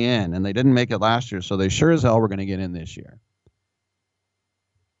their way in, and they didn't make it last year, so they sure as hell were going to get in this year.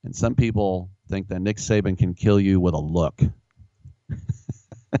 And some people think that Nick Saban can kill you with a look.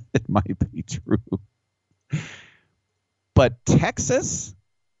 It might be true. But Texas,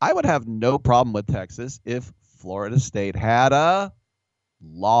 I would have no problem with Texas if Florida State had a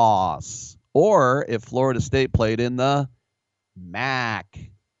loss, or if Florida State played in the MAC.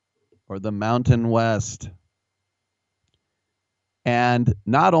 or the Mountain West. And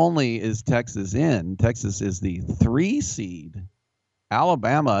not only is Texas in, Texas is the 3 seed.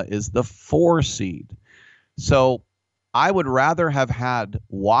 Alabama is the 4 seed. So I would rather have had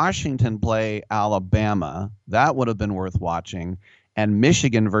Washington play Alabama. That would have been worth watching. And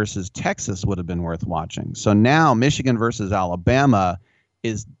Michigan versus Texas would have been worth watching. So now Michigan versus Alabama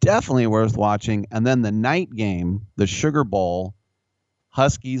is definitely worth watching. And then the night game, the Sugar Bowl,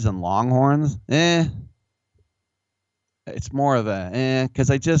 Huskies and Longhorns, it's more of a because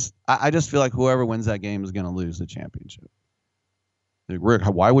I just feel like whoever wins that game is going to lose the championship. Rick,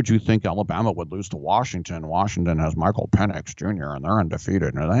 why would you think Alabama would lose to Washington? Washington has Michael Penix Jr. and they're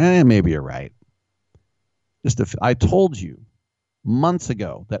undefeated. And maybe you're right. I told you months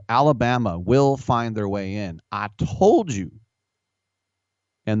ago that Alabama will find their way in. I told you.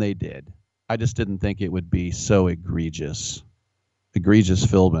 And they did. I just didn't think it would be so egregious. Egregious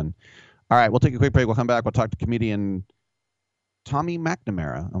Philbin. All right, we'll take a quick break. We'll come back. We'll talk to comedian Tommy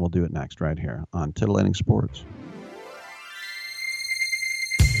McNamara, and we'll do it next right here on Titillating Sports.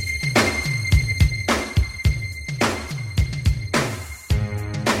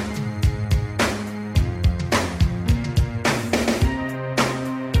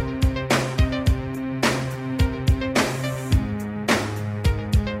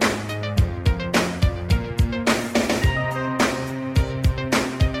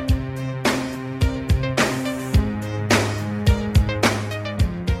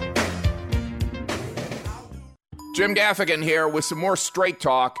 Jim Gaffigan here with some more straight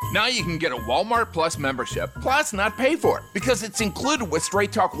talk. Now you can get a Walmart Plus membership, plus not pay for it, because it's included with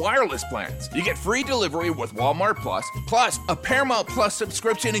Straight Talk wireless plans. You get free delivery with Walmart plus a Paramount Plus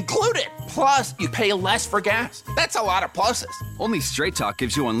subscription included. Plus, you pay less for gas. That's a lot of pluses. Only Straight Talk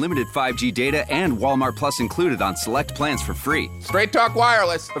gives you unlimited 5G data and Walmart Plus included on select plans for free. Straight Talk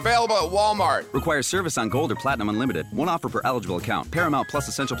wireless, available at Walmart. Requires service on Gold or Platinum Unlimited. One offer per eligible account. Paramount Plus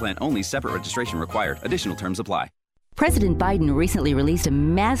Essential Plan only. Separate registration required. Additional terms apply. President Biden recently released a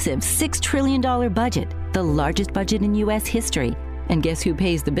massive $6 trillion budget, the largest budget in U.S. history. And guess who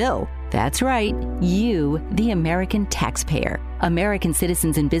pays the bill? That's right, you, the American taxpayer. American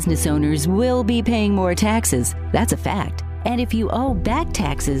citizens and business owners will be paying more taxes. That's a fact. And if you owe back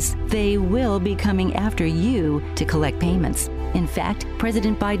taxes, they will be coming after you to collect payments. In fact,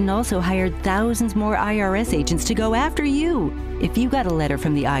 President Biden also hired thousands more IRS agents to go after you. If you got a letter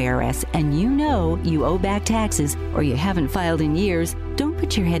from the IRS and you know you owe back taxes or you haven't filed in years, don't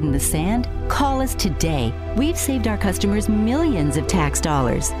put your head in the sand. Call us today. We've saved our customers millions of tax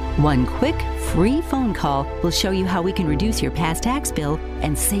dollars. One quick, free phone call will show you how we can reduce your past tax bill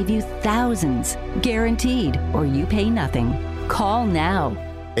and save you thousands. Guaranteed, or you pay nothing. Call now.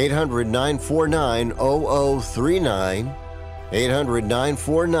 800-949-0039.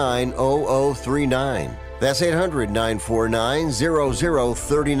 800-949-0039. That's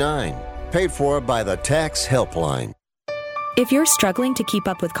 800-949-0039. Paid for by the Tax Helpline. If you're struggling to keep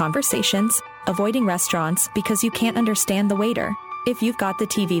up with conversations, avoiding restaurants because you can't understand the waiter, if you've got the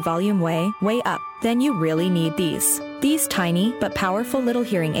TV volume way up, then you really need these. These tiny but powerful little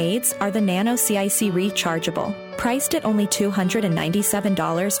hearing aids are the Nano CIC Rechargeable, priced at only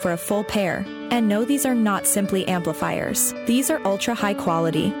 $297 for a full pair. And no, these are not simply amplifiers. These are ultra high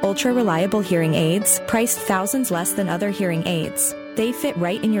quality, ultra reliable hearing aids, priced thousands less than other hearing aids. They fit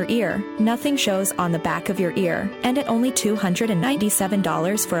right in your ear. Nothing shows on the back of your ear. And at only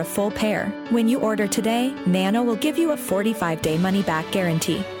 $297 for a full pair. When you order today, Nano will give you a 45-day money-back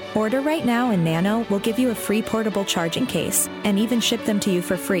guarantee. Order right now and Nano will give you a free portable charging case and even ship them to you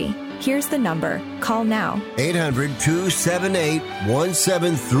for free. Here's the number. Call now.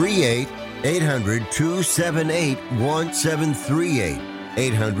 800-278-1738. 800-278-1738.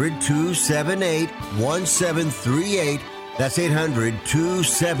 800-278-1738. That's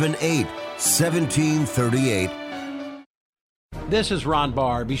 800-278-1738. This is Ron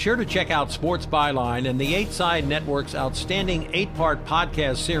Barr. Be sure to check out Sports Byline and the 8 Side Network's outstanding 8-part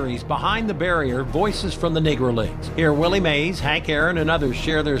podcast series, Behind the Barrier, Voices from the Negro Leagues. Hear Willie Mays, Hank Aaron, and others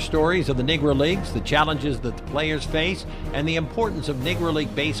share their stories of the Negro Leagues, the challenges that the players face, and the importance of Negro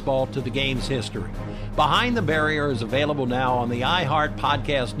League baseball to the game's history. Behind the Barrier is available now on the iHeart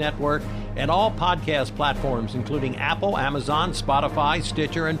Podcast Network and all podcast platforms, including Apple, Amazon, Spotify,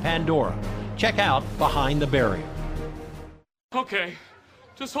 Stitcher, and Pandora. Check out Behind the Barrier. Okay,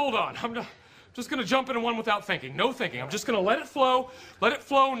 just hold on. I'm just gonna jump into one without thinking. No thinking. I'm just gonna let it flow. Let it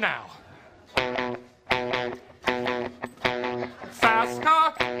flow now. Fast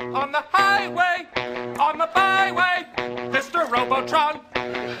car on the highway, on the byway, Mr. Robotron.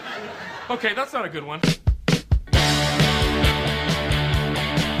 Okay, that's not a good one.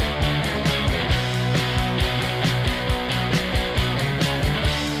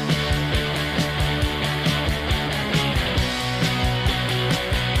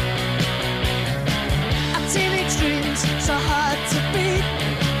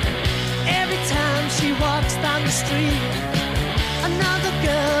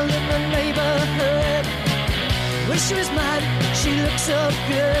 she's mine. She looks so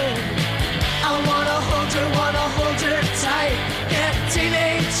good. I wanna hold her tight. Yeah,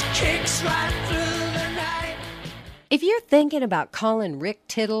 teenage kicks right through the night. If you're thinking about calling Rick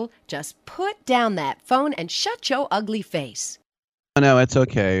Tittle, just put down that phone and shut your ugly face. No, it's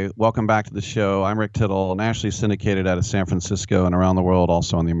okay. Welcome back to the show. I'm Rick Tittle, nationally syndicated out of San Francisco and around the world,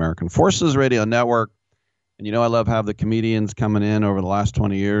 also on the American Forces Radio Network. And you know I love having the comedians coming in over the last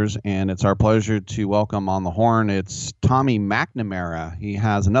 20 years, and it's our pleasure to welcome on the horn. It's Tommy McNamara. He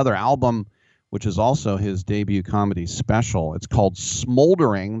has another album, which is also his debut comedy special. It's called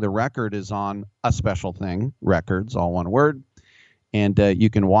Smoldering. The record is on A Special Thing Records, all one word. And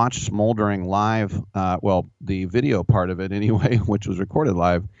you can watch Smoldering live, the video part of it anyway, which was recorded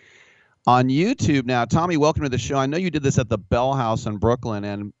live, on YouTube. Now, Tommy, welcome to the show. I know you did this at the Bell House in Brooklyn,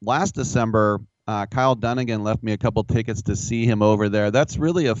 and last December, Kyle Dunnigan left me a couple tickets to see him over there. That's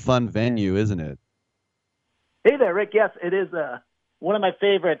really a fun venue, isn't it? Hey there, Rick. Yes, it is one of my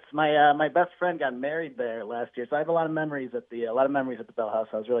favorites. My best friend got married there last year, so I have a lot of memories at the Bell House.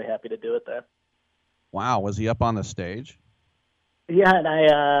 I was really happy to do it there. Wow, was he up on the stage?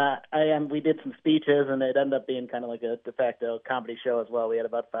 Yeah, and we did some speeches, and it ended up being kind of like a de facto comedy show as well. We had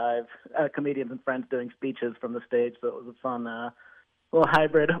about 5 comedians and friends doing speeches from the stage, so it was a fun little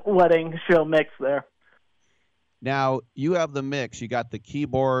hybrid wedding show mix there. Now, you have the mix. You got the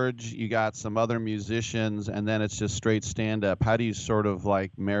keyboards, you got some other musicians, and then it's just straight stand-up. How do you sort of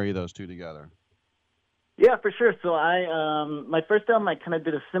like marry those two together? Yeah, for sure. So my first album, I kind of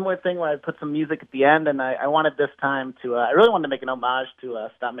did a similar thing where I put some music at the end, and I wanted this time to, I really wanted to make an homage to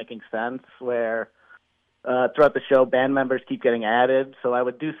Stop Making Sense, where throughout the show, band members keep getting added. So I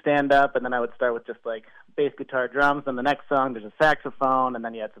would do stand-up, and then I would start with just like bass guitar, drums, and the next song there's a saxophone, and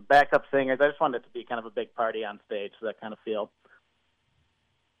then you had some backup singers. I just wanted it to be kind of a big party on stage, so that kind of feel.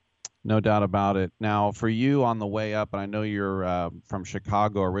 No doubt about it. Now, for you on the way up, and I know you're from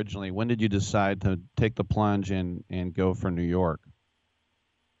Chicago originally, when did you decide to take the plunge and go for New York?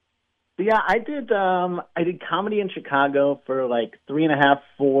 Yeah, I did comedy in Chicago for like 3.5,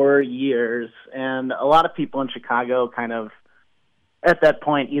 4 years, and a lot of people in Chicago kind of at that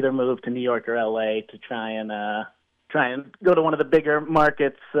point either moved to New York or LA to try and go to one of the bigger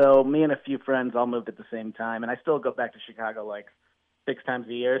markets. So me and a few friends all moved at the same time, and I still go back to Chicago like 6 times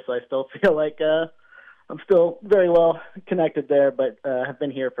a year, so I still feel like I'm still very well connected there, but have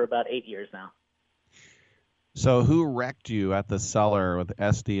been here for about 8 years now. So who wrecked you at the Cellar with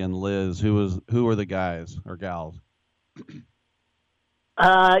Esty and Liz? Who were the guys or gals?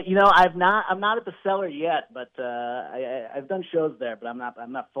 I'm not at the Cellar yet, but I've done shows there, but I'm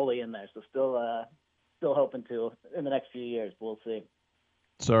not fully in there, so still hoping to in the next few years. We'll see.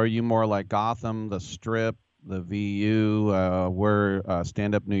 So are you more like Gotham, the Strip, the VU, where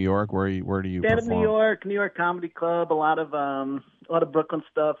stand-up New York? Where do you perform? Stand-up New York Comedy Club, a lot of Brooklyn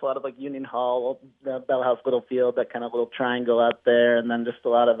stuff, a lot of like Union Hall, the Bell House, Littlefield, that kind of little triangle out there, and then just a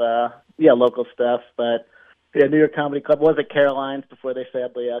lot of local stuff. But yeah, New York Comedy Club was at Caroline's before they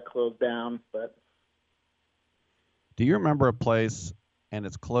sadly closed down. But do you remember a place, and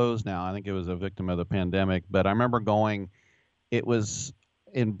it's closed now? I think it was a victim of the pandemic, but I remember going. It was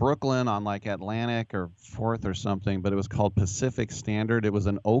in Brooklyn on like Atlantic or 4th or something, but it was called Pacific Standard. It was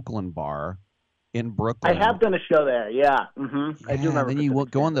an Oakland bar in Brooklyn. I have done a show there, yeah. Mm-hmm. I do remember. And then you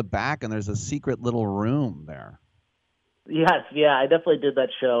go in the back, and there's a secret little room there. Yes, yeah, I definitely did that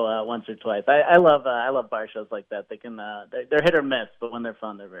show once or twice. I love bar shows like that. They can they're hit or miss, but when they're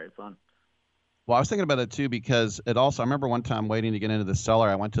fun, they're very fun. Well, I was thinking about it too because it also. I remember one time waiting to get into the Cellar.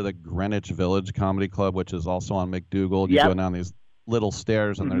 I went to the Greenwich Village Comedy Club, which is also on McDougal. You go down these little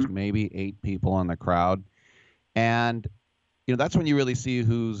stairs, and there's maybe 8 people in the crowd, and that's when you really see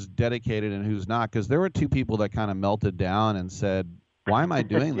who's dedicated and who's not, because there were 2 people that kind of melted down and said, why am I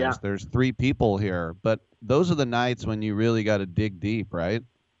doing this? There's 3 people here. But those are the nights when you really got to dig deep, right?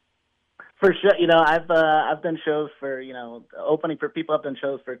 For sure. I've done shows for opening for people. I've done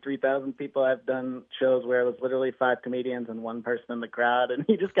shows for 3,000 people. I've done shows where it was literally 5 comedians and 1 person in the crowd, and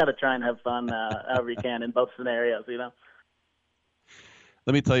you just got to try and have fun however you can in both scenarios.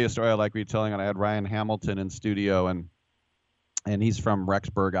 Let me tell you a story I like retelling. I had Ryan Hamilton in studio, and he's from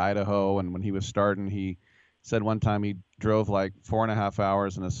Rexburg, Idaho. And when he was starting, he said one time he drove like 4.5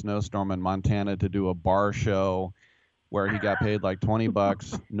 hours in a snowstorm in Montana to do a bar show where he got paid like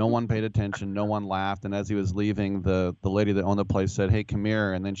 $20. No one paid attention. No one laughed. And as he was leaving, the lady that owned the place said, "Hey, come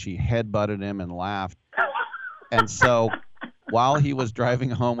here." And then she headbutted him and laughed. And so while he was driving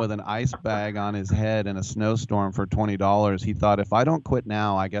home with an ice bag on his head in a snowstorm for $20, he thought, if I don't quit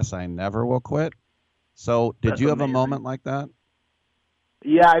now, I guess I never will quit. So did you have a moment like that?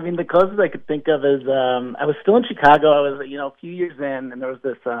 Yeah, I mean, the closest I could think of is I was still in Chicago. I was, a few years in, and there was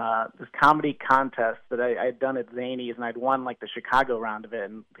this comedy contest that I had done at Zanies, and I'd won like the Chicago round of it,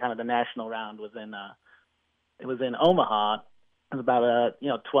 and kind of the national round was in Omaha. It was about a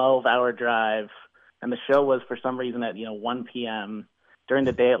 12-hour drive, and the show was for some reason at 1 p.m. during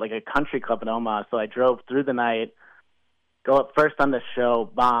the day at like a country club in Omaha. So I drove through the night. Go up first on the show,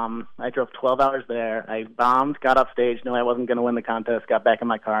 bomb. I drove 12 hours there. I bombed, got off stage, knew I wasn't going to win the contest, got back in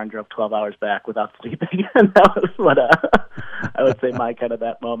my car and drove 12 hours back without sleeping. And that was what I would say my kind of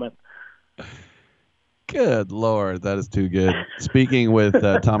that moment. Good Lord, that is too good. Speaking with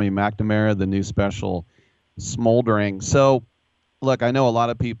Tommy McNamara, the new special, Smoldering. So, look, I know a lot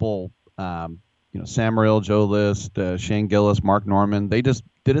of people, Sam Morrill, Joe List, Shane Gillis, Mark Norman, they just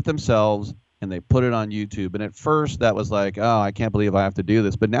did it themselves. And they put it on YouTube. And at first, that was like, oh, I can't believe I have to do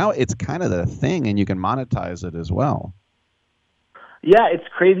this. But now it's kind of the thing, and you can monetize it as well. Yeah, it's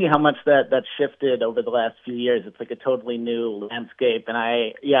crazy how much that shifted over the last few years. It's like a totally new landscape. And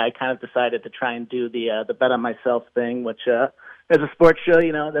I kind of decided to try and do the bet on myself thing, which as a sports show,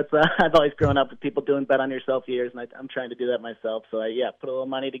 that's I've always grown up with people doing bet on yourself years, and I'm trying to do that myself. So I put a little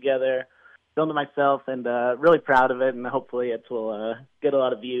money together, filmed it myself, and really proud of it. And hopefully it will get a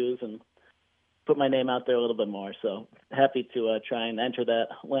lot of views and put my name out there a little bit more. So happy to try and enter that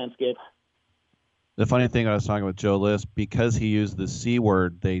landscape. The funny thing, I was talking with Joe List, because he used the C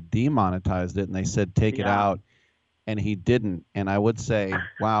word, they demonetized it and they said, take it out. And he didn't. And I would say,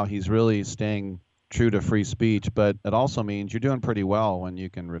 wow, he's really staying true to free speech. But it also means you're doing pretty well when you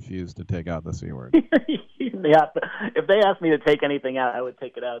can refuse to take out the C word. Yeah. If they asked me to take anything out, I would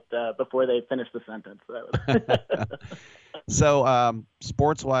take it out before they finish the sentence. So,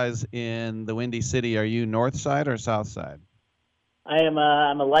 sports-wise in the Windy City, are you north side or south side? I'm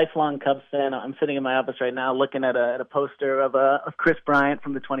a lifelong Cubs fan. I'm sitting in my office right now looking at a poster of Chris Bryant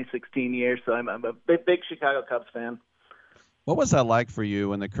from the 2016 year. So I'm a big Chicago Cubs fan. What was that like for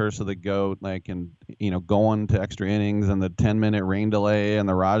you in the Curse of the Goat, going to extra innings and the 10-minute rain delay and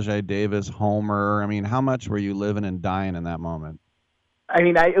the Rajai Davis homer? I mean, how much were you living and dying in that moment? I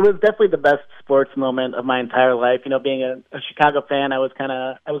mean, it was definitely the best sports moment of my entire life. Being a Chicago fan, I was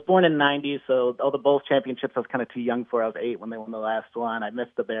born in '90, so all the Bulls championships I was kind of too young for. I was 8 when they won the last one. I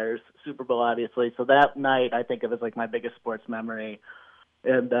missed the Bears Super Bowl, obviously. So that night, I think of as like my biggest sports memory.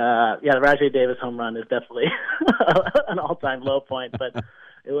 And the Rajai Davis home run is definitely an all-time low point. But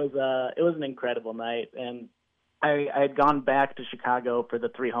it was an incredible night, and I had gone back to Chicago for the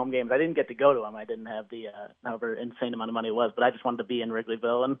 3 home games. I didn't get to go to them. I didn't have the however insane amount of money it was, but I just wanted to be in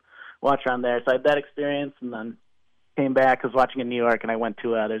Wrigleyville and watch around there. So I had that experience, and then came back. I was watching in New York, and I went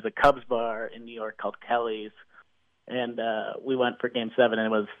to there's a Cubs bar in New York called Kelly's, and we went for Game 7, and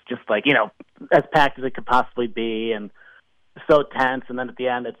it was just like as packed as it could possibly be, and so tense. And then at the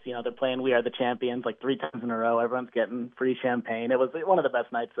end, it's they're playing "We Are the Champions" like 3 times in a row. Everyone's getting free champagne. It was one of the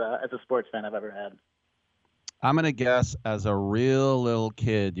best nights as a sports fan I've ever had. I'm going to guess, as a real little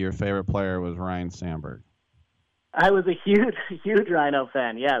kid, your favorite player was Ryan Sandberg. I was a huge Rhino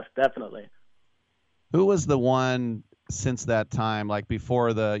fan. Yes, definitely. Who was the one since that time, like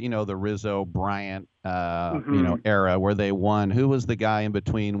before the, the Rizzo Bryant, era where they won? Who was the guy in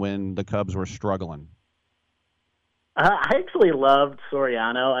between when the Cubs were struggling? I actually loved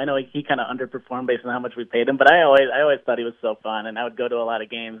Soriano. I know he kind of underperformed based on how much we paid him, but I always thought he was so fun, and I would go to a lot of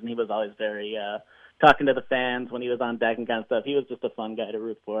games, and he was always very talking to the fans when he was on deck and kind of stuff. He was just a fun guy to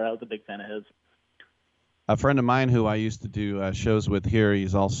root for. I was a big fan of his. A friend of mine who I used to do shows with here,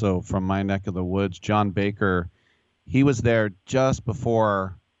 he's also from my neck of the woods, John Baker. He was there just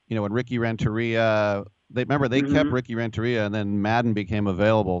before, when Ricky Renteria, they kept Ricky Renteria, and then Madden became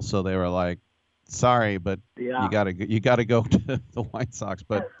available, so they were like, sorry, but you gotta go to the White Sox.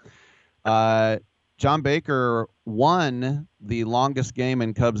 But John Baker won the longest game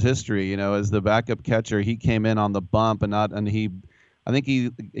in Cubs history. As the backup catcher, he came in on the bump I think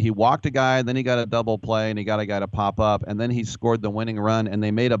he walked a guy, then he got a double play, and he got a guy to pop up, and then he scored the winning run, and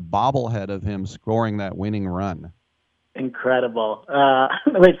they made a bobblehead of him scoring that winning run. Incredible.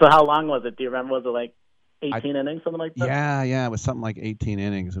 Wait, so how long was it? Do you remember? Was it like 18 innings, something like that? Yeah, it was something like 18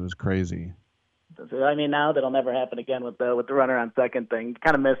 innings. It was crazy. I mean, now that'll never happen again with the runner on second thing.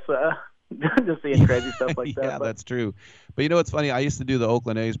 Kind of miss just seeing crazy stuff like that. Yeah, that's true. But it's funny. I used to do the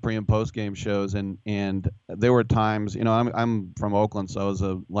Oakland A's pre and post game shows, and there were times. I'm from Oakland, so I was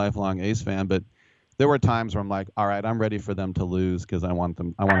a lifelong A's fan. But there were times where I'm like, all right, I'm ready for them to lose because I want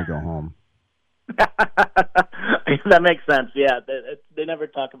to go home. That makes sense. Yeah, they never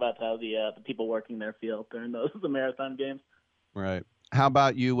talk about how the people working there feel during the marathon games. Right. How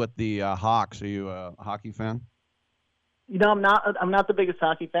about you with the Hawks? Are you a hockey fan? I'm not the biggest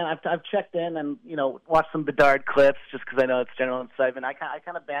hockey fan. I've checked in and watched some Bedard clips just because I know it's general excitement. I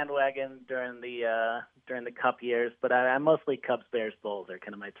kind of bandwagon during the Cup years, but I'm mostly Cubs, Bears, Bulls are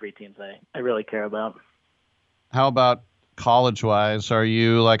kind of my three teams I really care about. How about college-wise? Are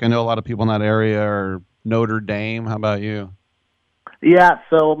you I know a lot of people in that area are Notre Dame. How about you? Yeah,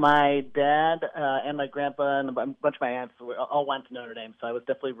 so my dad and my grandpa and a bunch of my aunts all went to Notre Dame, so I was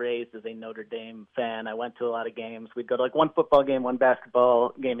definitely raised as a Notre Dame fan. I went to a lot of games. We'd go to one football game, one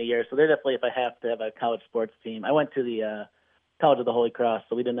basketball game a year, so they're definitely, if I have to have a college sports team. I went to the College of the Holy Cross,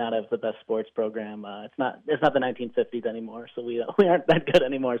 so we did not have the best sports program. It's not the 1950s anymore, so we aren't that good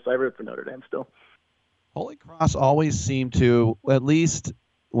anymore, so I root for Notre Dame still. Holy Cross always seemed to, at least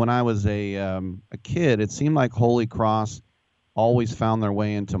when I was a kid, it seemed like Holy Cross always found their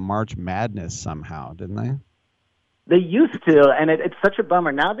way into March Madness somehow, didn't they? They used to, and it's such a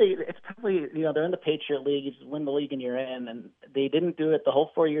bummer. Now it's probably, they're in the Patriot League. You just win the league and you're in, and they didn't do it the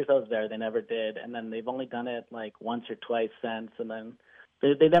whole 4 years I was there. They never did, and then they've only done it once or twice since, and then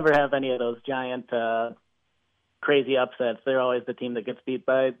they never have any of those giant crazy upsets. They're always the team that gets beat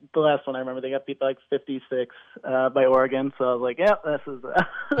by, the last one I remember, they got beat by 56 by Oregon, so I was like, yeah, this is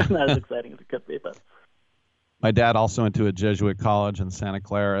not as exciting as it could be, but... My dad also went to a Jesuit college in Santa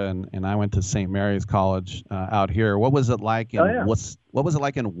Clara, and I went to St. Mary's College out here. What was it like what was it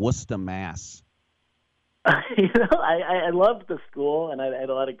like in Worcester, Mass? I loved the school, and I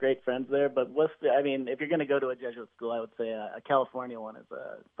had a lot of great friends there. But Worcester, if you're going to go to a Jesuit school, I would say a California one is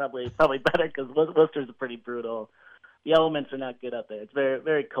probably better because Worcester's pretty brutal. The elements are not good out there. It's very,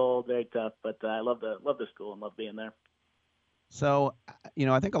 very cold, very tough. But I love the school and love being there. So,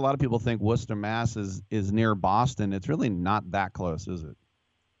 I think a lot of people think Worcester, Mass is near Boston. It's really not that close, is it?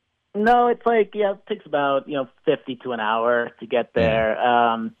 No, it's it takes about, 50 to an hour to get there.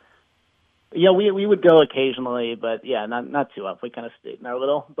 We would go occasionally, but not too often. We kind of stayed in our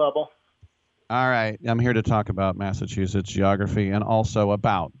little bubble. All right. I'm here to talk about Massachusetts geography and also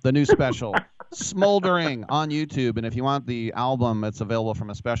about the new special, Smoldering, on YouTube. And if you want the album, it's available from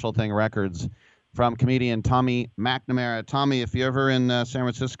A Special Thing Records, from comedian Tommy McNamara. Tommy, if you're ever in San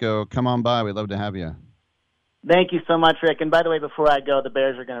Francisco, come on by. We'd love to have you. Thank you so much, Rick. And by the way, before I go, the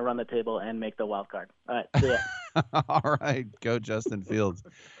Bears are going to run the table and make the wild card. All right, see ya. All right, go Justin Fields.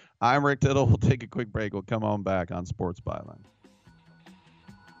 I'm Rick Tittle. We'll take a quick break. We'll come on back on Sports Byline.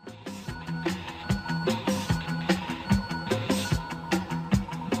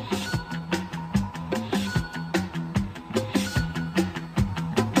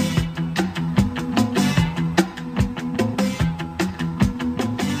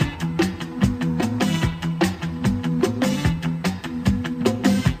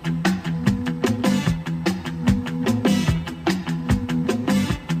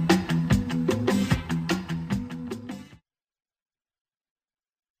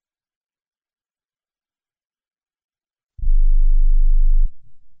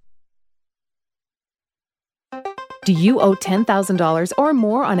 Do you owe $10,000 or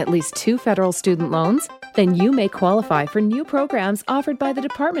more on at least 2 federal student loans? Then you may qualify for new programs offered by the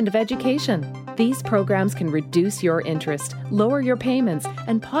Department of Education. These programs can reduce your interest, lower your payments,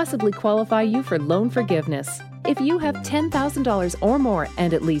 and possibly qualify you for loan forgiveness. If you have $10,000 or more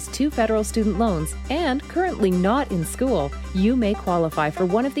and at least 2 federal student loans and currently not in school, you may qualify for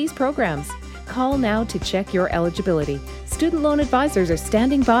one of these programs. Call now to check your eligibility. Student loan advisors are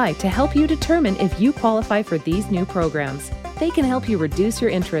standing by to help you determine if you qualify for these new programs. They can help you reduce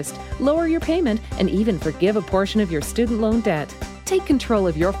your interest, lower your payment, and even forgive a portion of your student loan debt. Take control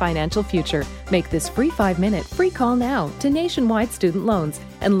of your financial future. Make this free 5-minute free call now to Nationwide Student Loans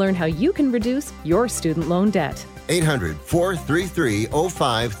and learn how you can reduce your student loan debt.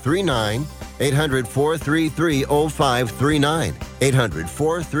 800-433-0539. 800-433-0539.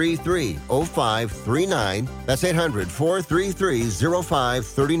 800-433-0539. That's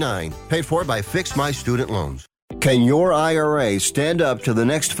 800-433-0539. Paid for by Fix My Student Loans. Can your IRA stand up to the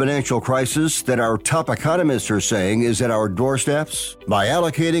next financial crisis that our top economists are saying is at our doorsteps? By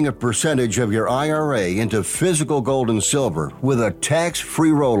allocating a percentage of your IRA into physical gold and silver with a tax-free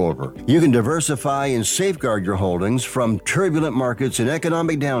rollover, you can diversify and safeguard your holdings from turbulent markets and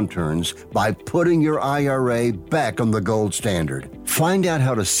economic downturns by putting your IRA back on the gold standard. Find out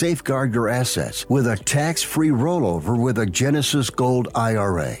how to safeguard your assets with a tax-free rollover with a Genesis Gold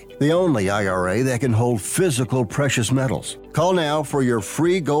IRA, the only IRA that can hold physical precious metals. Call now for your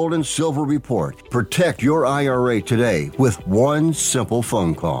free gold and silver report. Protect your IRA today with one simple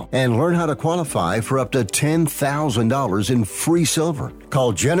phone call and learn how to qualify for up to $10,000 in free silver.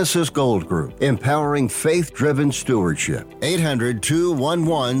 Call Genesis Gold Group, empowering faith-driven stewardship.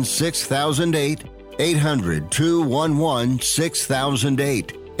 800-211-6008.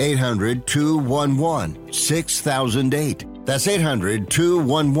 800-211-6008. 800-211-6008. That's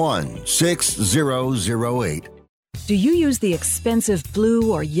 800-211-6008. Do you use the expensive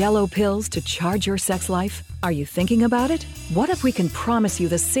blue or yellow pills to charge your sex life? Are you thinking about it? What if we can promise you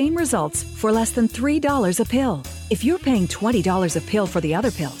the same results for less than $3 a pill? If you're paying $20 a pill for the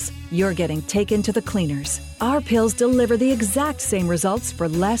other pills, you're getting taken to the cleaners. Our pills deliver the exact same results for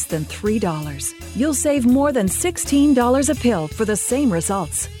less than $3. You'll save more than $16 a pill for the same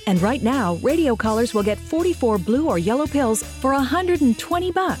results. And right now, radio callers will get 44 blue or yellow pills for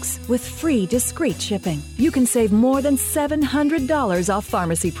 $120 with free discreet shipping. You can save more than $700 off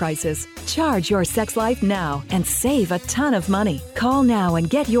pharmacy prices. Charge your sex life now and save a ton of money. Call now and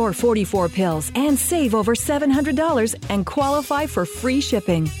get your 44 pills and save over $700 and qualify for free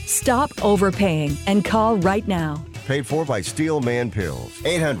shipping. Stop overpaying and call right now. Paid for by Steelman Pills.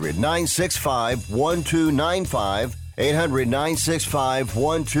 800-965-1295.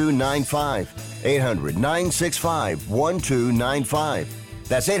 800-965-1295. 800-965-1295.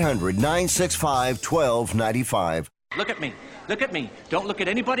 That's 800-965-1295. Look at me. Look at me. Don't look at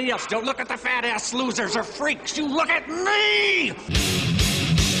anybody else. Don't look at the fat-ass losers or freaks. You look at me!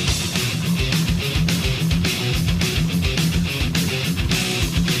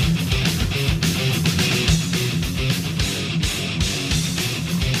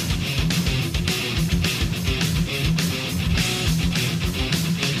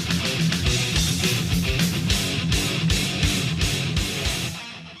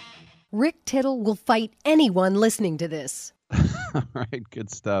 Rick Tittle will fight anyone listening to this. All right, good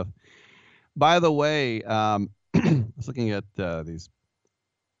stuff. By the way, I was looking at these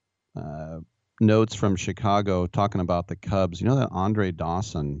notes from Chicago talking about the Cubs. You know that Andre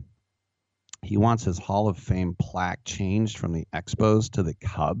Dawson, he wants his Hall of Fame plaque changed from the Expos to the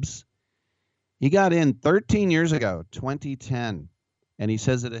Cubs. He got in 13 years ago, 2010, and he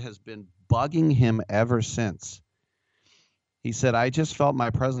says that it has been bugging him ever since. He said, I just felt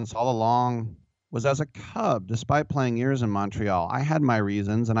my presence all along was as a Cub, despite playing years in Montreal. I had my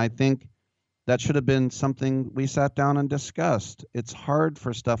reasons, and I think that should have been something we sat down and discussed. It's hard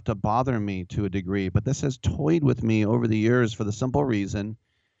for stuff to bother me to a degree, but this has toyed with me over the years for the simple reason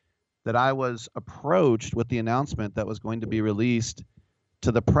that I was approached with the announcement that was going to be released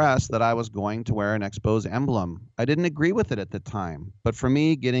to the press that I was going to wear an Expos emblem. I didn't agree with it at the time, but for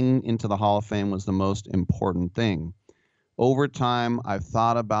me, getting into the Hall of Fame was the most important thing. Over time, I've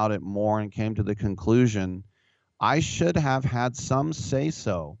thought about it more and came to the conclusion I should have had some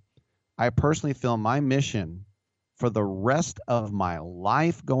say-so. I personally feel my mission for the rest of my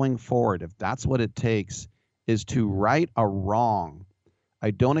life going forward, if that's what it takes, is to right a wrong.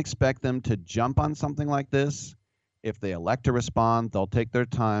 I don't expect them to jump on something like this. If they elect to respond, they'll take their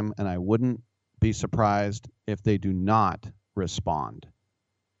time, and I wouldn't be surprised if they do not respond.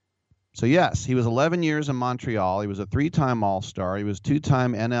 So yes, he was 11 years in Montreal. He was a 3-time All-Star. He was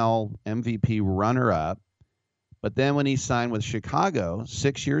 2-time NL MVP runner-up. But then when he signed with Chicago,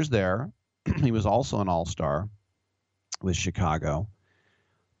 6 years there, he was also an All-Star with Chicago.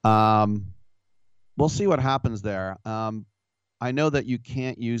 We'll see what happens there. I know that you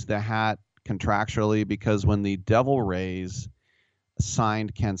can't use the hat contractually because when the Devil Rays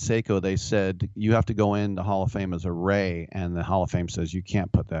signed Canseco, they said you have to go in the Hall of Fame as a Ray, and the Hall of Fame says you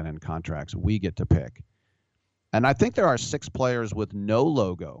can't put that in contracts. We get to pick. And I think there are 6 players with no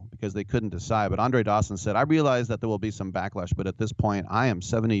logo because they couldn't decide. But Andre Dawson said, I realize that there will be some backlash, but at this point, I am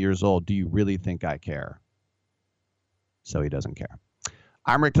 70 years old. Do you really think I care? So he doesn't care.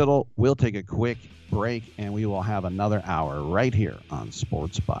 I'm Rick Tittle. We'll take a quick break, and we will have another hour right here on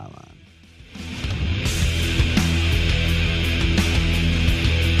Sports Byline.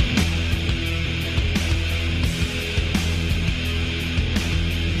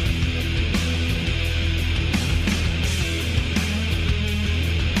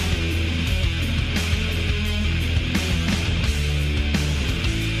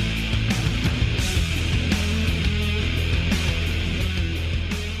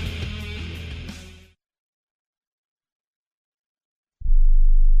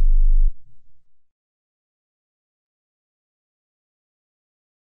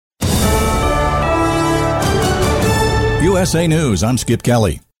 USA News, I'm Skip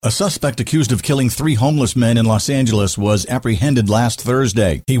Kelly. A suspect accused of killing 3 homeless men in Los Angeles was apprehended last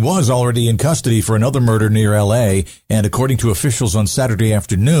Thursday. He was already in custody for another murder near L.A., and according to officials on Saturday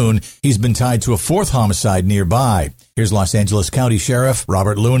afternoon, he's been tied to a 4th homicide nearby. Here's Los Angeles County Sheriff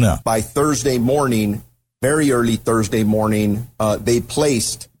Robert Luna. By Thursday morning, very early Thursday morning, they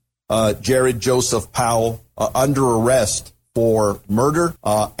placed Jared Joseph Powell under arrest for murder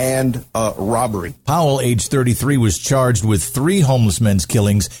and robbery. Powell, age 33, was charged with 3 homeless men's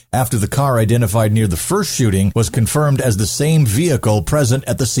killings after the car identified near the first shooting was confirmed as the same vehicle present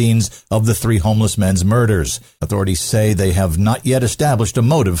at the scenes of the 3 homeless men's murders. Authorities say they have not yet established a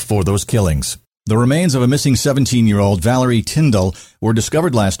motive for those killings. The remains of a missing 17-year-old Valerie Tindall were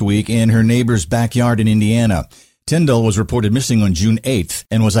discovered last week in her neighbor's backyard in Indiana. Tindall was reported missing on June 8th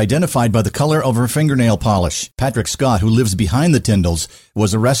and was identified by the color of her fingernail polish. Patrick Scott, who lives behind the Tindalls,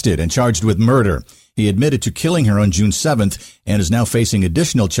 was arrested and charged with murder. He admitted to killing her on June 7th and is now facing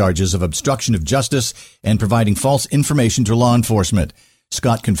additional charges of obstruction of justice and providing false information to law enforcement.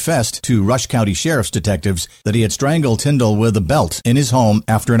 Scott confessed to Rush County Sheriff's detectives that he had strangled Tindall with a belt in his home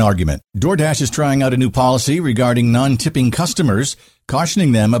after an argument. DoorDash is trying out a new policy regarding non-tipping customers,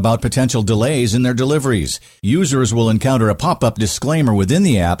 cautioning them about potential delays in their deliveries. Users will encounter a pop-up disclaimer within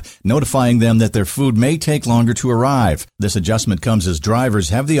the app notifying them that their food may take longer to arrive. This adjustment comes as drivers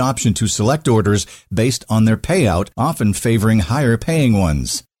have the option to select orders based on their payout, often favoring higher-paying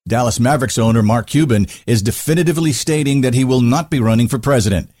ones. Dallas Mavericks owner Mark Cuban is definitively stating that he will not be running for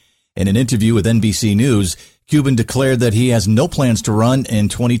president. In an interview with NBC News, Cuban declared that he has no plans to run in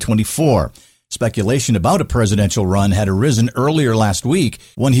 2024. Speculation about a presidential run had arisen earlier last week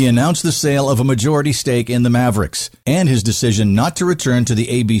when he announced the sale of a majority stake in the Mavericks and his decision not to return to the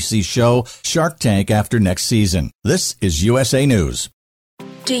ABC show Shark Tank after next season. This is USA News.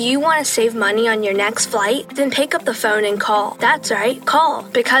 Do you want to save money on your next flight? Then pick up the phone and call. That's right, call.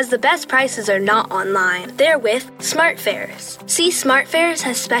 Because the best prices are not online. They're with SmartFares. See, SmartFares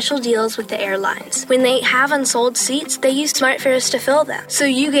has special deals with the airlines. When they have unsold seats, they use SmartFares to fill them. So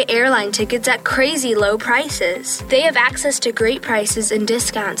you get airline tickets at crazy low prices. They have access to great prices and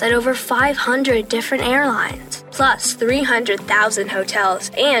discounts at over 500 different airlines. Plus 300,000 hotels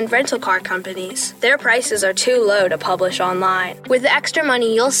and rental car companies. Their prices are too low to publish online. With the extra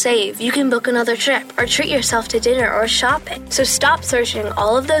money you'll save, you can book another trip or treat yourself to dinner or shopping. So stop searching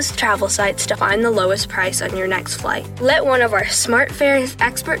all of those travel sites to find the lowest price on your next flight. Let one of our SmartFares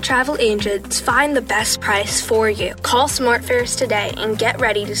expert travel agents find the best price for you. Call SmartFares today and get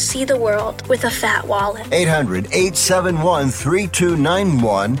ready to see the world with a fat wallet.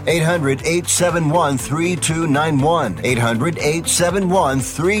 800-871-3291. 800-871-3291.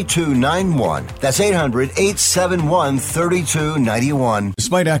 800-871-3291. That's 800-871-3291.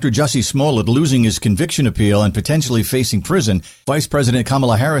 Despite actor Jussie Smollett losing his conviction appeal and potentially facing prison, Vice President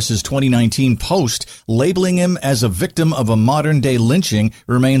Kamala Harris's 2019 post labeling him as a victim of a modern-day lynching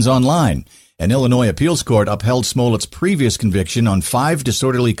remains online. An Illinois appeals court upheld Smollett's previous conviction on 5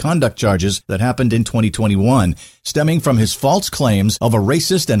 disorderly conduct charges that happened in 2021, stemming from his false claims of a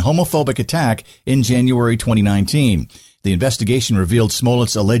racist and homophobic attack in January 2019. The investigation revealed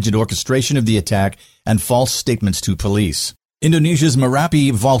Smollett's alleged orchestration of the attack and false statements to police. Indonesia's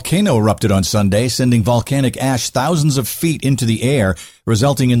Merapi volcano erupted on Sunday, sending volcanic ash thousands of feet into the air,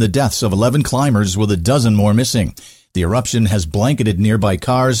 resulting in the deaths of 11 climbers with a dozen more missing. The eruption has blanketed nearby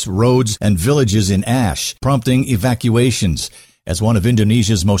cars, roads, and villages in ash, prompting evacuations. As one of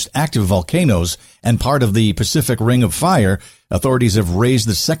Indonesia's most active volcanoes and part of the Pacific Ring of Fire, authorities have raised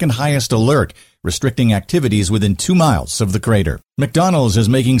the second highest alert, restricting activities within 2 miles of the crater. McDonald's is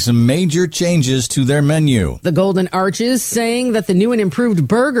making some major changes to their menu. The Golden Arches saying that the new and improved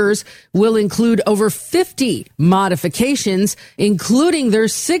burgers will include over 50 modifications, including their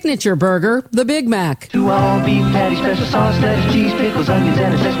signature burger, the Big Mac. 2 all-beef patties, special sauce, lettuce, cheese, pickles, onions,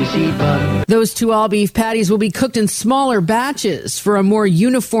 and a sesame seed bun. Those 2 all-beef patties will be cooked in smaller batches for a more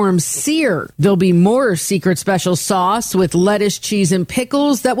uniform sear. There'll be more secret special sauce with lettuce, cheese, and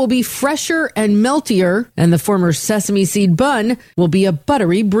pickles that will be fresher and meltier, and the former sesame seed bun will be a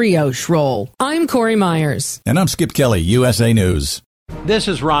buttery brioche roll. I'm Corey Myers. And I'm Skip Kelly, USA News. This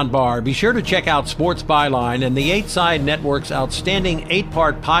is Ron Barr. Be sure to check out Sports Byline and the 8-Side Network's outstanding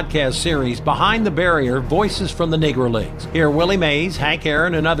 8-part podcast series, Behind the Barrier, Voices from the Negro Leagues. Hear Willie Mays, Hank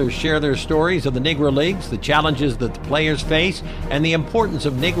Aaron, and others share their stories of the Negro Leagues, the challenges that the players face, and the importance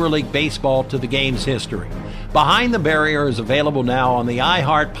of Negro League baseball to the game's history. Behind the Barrier is available now on the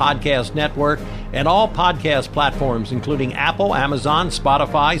iHeart Podcast Network and all podcast platforms, including Apple, Amazon,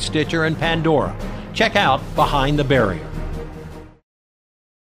 Spotify, Stitcher, and Pandora. Check out Behind the Barrier.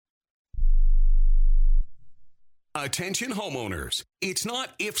 Attention homeowners. It's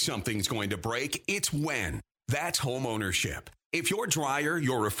not if something's going to break, it's when. That's home ownership. If your dryer,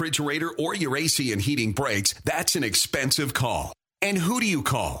 your refrigerator, or your AC and heating breaks, that's an expensive call. And who do you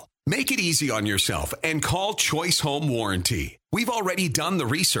call? Make it easy on yourself and call Choice Home Warranty. We've already done the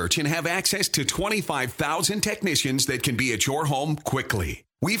research and have access to 25,000 technicians that can be at your home quickly.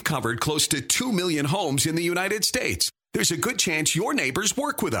 We've covered close to 2 million homes in the United States. There's a good chance your neighbors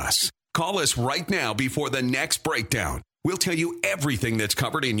work with us. Call us right now before the next breakdown. We'll tell you everything that's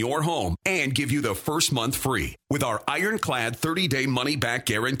covered in your home and give you the first month free with our ironclad 30-day money-back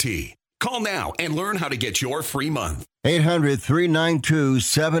guarantee. Call now and learn how to get your free month.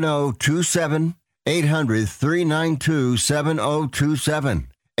 800-392-7027. 800-392-7027.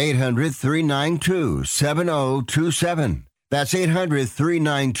 800-392-7027. That's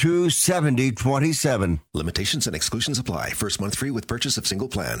 800-392-7027. Limitations and exclusions apply. First month free with purchase of single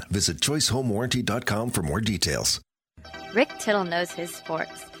plan. Visit choicehomewarranty.com for more details. Rick Tittle knows his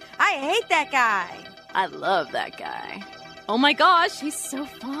sports. I hate that guy. I love that guy. Oh my gosh, he's so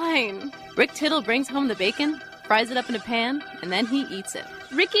fine. Rick Tittle brings home the bacon, fries it up in a pan, and then he eats it.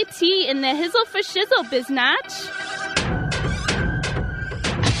 Ricky T in the hizzle for shizzle, biznatch.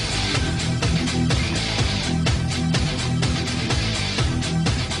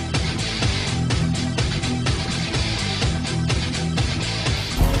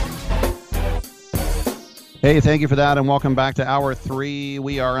 Hey, thank you for that, and welcome back to Hour 3.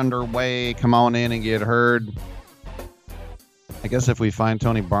 We are underway. Come on in and get heard. I guess if we find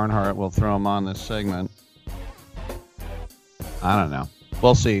Tony Barnhart, we'll throw him on this segment. I don't know.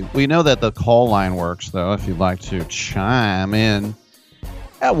 We'll see. We know that the call line works, though, if you'd like to chime in.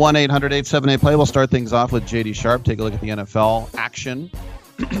 At 1-800-878-PLAY, we'll start things off with J.D. Sharp. Take a look at the NFL action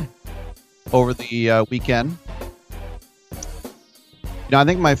over the weekend. You know, I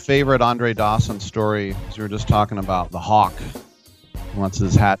think my favorite Andre Dawson story, as we were just talking about, the Hawk, who wants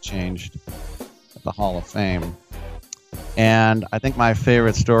his hat changed at the Hall of Fame. And I think my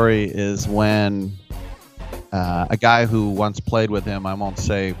favorite story is when a guy who once played with him, I won't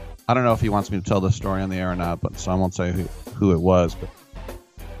say, I don't know if he wants me to tell this story on the air or not, but so I won't say who it was. But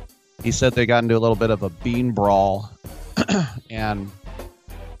he said they got into a little bit of a bean brawl, and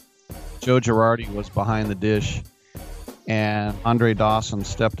Joe Girardi was behind the dish. And Andre Dawson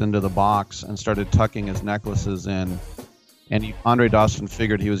stepped into the box and started tucking his necklaces in. And Andre Dawson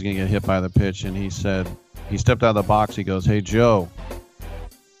figured he was going to get hit by the pitch. And he said, he stepped out of the box. He goes, "Hey, Joe,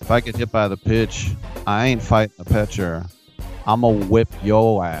 if I get hit by the pitch, I ain't fighting the pitcher. I'm going to whip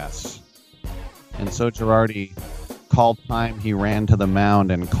your ass." And so Girardi called time. He ran to the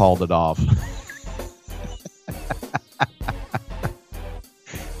mound and called it off.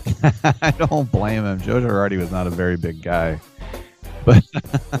 I don't blame him. Joe Girardi was not a very big guy, but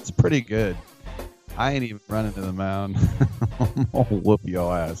that's pretty good. I ain't even running to the mound. I'm gonna whoop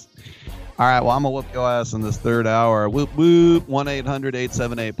your ass. All right, well, I'm gonna whoop your ass in this third hour. Whoop whoop.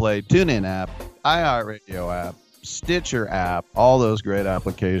 1-800-878-PLAY. TuneIn app, iHeartRadio app, Stitcher app, all those great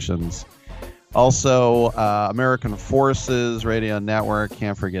applications. Also, American Forces Radio Network.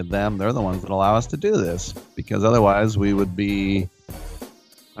 Can't forget them. They're the ones that allow us to do this, because otherwise we would be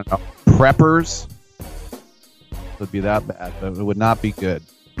preppers. It would be that bad, but it would not be good.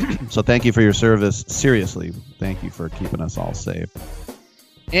 So thank you for your service. Seriously, thank you for keeping us all safe.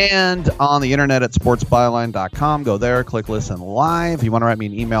 And on the internet at sportsbyline.com, go there, click listen live. If you want to write me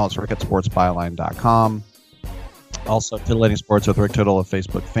an email, it's rick@sportsbyline.com. Also, Titillating Sports with Rick Tittle, a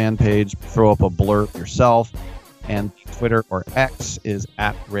Facebook fan page. Throw up a blurb yourself. And Twitter or X is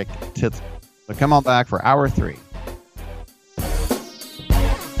at Rick Tittle. So come on back for Hour 3.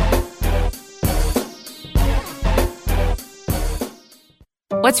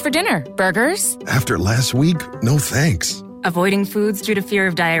 What's for dinner? Burgers? After last week, no thanks. Avoiding foods due to fear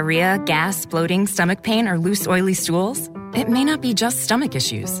of diarrhea, gas, bloating, stomach pain, or loose, oily stools? It may not be just stomach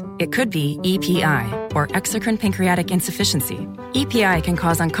issues. It could be EPI, or exocrine pancreatic insufficiency. EPI can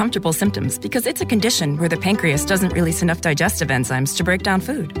cause uncomfortable symptoms because it's a condition where the pancreas doesn't release enough digestive enzymes to break down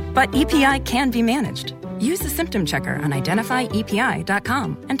food. But EPI can be managed. Use the symptom checker on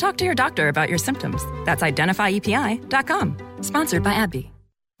identifyepi.com and talk to your doctor about your symptoms. That's identifyepi.com. Sponsored by AbbVie.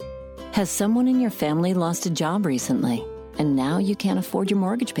 Has someone in your family lost a job recently, and now you can't afford your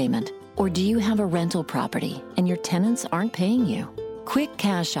mortgage payment? Or do you have a rental property and your tenants aren't paying you? Quick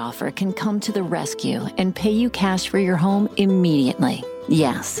Cash Offer can come to the rescue and pay you cash for your home immediately.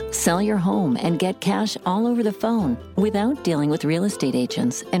 Yes, sell your home and get cash all over the phone without dealing with real estate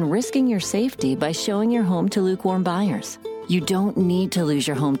agents and risking your safety by showing your home to lukewarm buyers. You don't need to lose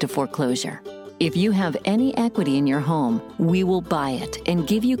your home to foreclosure. If you have any equity in your home, we will buy it and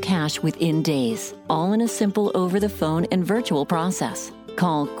give you cash within days, all in a simple over-the-phone and virtual process.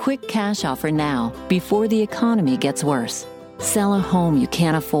 Call Quick Cash Offer now before the economy gets worse. Sell a home you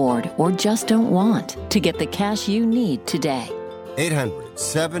can't afford or just don't want to get the cash you need today.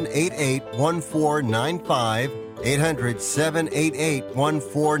 800-788-1495.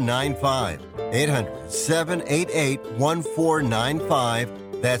 800-788-1495. 800-788-1495.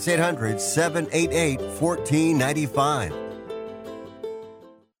 That's 800-788-1495.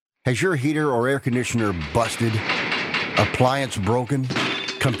 Has your heater or air conditioner busted? Appliance broken?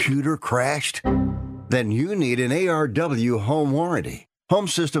 Computer crashed? Then you need an ARW home warranty. Home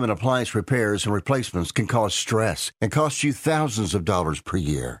system and appliance repairs and replacements can cause stress and cost you thousands of dollars per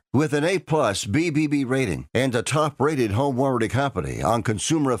year. With an A-plus BBB rating and a top-rated home warranty company on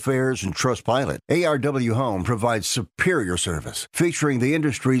Consumer Affairs and Trustpilot, ARW Home provides superior service, featuring the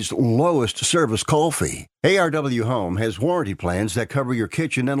industry's lowest service call fee. ARW Home has warranty plans that cover your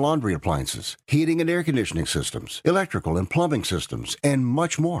kitchen and laundry appliances, heating and air conditioning systems, electrical and plumbing systems, and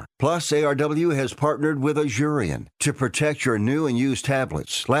much more. Plus, ARW has partnered with Azurian to protect your new and used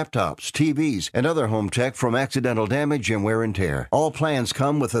tablets, laptops, TVs, and other home tech from accidental damage and wear and tear. All plans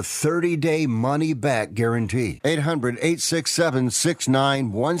come with a 30-day money-back guarantee.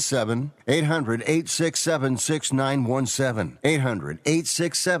 800-867-6917. 800-867-6917.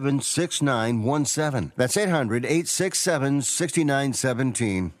 800-867-6917. That's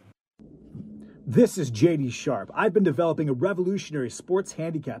 800-867-6917. This is JD Sharp. I've been developing a revolutionary sports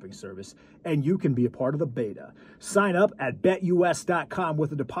handicapping service, and you can be a part of the beta. Sign up at betus.com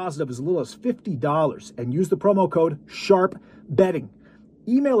with a deposit of as little as $50 and use the promo code SHARPBetting.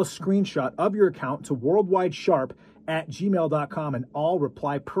 Email a screenshot of your account to worldwidesharp@gmail.com, and I'll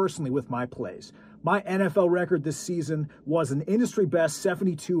reply personally with my plays. My NFL record this season was an industry best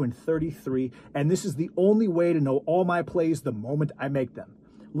 72-33, and this is the only way to know all my plays the moment I make them.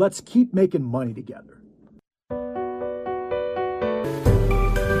 Let's keep making money together.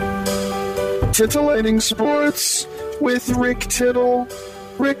 Titillating Sports with Rick Tittle.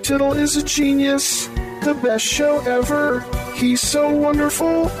 Rick Tittle is a genius, the best show ever. He's so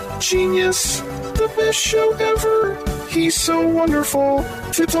wonderful, genius, the best show ever. He's so wonderful.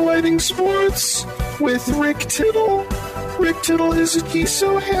 Titillating Sports with Rick Tittle. Rick Tittle he's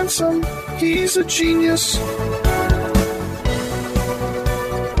so handsome. He's a genius.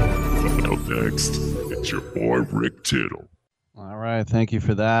 Up next, it's your boy Rick Tittle. All right, thank you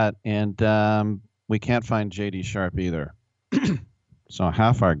for that. And we can't find JD Sharp either. So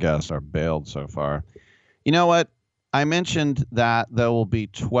half our guests are bailed so far. You know what? I mentioned that there will be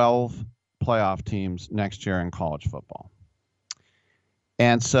 12 playoff teams next year in college football.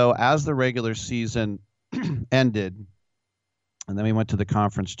 And so as the regular season ended, and then we went to the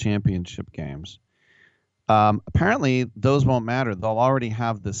conference championship games, apparently those won't matter. They'll already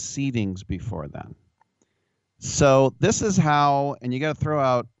have the seedings before then. So this is how, and you got to throw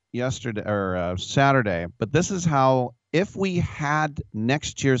out yesterday or Saturday, but this is how, if we had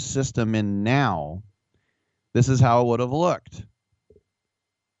next year's system in now, this is how it would have looked.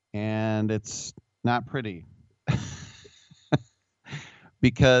 And it's not pretty.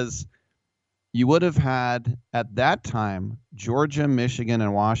 Because you would have had, at that time, Georgia, Michigan,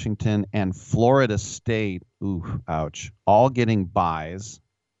 and Washington, and Florida State, ooh, ouch, all getting byes.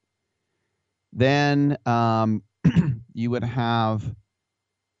 Then you would have,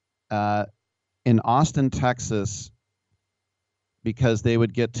 in Austin, Texas, because they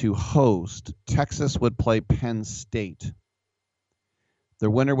would get to host, Texas would play Penn State. The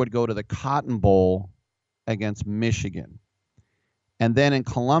winner would go to the Cotton Bowl against Michigan. And then in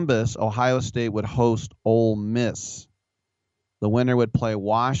Columbus, Ohio State would host Ole Miss. The winner would play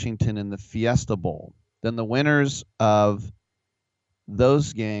Washington in the Fiesta Bowl. Then the winners of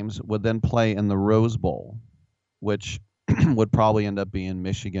those games would then play in the Rose Bowl, which would probably end up being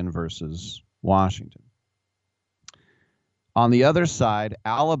Michigan versus Washington. On the other side,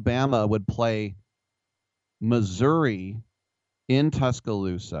 Alabama would play Missouri in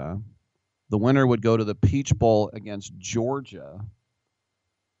Tuscaloosa. The winner would go to the Peach Bowl against Georgia.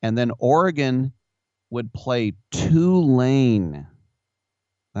 And then Oregon would play Tulane.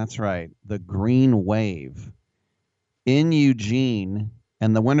 That's right, the Green Wave in Eugene.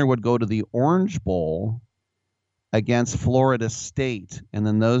 And the winner would go to the Orange Bowl against Florida State. And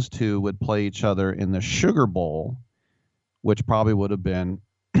then those two would play each other in the Sugar Bowl, which probably would have been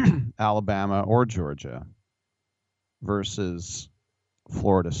Alabama or Georgia versus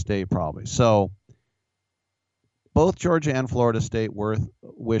Florida State probably. So both Georgia and Florida State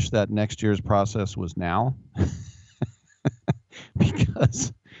wish that next year's process was now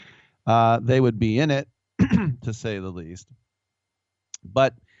because they would be in it, to say the least.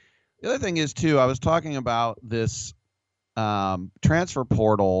 But the other thing is, too, I was talking about this transfer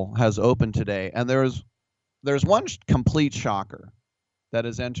portal has opened today, and there's one complete shocker that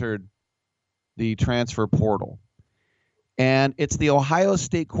has entered the transfer portal, and it's the Ohio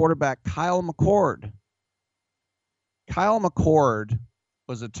State quarterback Kyle McCord. Kyle McCord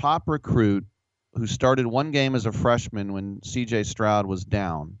was a top recruit who started one game as a freshman when C.J. Stroud was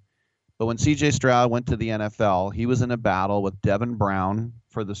down. But when C.J. Stroud went to the NFL, he was in a battle with Devin Brown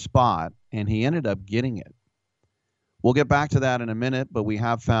for the spot, and he ended up getting it. We'll get back to that in a minute, but we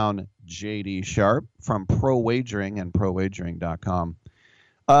have found J.D. Sharp from Pro Wagering and ProWagering.com.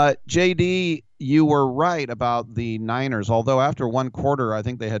 J.D., you were right about the Niners, although after one quarter, I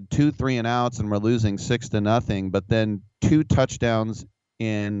think they had 2 3-and-outs and were losing 6-0, but then 2 touchdowns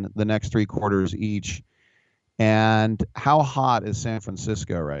in the next 3 quarters each. And how hot is San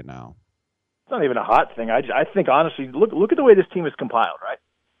Francisco right now? It's not even a hot thing. I think, honestly, look at the way this team is compiled, right?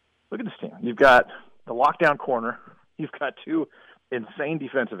 Look at this team. You've got the lockdown corner. You've got 2 insane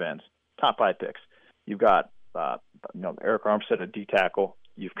defensive ends, top 5 picks. You've got Eric Armstead at D tackle.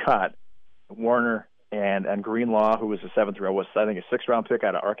 You've got Warner and Greenlaw, who was a 7th round, was I think a 6th round pick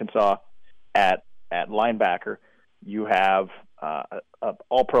out of Arkansas at linebacker. You have an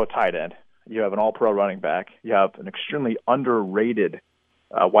all-pro tight end. You have an all-pro running back. You have an extremely underrated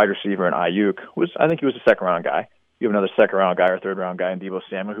wide receiver in Ayuk. I think he was a 2nd round guy. You have another 2nd round guy or 3rd round guy in Deebo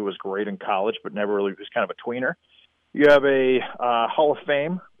Samuel, who was great in college, but never really was kind of a tweener. You have a Hall of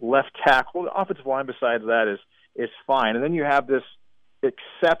Fame left tackle. The offensive line besides that is fine. And then you have this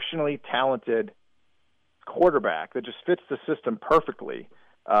exceptionally talented quarterback that just fits the system perfectly,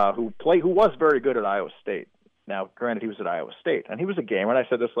 who was very good at Iowa State. Now, granted, he was at Iowa State, and he was a gamer, and I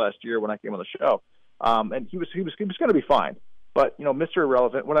said this last year when I came on the show, and he was going to be fine. But, Mr.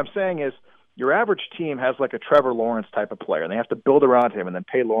 Irrelevant, what I'm saying is your average team has like a Trevor Lawrence type of player, and they have to build around him and then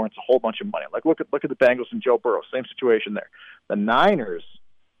pay Lawrence a whole bunch of money. Like, look at the Bengals and Joe Burrow, same situation there. The Niners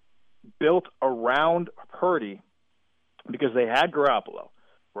built around Purdy because they had Garoppolo.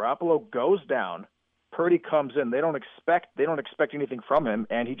 Garoppolo goes down, Purdy comes in. They don't expect anything from him,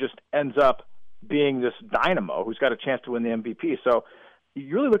 and he just ends up being this dynamo who's got a chance to win the MVP. So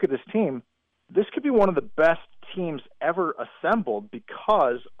you really look at this team, this could be one of the best teams ever assembled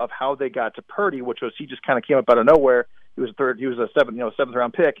because of how they got to Purdy, which was he just kind of came up out of nowhere. He was a 7th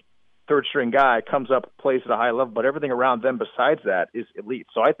round pick, 3rd string guy, comes up, plays at a high level, but everything around them besides that is elite.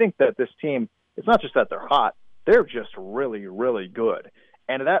 So I think that this team, it's not just that they're hot, they're just really, really good.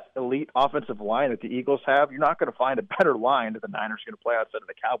 And that elite offensive line that the Eagles have, you're not going to find a better line that the Niners are going to play outside of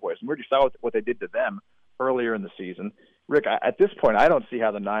the Cowboys. And we already saw what they did to them earlier in the season. Rick, at this point, I don't see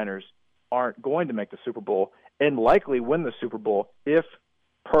how the Niners aren't going to make the Super Bowl and likely win the Super Bowl if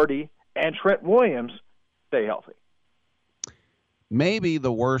Purdy and Trent Williams stay healthy. Maybe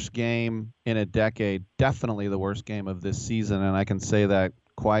the worst game in a decade, definitely the worst game of this season, and I can say that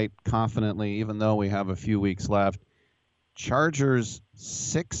quite confidently, even though we have a few weeks left. Chargers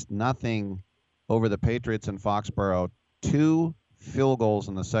 6-0 over the Patriots in Foxborough. 2 field goals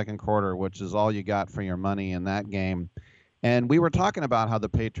in the second quarter, which is all you got for your money in that game. And we were talking about how the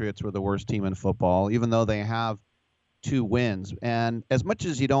Patriots were the worst team in football, even though they have 2 wins. And as much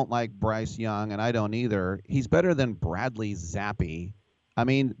as you don't like Bryce Young, and I don't either, he's better than Bradley Zappi. I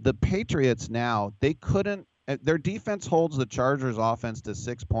mean, the Patriots now, their defense holds the Chargers offense to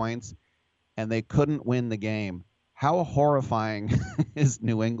 6 points, and they couldn't win the game. How horrifying is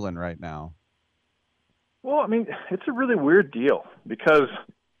New England right now? Well, I mean, it's a really weird deal because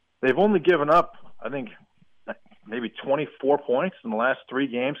they've only given up, I think, maybe 24 points in the last 3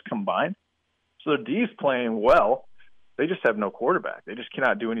 games combined. So their D's playing well. They just have no quarterback. They just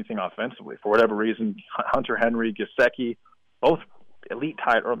cannot do anything offensively. For whatever reason, Hunter Henry, Gesicki, both elite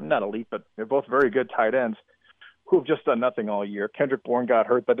or not elite, but they're both very good tight ends who have just done nothing all year. Kendrick Bourne got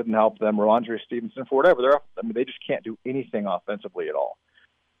hurt. That didn't help them. Ramondre Stevenson, for whatever. They just can't do anything offensively at all.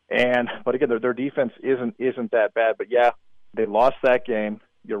 But again, their defense isn't that bad. But yeah, they lost that game.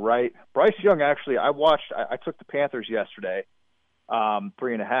 You're right. Bryce Young, actually, I took the Panthers yesterday,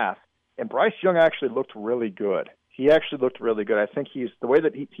 3.5, and Bryce Young actually looked really good. He actually looked really good. I think the way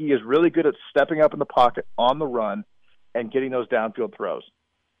that he is really good at stepping up in the pocket on the run and getting those downfield throws.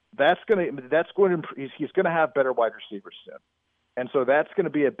 He's going to have better wide receivers soon. And so that's going to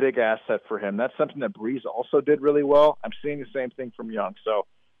be a big asset for him. That's something that Breeze also did really well. I'm seeing the same thing from Young. So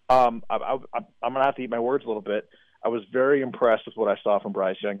I'm going to have to eat my words a little bit. I was very impressed with what I saw from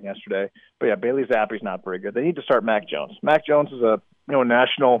Bryce Young yesterday. But yeah, Bailey Zappi's not very good. They need to start Mac Jones. Mac Jones is a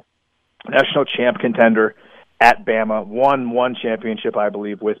national champ contender at Bama. Won one championship, I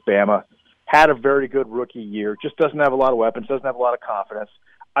believe, with Bama. Had a very good rookie year. Just doesn't have a lot of weapons. Doesn't have a lot of confidence.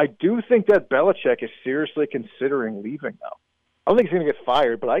 I do think that Belichick is seriously considering leaving, though. I don't think he's going to get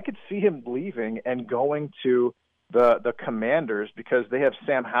fired, but I could see him leaving and going to the Commanders because they have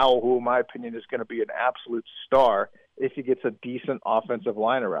Sam Howell, who, in my opinion, is going to be an absolute star if he gets a decent offensive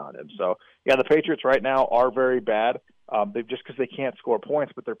line around him. So, yeah, the Patriots right now are very bad. just because they can't score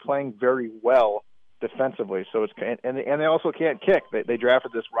points, but they're playing very well defensively. So and they also can't kick. They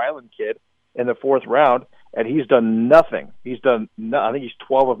drafted this Ryland kid in the 4th round, and he's done nothing. I think he's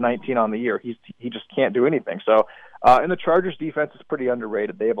 12 of 19 on the year. He just can't do anything. So, and the Chargers defense is pretty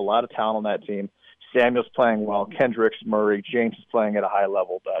underrated. They have a lot of talent on that team. Samuel's playing well. Kendricks, Murray, James is playing at a high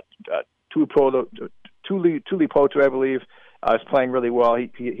level. Tulipotu, I believe, is playing really well.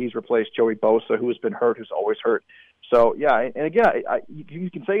 He's replaced Joey Bosa, who has been hurt, who's always hurt. So, yeah, and again, you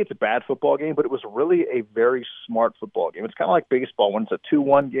can say it's a bad football game, but it was really a very smart football game. It's kind of like baseball. When it's a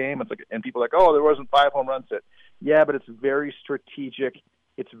 2-1 game, it's like, and people are like, oh, there wasn't 5 home runs hit. Yeah, but it's very strategic.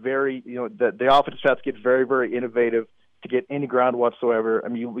 It's very, the offense has to get very, very innovative to get any ground whatsoever. I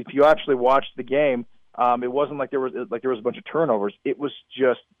mean, if you actually watched the game, it wasn't like there was a bunch of turnovers. It was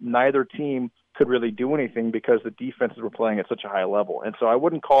just neither team could really do anything because the defenses were playing at such a high level. And so I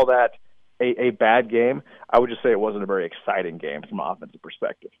wouldn't call that a bad game. I would just say it wasn't a very exciting game from an offensive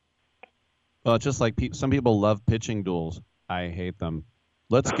perspective. Well, it's just like some people love pitching duels. I hate them.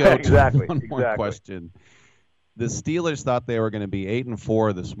 Let's go to one more question. The Steelers thought they were going to be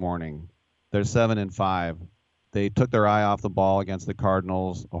 8-4 this morning. They're 7-5. They took their eye off the ball against the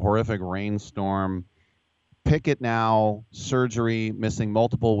Cardinals. A horrific rainstorm. Pickett now, surgery, missing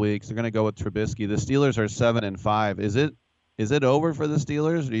multiple weeks. They're going to go with Trubisky. The Steelers are 7-5. Is it over for the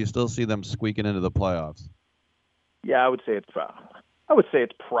Steelers, or do you still see them squeaking into the playoffs? Yeah, I would say it's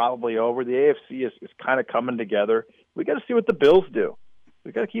probably over. The AFC is kind of coming together. We got to see what the Bills do.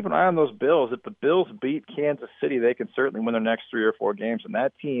 We got to keep an eye on those Bills. If the Bills beat Kansas City, they can certainly win their next 3 or 4 games, and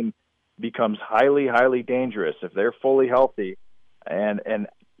that team becomes highly, highly dangerous if they're fully healthy. And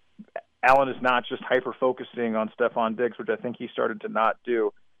Allen is not just hyper-focusing on Stephon Diggs, which I think he started to not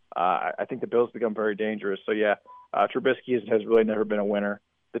do. I think the Bills become very dangerous. So, yeah, Trubisky has really never been a winner.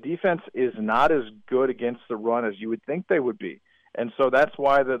 The defense is not as good against the run as you would think they would be. And so that's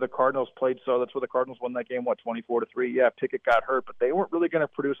why the Cardinals played so. That's why the Cardinals won that game, 24-3. Yeah, Pickett got hurt, but they weren't really going to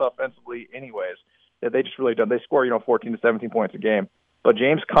produce offensively anyways. They just really done. They score, 14 to 17 points a game. But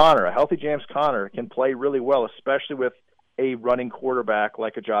James Conner, a healthy James Conner, can play really well, especially with a running quarterback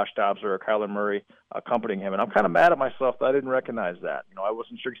like a Josh Dobbs or a Kyler Murray accompanying him. And I'm kind of mad at myself that I didn't recognize that. I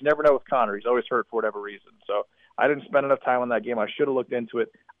wasn't sure. You never know with Conner. He's always hurt for whatever reason. So I didn't spend enough time on that game. I should have looked into it.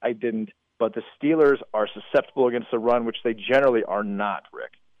 I didn't. But the Steelers are susceptible against the run, which they generally are not,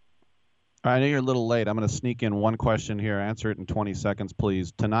 Rick. I know you're a little late. I'm going to sneak in one question here. Answer it in 20 seconds,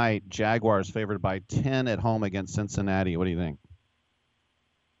 please. Tonight, Jaguars favored by 10 at home against Cincinnati. What do you think?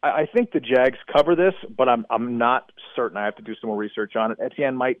 I think the Jags cover this, but I'm not certain. I have to do some more research on it.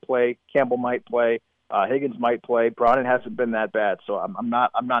 Etienne might play. Campbell might play. Higgins might play. Browning hasn't been that bad, so I'm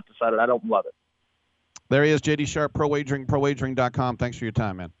not decided. I don't love it. There he is, J.D. Sharp, Pro Wagering, ProWagering.com. Thanks for your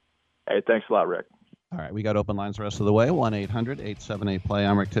time, man. Hey, thanks a lot, Rick. All right, we got open lines the rest of the way. 1-800-878-PLAY.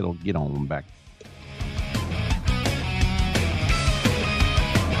 I'm Rick Tittle. Get on back.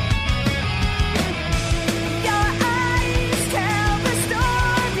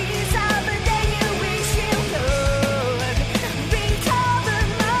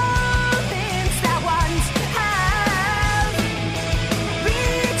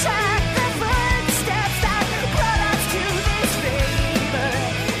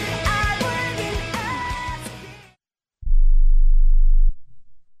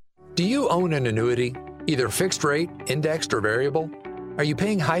 Do you own an annuity, either fixed rate, indexed, or variable? Are you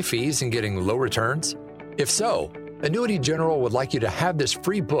paying high fees and getting low returns? If so, Annuity General would like you to have this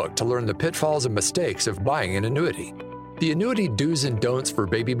free book to learn the pitfalls and mistakes of buying an annuity. The Annuity Do's and Don'ts for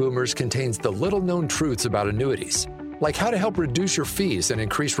Baby Boomers contains the little-known truths about annuities, like how to help reduce your fees and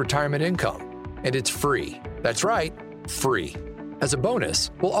increase retirement income. And it's free. That's right, free. As a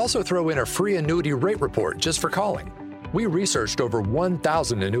bonus, we'll also throw in a free annuity rate report just for calling. We researched over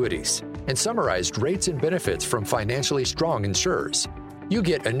 1,000 annuities and summarized rates and benefits from financially strong insurers. You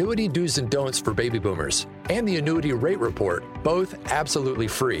get Annuity Do's and Don'ts for Baby Boomers and the Annuity Rate Report, both absolutely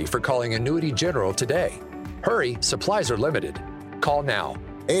free for calling Annuity General today. Hurry, supplies are limited. Call now.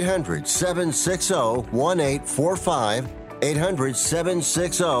 800-760-1845.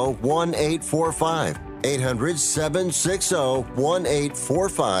 800-760-1845.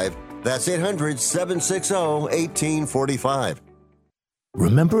 800-760-1845. That's 800-760-1845.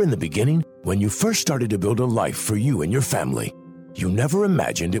 Remember in the beginning, when you first started to build a life for you and your family, you never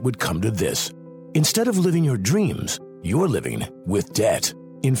imagined it would come to this. Instead of living your dreams, you're living with debt.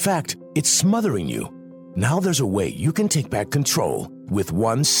 In fact, it's smothering you. Now there's a way you can take back control with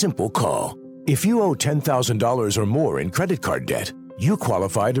one simple call. If you owe $10,000 or more in credit card debt, you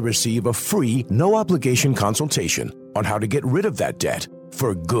qualify to receive a free, no-obligation consultation on how to get rid of that debt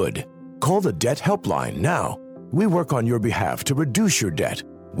for good. Call the Debt Helpline now. We work on your behalf to reduce your debt.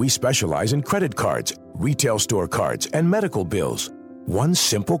 We specialize in credit cards, retail store cards, and medical bills. One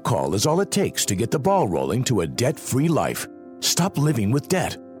simple call is all it takes to get the ball rolling to a debt-free life. Stop living with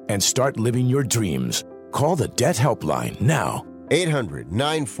debt and start living your dreams. Call the Debt Helpline now.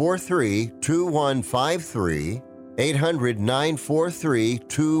 800-943-2153.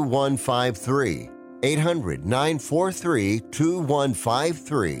 800-943-2153.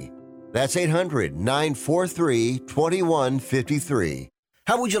 800-943-2153. That's 800-943-2153.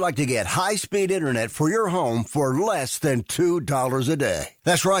 How would you like to get high-speed internet for your home for less than $2 a day?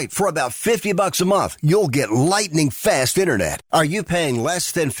 That's right. For about $50 a month, you'll get lightning-fast internet. Are you paying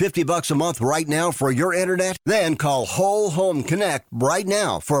less than $50 a month right now for your internet? Then call Whole Home Connect right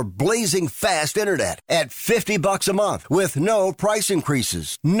now for blazing fast internet at $50 a month with no price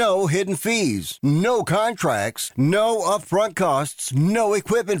increases, no hidden fees, no contracts, no upfront costs, no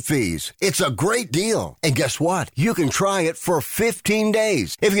equipment fees. It's a great deal. And guess what? You can try it for 15 days.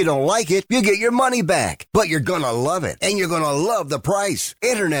 If you don't like it, you get your money back. But you're going to love it, and you're going to love the price.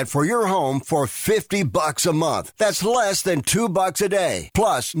 Internet for your home for $50 a month. That's less than $2 a day.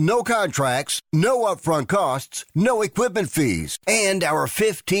 Plus, no contracts, no upfront costs, no equipment fees, and our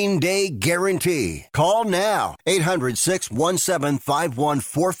 15-day guarantee. Call now.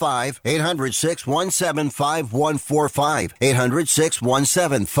 800-617-5145. 800-617-5145.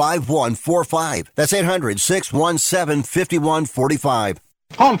 800-617-5145. That's 800-617-5145.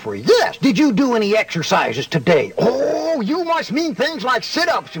 Humphrey, yes. Did you do any exercises today? Oh, you must mean things like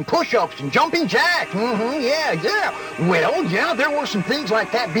sit-ups and push-ups and jumping jacks. Yeah. Well, yeah, there were some things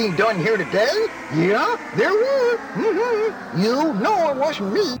like that being done here today. Yeah, there were. You know it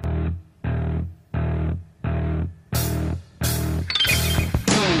wasn't me.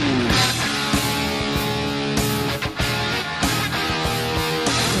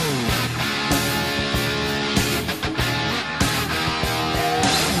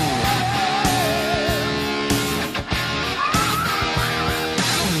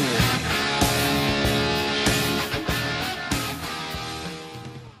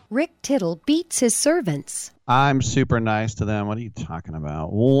 Rick Tittle beats his servants. I'm super nice to them. What are you talking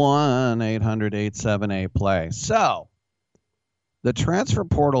about? 1-800-878-PLAY. So, the transfer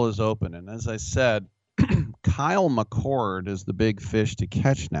portal is open, and as I said, Kyle McCord is the big fish to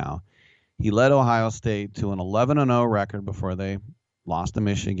catch now. He led Ohio State to an 11-0 record before they lost to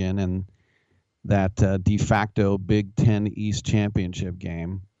Michigan in that de facto Big Ten East championship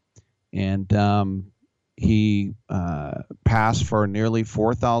game. And he passed for nearly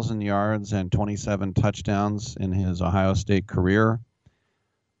 4,000 yards and 27 touchdowns in his Ohio State career.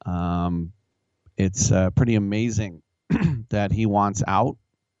 It's pretty amazing that he wants out.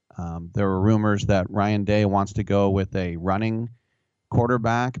 There were rumors that Ryan Day wants to go with a running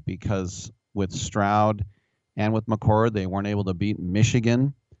quarterback because with Stroud and with McCord, they weren't able to beat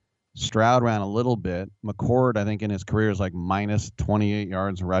Michigan. Stroud ran a little bit. McCord, I think, in his career is like minus 28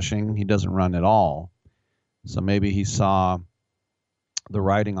 yards rushing. He doesn't run at all. So maybe he saw the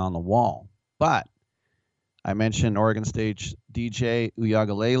writing on the wall. But I mentioned Oregon State's DJ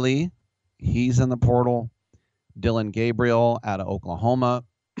Uiagalelei. He's in the portal. Dylan Gabriel out of Oklahoma.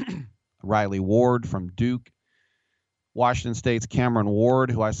 Riley Ward from Duke. Washington State's Cameron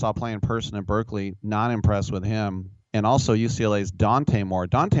Ward, who I saw play in person in Berkeley, not impressed with him. And also UCLA's Dante Moore.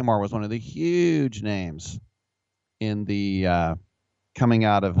 Dante Moore was one of the huge names in the coming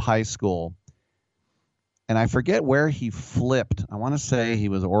out of high school. And I forget where he flipped. I want to say he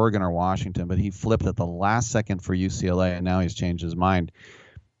was Oregon or Washington, but he flipped at the last second for UCLA, and now he's changed his mind.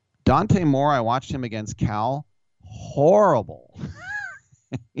 Dante Moore, I watched him against Cal. Horrible.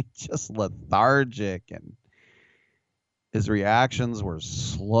 He's just lethargic, and his reactions were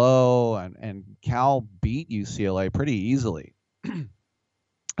slow, and Cal beat UCLA pretty easily.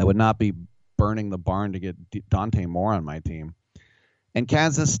 I would not be burning the barn to get Dante Moore on my team. And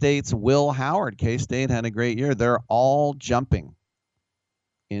Kansas State's Will Howard. K-State had a great year. They're all jumping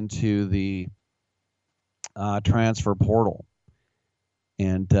into the transfer portal.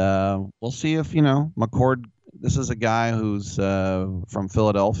 And we'll see if, McCord, this is a guy who's from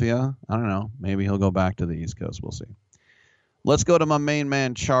Philadelphia. I don't know. Maybe he'll go back to the East Coast. We'll see. Let's go to my main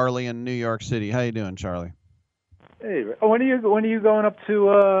man, Charlie, in New York City. How you doing, Charlie? Hey, when are you going up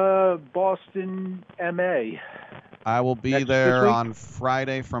to Boston, MA? I will be there on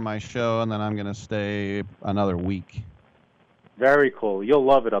Friday for my show, and then I'm going to stay another week. Very cool. You'll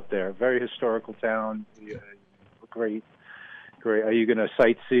love it up there. Very historical town. Great Great. Are you going to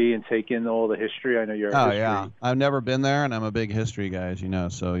sightsee and take in all the history? I know you're. Oh yeah, I've never been there, and I'm a big history guy, as you know.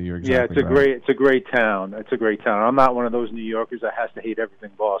 So you're exactly right. It's a great town. It's a great town. I'm not one of those New Yorkers that has to hate everything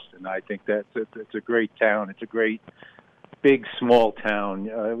Boston. I think it's a great town. It's a great, big, small town.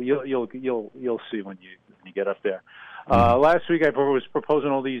 You'll see when you get up there. Last week I was proposing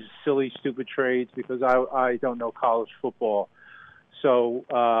all these silly, stupid trades because I don't know college football. So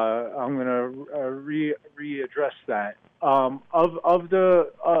I'm going to readdress that. Of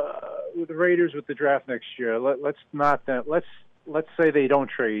the Raiders with the draft next year, let's say they don't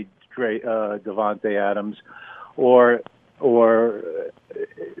trade Devontae Adams, or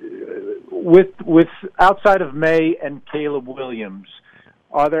with outside of May and Caleb Williams,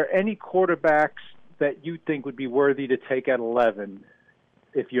 are there any quarterbacks that you think would be worthy to take at 11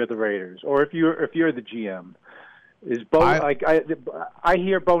 if you're the Raiders, or if you're the GM? Is I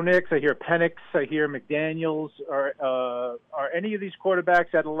hear Bo Nix, I hear Penix, I hear McDaniels. Are any of these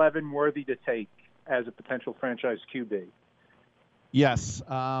quarterbacks at 11 worthy to take as a potential franchise QB? Yes,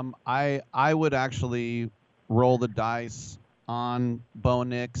 I would actually roll the dice on Bo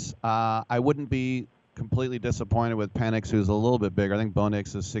Nix. I wouldn't be completely disappointed with Penix, who's a little bit bigger. I think Bo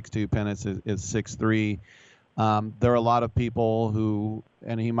Nix is 6'2", Penix is 6'3". There are a lot of people who,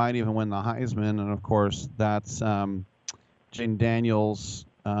 and he might even win the Heisman, and of course that's Jane Daniels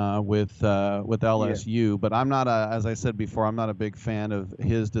with LSU. Yeah. But I'm not as I said before, I'm not a big fan of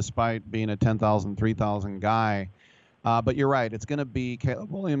his, despite being a 10,000, 3,000 guy. But you're right, it's going to be Caleb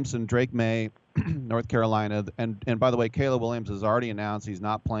Williams and Drake May, North Carolina. And by the way, Caleb Williams has already announced he's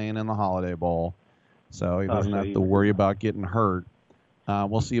not playing in the Holiday Bowl, so he doesn't have to worry about getting hurt.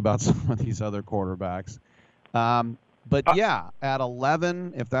 We'll see about some of these other quarterbacks. But yeah, at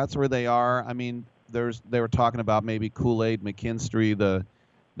 11, if that's where they are, I mean, they were talking about maybe Kool-Aid McKinstry, the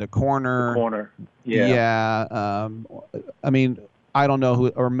corner. The corner, yeah. Yeah. I mean, I don't know who,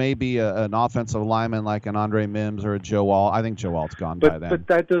 or maybe an offensive lineman like an Andre Mims or a Joe Alt. I think Joe Alt's gone by then. But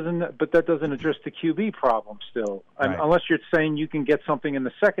that doesn't address the QB problem still, right. Unless you're saying you can get something in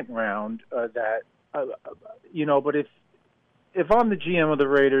the second round that, But if I'm the GM of the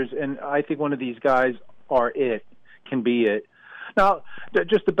Raiders and I think one of these guys can be it. Now,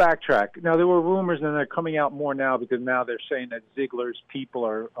 just to backtrack, now there were rumors and they're coming out more now because now they're saying that Ziegler's people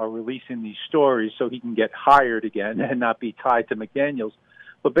are releasing these stories so he can get hired again and not be tied to McDaniels.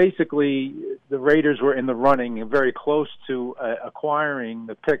 But basically, the Raiders were in the running and very close to acquiring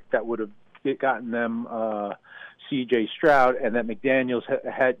the pick that would have gotten them C.J. Stroud, and that McDaniels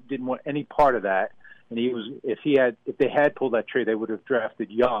didn't want any part of that. And if they had pulled that trade, they would have drafted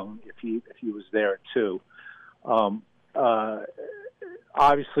Young if he was there too.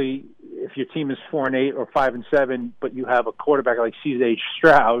 Obviously, if your team is 4-8 or 5-7, but you have a quarterback like C.J.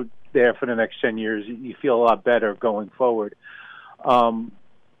 Stroud there for the next 10 years, you feel a lot better going forward.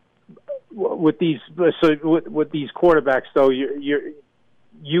 With these quarterbacks, though,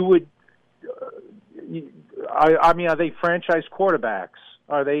 you would. I mean, are they franchise quarterbacks?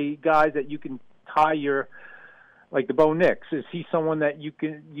 Are they guys that you can tie like the Bo Nix? Is he someone that you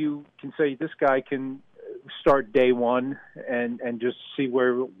can say this guy can start day one and just see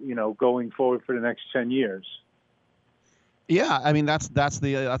where going forward for the next 10 years? Yeah, I mean that's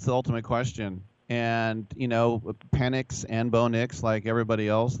the ultimate question. And Penix and Bo Nix, like everybody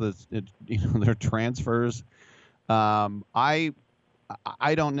else, they're transfers. I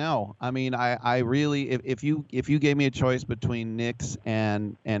don't know. I mean, I really, if you gave me a choice between Nix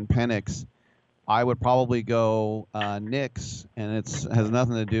and Penix, I would probably go Nix, and has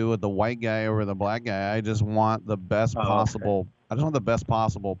nothing to do with the white guy over the black guy. I just want the best possible. Okay. I just want the best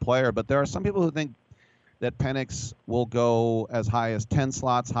possible player. But there are some people who think that Penix will go as high as 10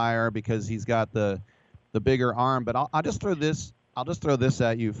 slots higher because he's got the bigger arm. But I'll just throw this. I'll just throw this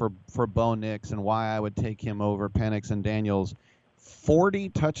at you for Bo Nix and why I would take him over Penix and Daniels. 40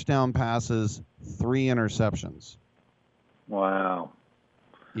 touchdown passes, 3 interceptions. Wow.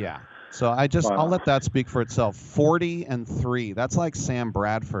 Yeah. So I'll let that speak for itself. 40 and 3. That's like Sam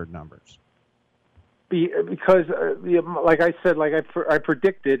Bradford numbers. Because, like I said, I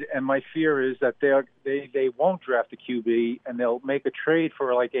predicted, and my fear is that they won't draft a QB and they'll make a trade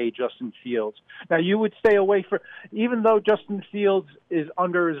for like a Justin Fields. Now you would stay away even though Justin Fields is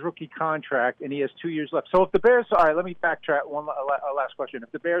under his rookie contract and he has 2 years left. So if the Bears, all right, let me backtrack a last question.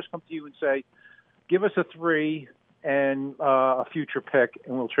 If the Bears come to you and say, give us a 3 and a future pick,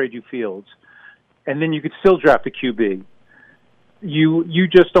 and we'll trade you Fields, and then you could still draft a QB. You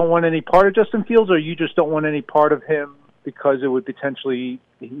just don't want any part of Justin Fields, or you just don't want any part of him because it would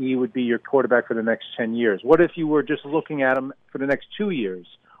he would be your quarterback for the next 10 years. What if you were just looking at him for the next 2 years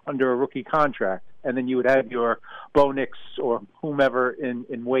under a rookie contract? and then you would have your Bo Nix or whomever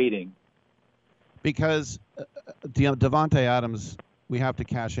in waiting. Because Devontae Adams, we have to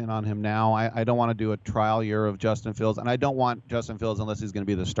cash in on him now. I don't want to do a trial year of Justin Fields, and I don't want Justin Fields unless he's going to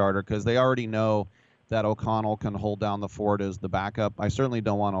be the starter, because they already know that O'Connell can hold down the fort as the backup. I certainly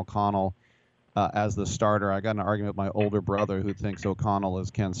don't want O'Connell as the starter. I got in an argument with my older brother who thinks O'Connell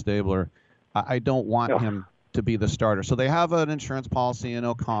is Ken Stabler. I don't want him to be the starter. So they have an insurance policy in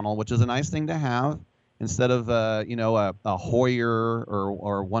O'Connell, which is a nice thing to have, instead of a Hoyer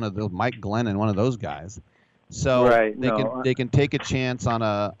or one of the Mike Glennon, one of those guys. So they can take a chance on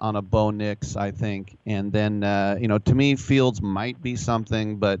a Bo Nix, I think, and then to me Fields might be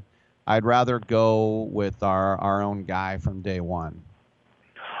something, but I'd rather go with our own guy from day one.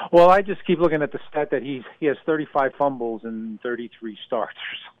 Well, I just keep looking at the stat that he has 35 fumbles and 33 starts,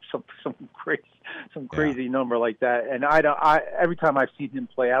 or some crazy number like that. And every time I've seen him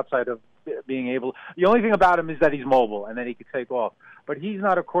play, outside of being able, the only thing about him is that he's mobile and then he can take off. But he's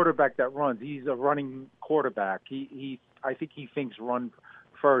not a quarterback that runs. He's a running quarterback. I think he thinks run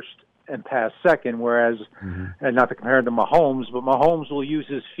first and pass second, whereas, and not to compare him to Mahomes, but Mahomes will use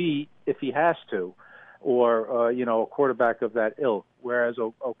his feet if he has to, or a quarterback of that ilk. Whereas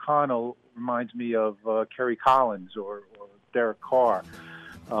O'Connell reminds me of Kerry Collins or Derek Carr.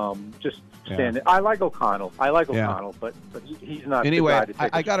 I like O'Connell. But he's not. Anyway, the guy to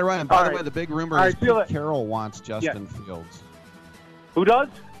take I got to run. And by the way, the big rumor is Pete Carroll wants Justin Fields. Who does?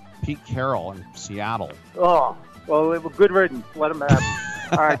 Pete Carroll in Seattle. Oh, well, good riddance. Let him have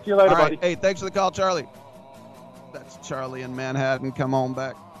it. All right, see you later, buddy. Hey, thanks for the call, Charlie. That's Charlie in Manhattan. Come on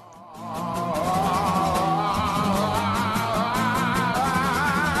back.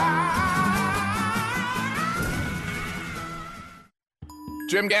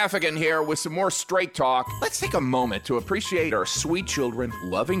 Jim Gaffigan here with some more Straight Talk. Let's take a moment to appreciate our sweet children,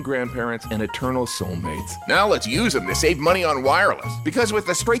 loving grandparents, and eternal soulmates. Now let's use them to save money on wireless. Because with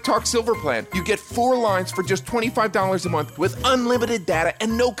the Straight Talk Silver Plan, you get 4 lines for just $25 a month with unlimited data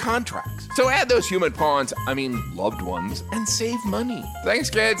and no contracts. So add those human pawns, loved ones, and save money. Thanks,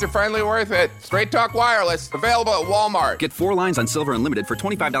 kids. They're finally worth it. Straight Talk Wireless, available at Walmart. Get 4 lines on Silver Unlimited for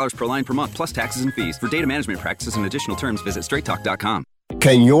 $25 per line per month, plus taxes and fees. For data management practices and additional terms, visit straighttalk.com.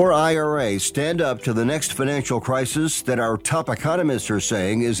 Can your IRA stand up to the next financial crisis that our top economists are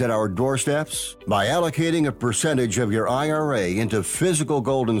saying is at our doorsteps? By allocating a percentage of your IRA into physical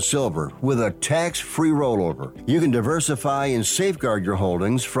gold and silver with a tax-free rollover, you can diversify and safeguard your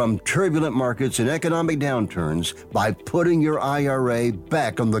holdings from turbulent markets and economic downturns by putting your IRA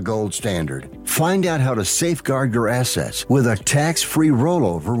back on the gold standard. Find out how to safeguard your assets with a tax-free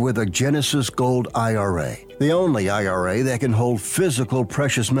rollover with a Genesis Gold IRA, the only IRA that can hold physical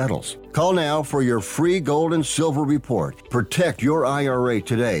precious metals. Call now for your free gold and silver report. Protect your IRA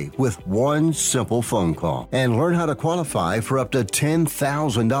today with one simple phone call and learn how to qualify for up to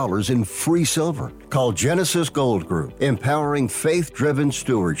 $10,000 in free silver. Call Genesis Gold Group, empowering faith-driven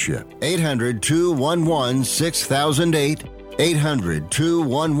stewardship. 800-211-6008.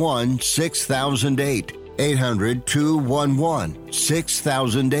 800-211-6008.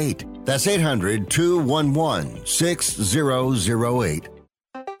 800-211-6008. That's 800-211-6008.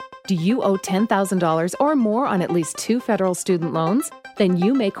 Do you owe $10,000 or more on at least 2 federal student loans? Then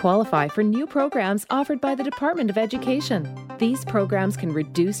you may qualify for new programs offered by the Department of Education. These programs can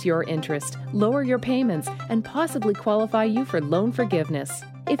reduce your interest, lower your payments, and possibly qualify you for loan forgiveness.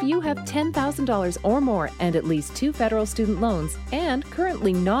 If you have $10,000 or more and at least 2 federal student loans and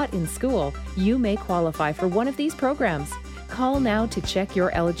currently not in school, you may qualify for one of these programs. Call now to check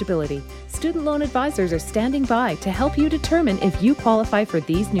your eligibility. Student loan advisors are standing by to help you determine if you qualify for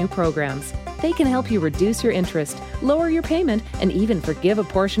these new programs. They can help you reduce your interest, lower your payment, and even forgive a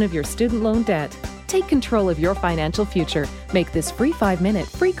portion of your student loan debt. Take control of your financial future. Make this free 5-minute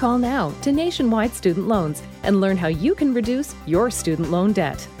free call now to Nationwide Student Loans and learn how you can reduce your student loan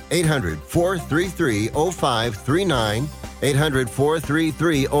debt. 800-433-0539.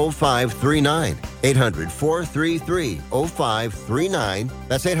 800-433-0539. 800-433-0539.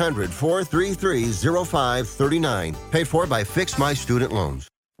 That's 800-433-0539. Paid for by Fix My Student Loans.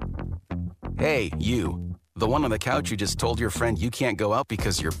 Hey, you. The one on the couch who just told your friend you can't go out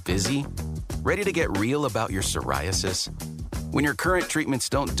because you're busy? Ready to get real about your psoriasis? When your current treatments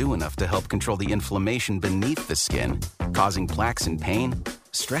don't do enough to help control the inflammation beneath the skin, causing plaques and pain,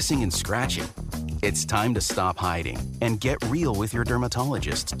 stressing and scratching, it's time to stop hiding and get real with your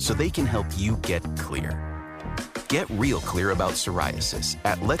dermatologist so they can help you get clear. Get real clear about psoriasis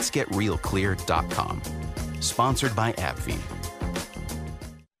at letsgetrealclear.com. Sponsored by AbbVie.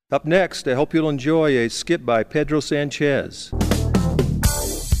 Up next, I hope you'll enjoy a skit by Pedro Sanchez.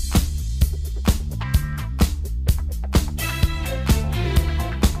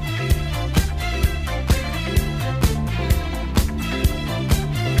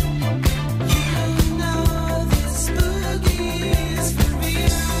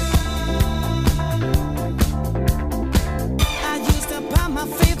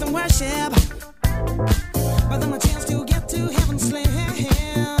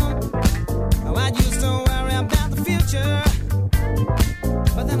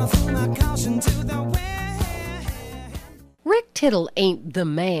 Tittle ain't the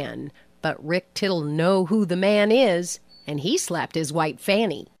man, but Rick Tittle know who the man is, and he slapped his white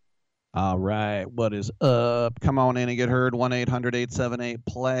fanny. All right, what is up? Come on in and get heard.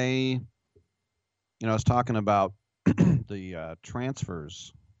 1-800-878-PLAY. You know, I was talking about the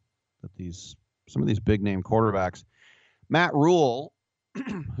transfers that some of these big-name quarterbacks. Matt Rule,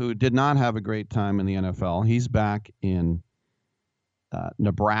 who did not have a great time in the NFL, he's back in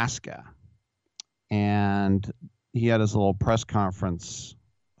Nebraska. And he had his little press conference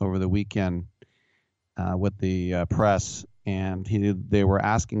over the weekend with the press, and they were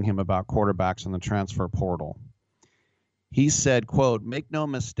asking him about quarterbacks in the transfer portal. He said, quote, "Make no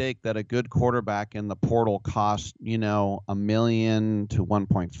mistake that a good quarterback in the portal costs, $1 million to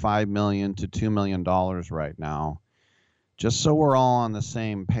 $1.5 million to $2 million right now. Just so we're all on the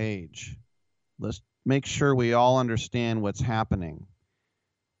same page. Let's make sure we all understand what's happening.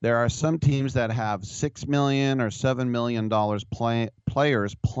 There are some teams that have $6 million or $7 million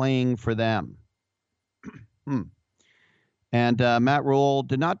players playing for them." And Matt Rule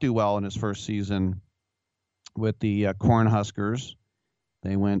did not do well in his first season with the Cornhuskers.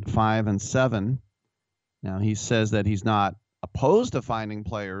 They went 5-7. Now, he says that he's not opposed to finding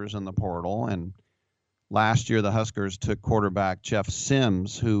players in the portal. And last year, the Huskers took quarterback Jeff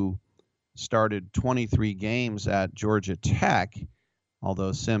Sims, who started 23 games at Georgia Tech,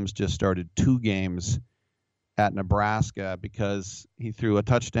 although Sims just started 2 games at Nebraska because he threw a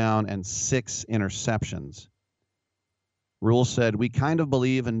touchdown and 6 interceptions. Rule said, "We kind of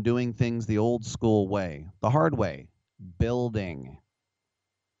believe in doing things the old school way, the hard way, building."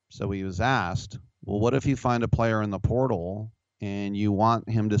 So he was asked, well, what if you find a player in the portal and you want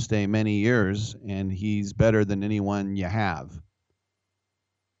him to stay many years and he's better than anyone you have?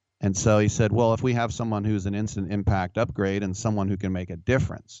 And so he said, well, if we have someone who's an instant impact upgrade and someone who can make a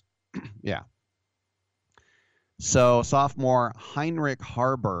difference. Yeah. So sophomore Heinrich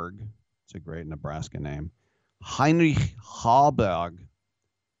Harburg, it's a great Nebraska name, Heinrich Harburg,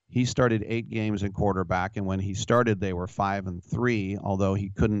 he started 8 games in quarterback, and when he started, they were 5-3, although he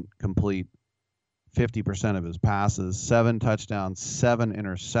couldn't complete 50% of his passes, 7 touchdowns, 7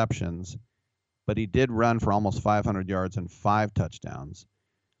 interceptions, but he did run for almost 500 yards and 5 touchdowns.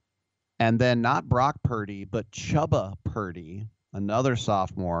 And then not Brock Purdy, but Chubba Purdy, another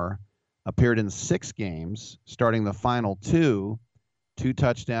sophomore, appeared in 6 games, starting the final 2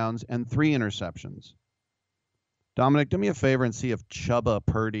 touchdowns and 3 interceptions. Dominic, do me a favor and see if Chubba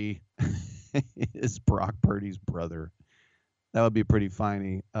Purdy is Brock Purdy's brother. That would be pretty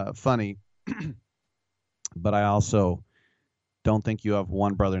funny. But I also don't think you have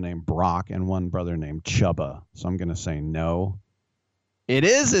one brother named Brock and one brother named Chubba. So I'm going to say no. It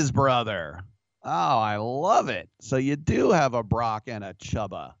is his brother. Oh, I love it. So you do have a Brock and a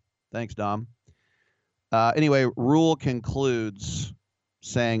Chubba. Thanks, Dom. Anyway, Rule concludes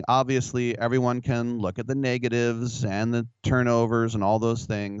saying, obviously, everyone can look at the negatives and the turnovers and all those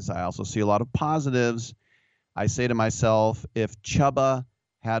things. I also see a lot of positives. I say to myself, if Chubba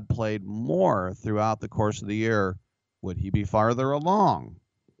had played more throughout the course of the year, would he be farther along?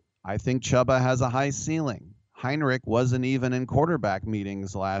 I think Chubba has a high ceiling. Heinrich wasn't even in quarterback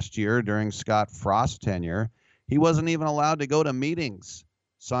meetings last year during Scott Frost's tenure. He wasn't even allowed to go to meetings.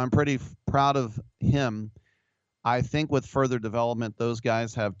 So I'm pretty proud of him. I think with further development, those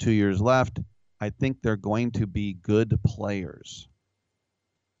guys have 2 years left. I think they're going to be good players,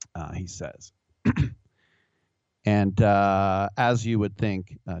 he says. And as you would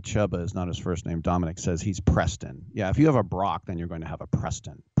think, Chubba is not his first name. Dominic says he's Preston. Yeah, if you have a Brock, then you're going to have a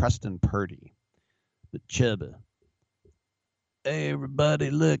Preston. Preston Purdy. The Chubba. Hey, everybody,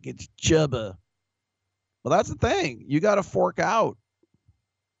 look, it's Chubba. Well, that's the thing. You got to fork out.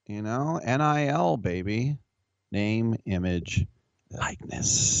 NIL, baby. Name, image,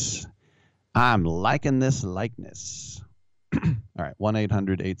 likeness. I'm liking this likeness. All right,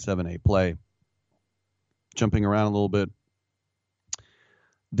 1-800-878-PLAY. Jumping around a little bit.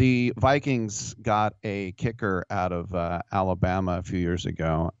 The Vikings got a kicker out of Alabama a few years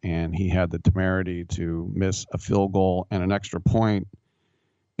ago, and he had the temerity to miss a field goal and an extra point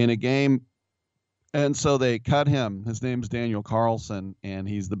in a game. And so they cut him. His name's Daniel Carlson, and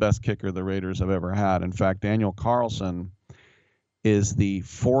he's the best kicker the Raiders have ever had. In fact, Daniel Carlson is the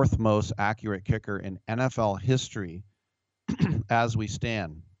 4th most accurate kicker in NFL history as we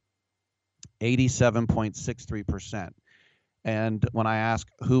stand, 87.63%. And when I ask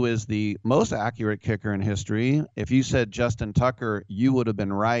who is the most accurate kicker in history, if you said Justin Tucker, you would have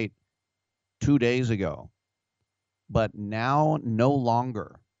been right 2 days ago. But now, no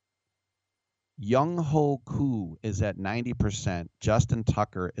longer. Young Ho Koo is at 90%. Justin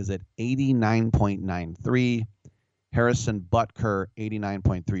Tucker is at 89.93. Harrison Butker,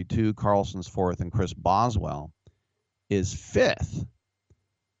 89.32. Carlson's fourth, and Chris Boswell is fifth.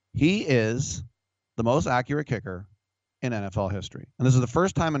 He is the most accurate kicker in NFL history. And this is the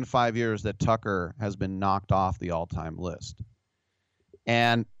first time in 5 years that Tucker has been knocked off the all-time list.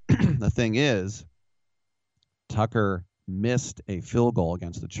 And the thing is, Tucker missed a field goal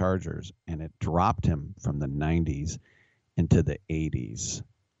against the Chargers, and it dropped him from the 90s into the 80s.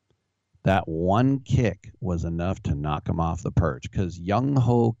 That one kick was enough to knock him off the perch, because Young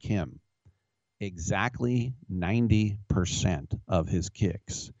Ho Kim, exactly 90% of his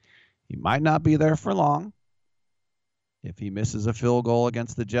kicks. He might not be there for long. If he misses a field goal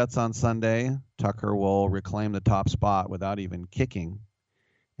against the Jets on Sunday, Tucker will reclaim the top spot without even kicking.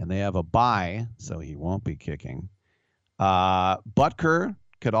 And they have a bye, so he won't be kicking. Butker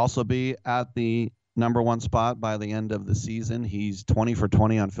could also be at the number one spot by the end of the season. He's 20 for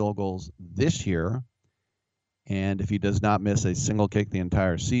 20 on field goals this year. And if he does not miss a single kick the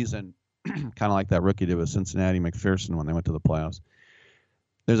entire season, kind of like that rookie did with Cincinnati McPherson when they went to the playoffs,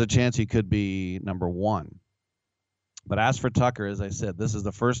 there's a chance he could be number one. But as for Tucker, as I said, this is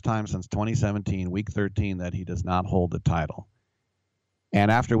the first time since 2017, week 13, that he does not hold the title.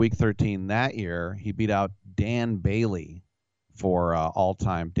 And after week 13 that year, he beat out Dan Bailey for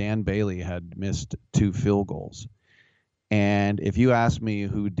all-time. Dan Bailey had missed 2 field goals. And if you ask me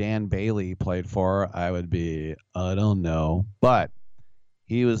who Dan Bailey played for, I would be, I don't know. But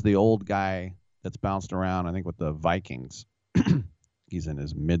he was the old guy that's bounced around, I think, with the Vikings. He's in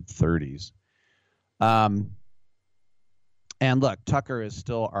his mid-30s. And look, Tucker is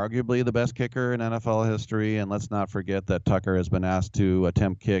still arguably the best kicker in NFL history, and let's not forget that Tucker has been asked to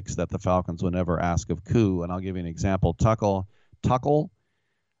attempt kicks that the Falcons would never ask of Koo. And I'll give you an example.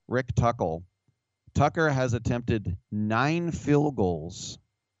 Rick Tuckle. Tucker has attempted 9 field goals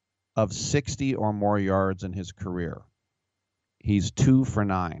of 60 or more yards in his career. He's 2 for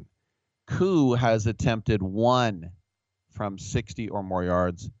 9. Koo has attempted 1 from 60 or more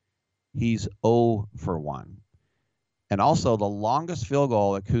yards. He's 0 for 1. And also, the longest field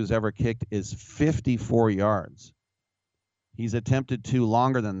goal that Koo's ever kicked is 54 yards. He's attempted 2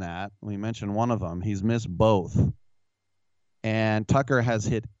 longer than that. We mentioned one of them. He's missed both. And Tucker has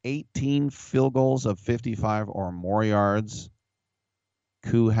hit 18 field goals of 55 or more yards.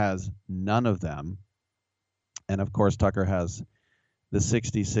 Koo has none of them. And, of course, Tucker has the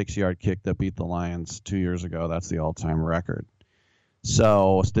 66-yard kick that beat the Lions 2 years ago. That's the all-time record.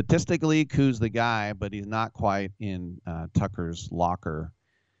 So statistically, Koo's the guy, but he's not quite in Tucker's locker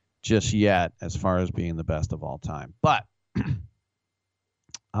just yet as far as being the best of all time. But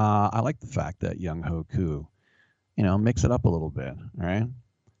I like the fact that Young Ho Koo, mix it up a little bit, right?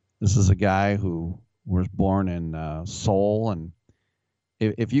 This is a guy who was born in Seoul. And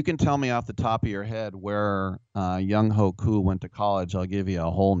if you can tell me off the top of your head where Young Ho Koo went to college, I'll give you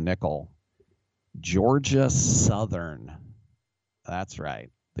a whole nickel. Georgia Southern. That's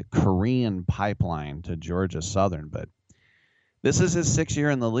right. The Korean pipeline to Georgia Southern. But this is his 6th year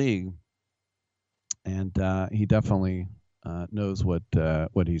in the league, and he definitely knows what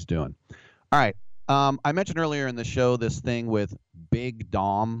he's doing. All right. I mentioned earlier in the show this thing with Big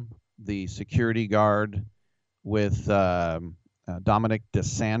Dom, the security guard with Dominic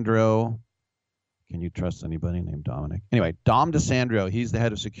DeSandro. Can you trust anybody named Dominic? Anyway, Dom DeSandro, he's the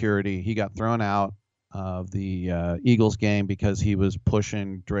head of security. He got thrown out of the Eagles game because he was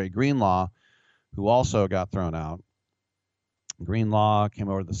pushing Dre Greenlaw, who also got thrown out. Greenlaw came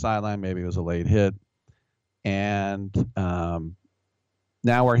over to the sideline. Maybe it was a late hit. And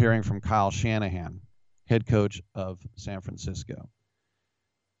now we're hearing from Kyle Shanahan, head coach of San Francisco.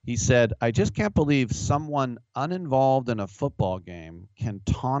 He said, I just can't believe someone uninvolved in a football game can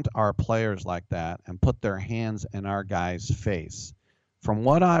taunt our players like that and put their hands in our guy's face. From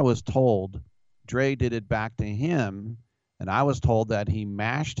what I was told, Dre did it back to him, and I was told that he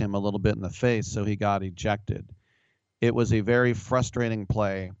mashed him a little bit in the face, so he got ejected. It was a very frustrating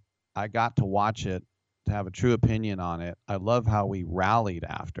play. I got to watch it to have a true opinion on it. I love how we rallied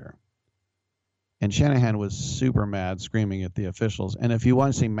after. And Shanahan was super mad, screaming at the officials. And if you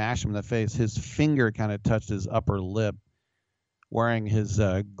want to see mash him in the face, his finger kind of touched his upper lip wearing his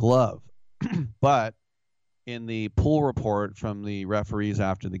glove. But in the pool report from the referees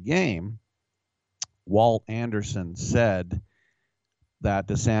after the game, Walt Anderson said that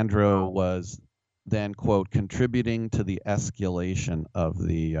DeSandro was then, quote, contributing to the escalation of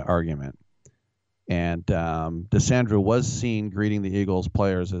the argument. And DeSandro was seen greeting the Eagles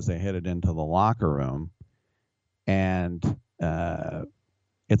players as they headed into the locker room. And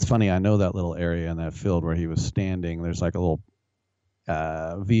it's funny, I know that little area in that field where he was standing. There's like a little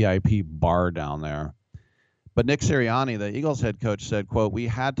VIP bar down there. But Nick Sirianni, the Eagles head coach, said, quote, we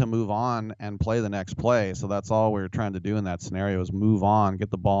had to move on and play the next play. So that's all we were trying to do in that scenario is move on, get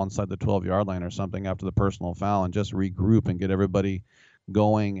the ball inside the 12-yard line or something after the personal foul and just regroup and get everybody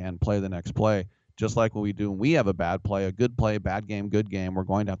going and play the next play. Just like what we do when we have a bad play, a good play, bad game, good game, we're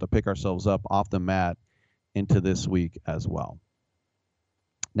going to have to pick ourselves up off the mat into this week as well.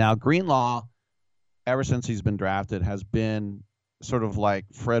 Now, Greenlaw, ever since he's been drafted, has been sort of like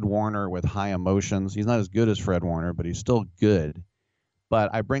Fred Warner with high emotions. He's not as good as Fred Warner, but he's still good. But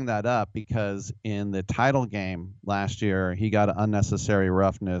I bring that up because in the title game last year, he got an unnecessary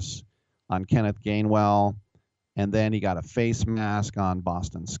roughness on Kenneth Gainwell, and then he got a face mask on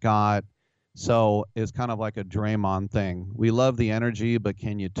Boston Scott. So it's kind of like a Draymond thing. We love the energy, but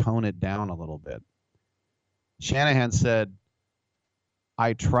can you tone it down a little bit? Shanahan said,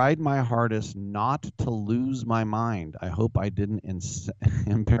 I tried my hardest not to lose my mind. I hope I didn't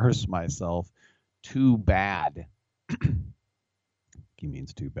embarrass myself too bad. He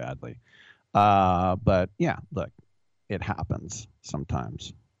means too badly. But yeah, look, it happens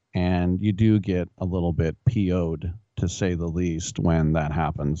sometimes. And you do get a little bit PO'd, to say the least, when that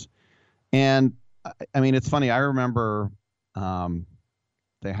happens. And I mean, it's funny. I remember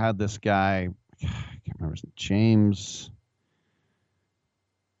they had this guy, I can't remember his name,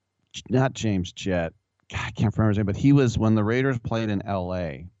 not James Jett. I can't remember his name, but he was, when the Raiders played in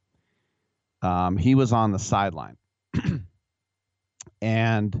L.A., he was on the sideline.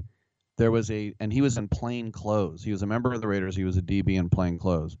 And there was and he was in plain clothes. He was a member of the Raiders. He was a DB in plain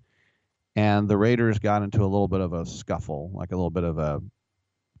clothes. And the Raiders got into a little bit of a scuffle, like a little bit of a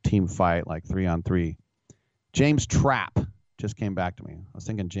team fight, like 3-on-3. James Trapp just came back to me. I was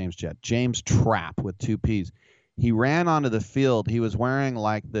thinking James Jett. James Trapp with 2 P's. He ran onto the field. He was wearing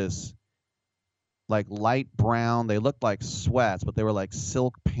like this, like light brown. They looked like sweats, but they were like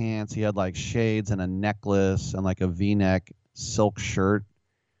silk pants. He had like shades and a necklace and like a V-neck silk shirt.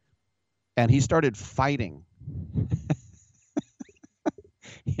 And he started fighting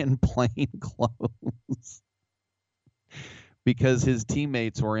in plain clothes because his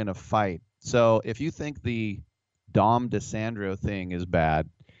teammates were in a fight. So if you think the Dom DeSandro thing is bad,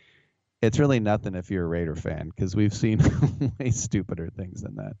 it's really nothing if you're a Raider fan, because we've seen way stupider things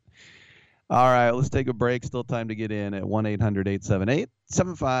than that. All right, let's take a break. Still time to get in at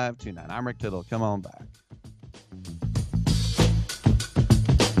 1-800-878-7529. I'm Rick Tittle. Come on back.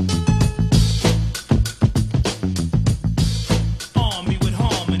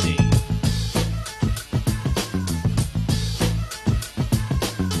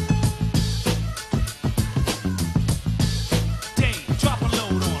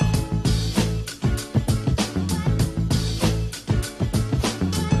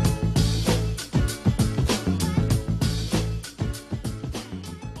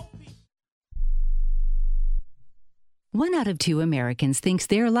 One out of 2 Americans thinks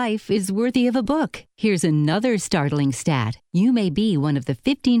their life is worthy of a book. Here's another startling stat. You may be one of the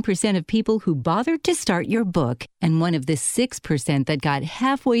 15% of people who bothered to start your book, and one of the 6% that got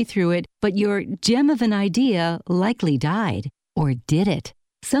halfway through it, but your gem of an idea likely died. Or did it?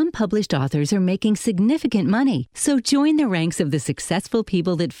 Some published authors are making significant money, so join the ranks of the successful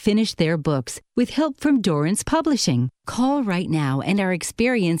people that finish their books with help from Dorrance Publishing. Call right now and our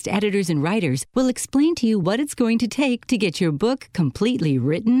experienced editors and writers will explain to you what it's going to take to get your book completely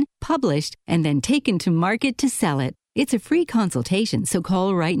written, published, and then taken to market to sell it. It's a free consultation, so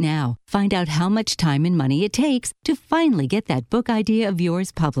call right now. Find out how much time and money it takes to finally get that book idea of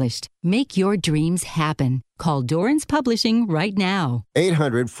yours published. Make your dreams happen. Call Dorrance Publishing right now.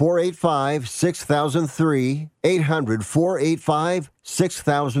 800-485-6003.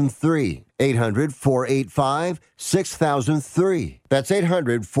 800-485-6003. 800-485-6003. That's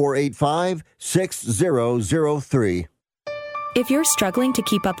 800-485-6003. If you're struggling to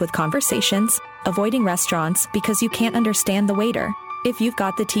keep up with conversations, avoiding restaurants because you can't understand the waiter, if you've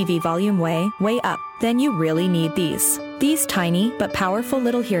got the TV volume way up, then you really need these. These tiny but powerful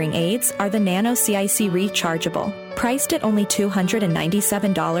little hearing aids are the Nano CIC Rechargeable, priced at only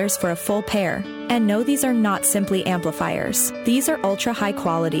 $297 for a full pair. And no, these are not simply amplifiers. These are ultra high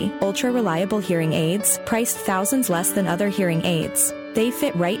quality, ultra reliable hearing aids, priced thousands less than other hearing aids. They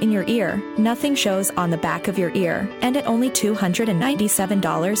fit right in your ear. Nothing shows on the back of your ear. And at only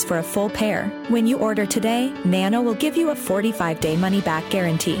 $297 for a full pair. When you order today, Nano will give you a 45-day money-back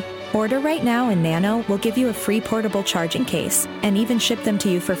guarantee. Order right now and Nano will give you a free portable charging case and even ship them to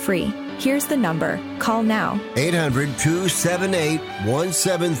you for free. Here's the number. Call now.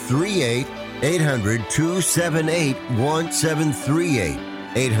 800-278-1738. 800-278-1738.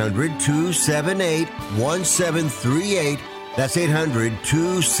 800-278-1738. That's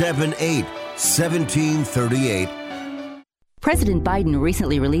 800-278-1738. 1738. President Biden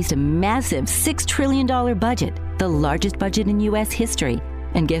recently released a massive $6 trillion budget, the largest budget in U.S. history.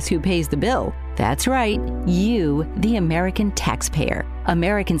 And guess who pays the bill? That's right, you, the American taxpayer.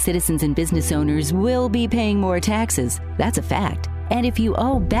 American citizens and business owners will be paying more taxes. That's a fact. And if you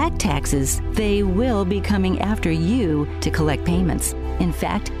owe back taxes, they will be coming after you to collect payments. In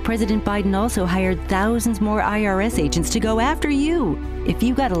fact, President Biden also hired thousands more IRS agents to go after you. If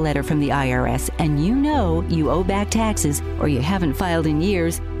you got a letter from the IRS and you know you owe back taxes or you haven't filed in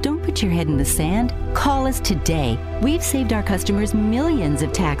years, don't put your head in the sand. Call us today. We've saved our customers millions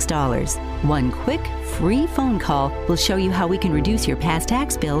of tax dollars. One quick, free phone call will show you how we can reduce your past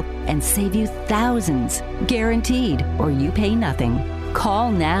tax bill and save you thousands. Guaranteed, or you pay nothing.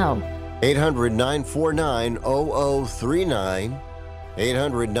 Call now. 800-949-0039.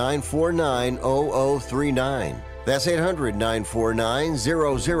 800-949-0039. That's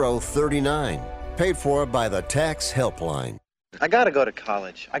 800-949-0039. Paid for by the Tax Helpline. I gotta go to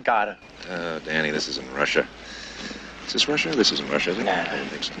college. I gotta. Danny, this isn't Russia. Is this Russia? This isn't Russia, is it? Nah. I don't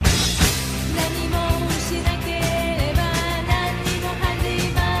think so.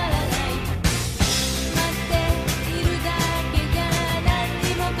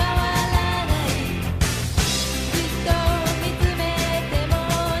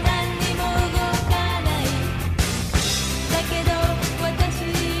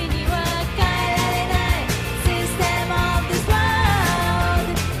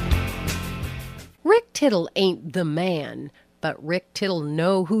 Rick Tittle ain't the man, but Rick Tittle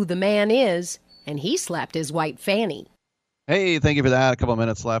know who the man is, and he slapped his white fanny. Hey, thank you for that. A couple of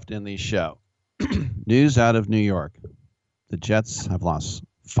minutes left in the show. News out of New York. The Jets have lost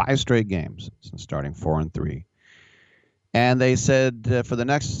 5 straight games since starting 4-3. And they said for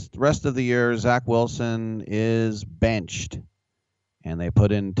the rest of the year, Zach Wilson is benched. And they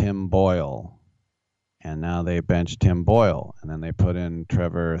put in Tim Boyle. And now they benched Tim Boyle. And then they put in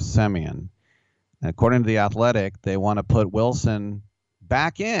Trevor Siemian. And according to The Athletic, they want to put Wilson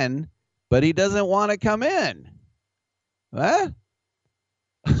back in, but he doesn't want to come in. What?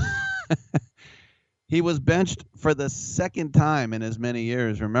 He was benched for the second time in as many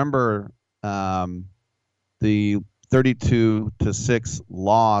years. Remember the 32-6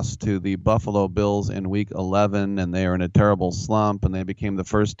 loss to the Buffalo Bills in Week 11, and they were in a terrible slump, and they became the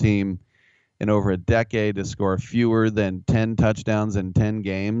first team in over a decade to score fewer than 10 touchdowns in 10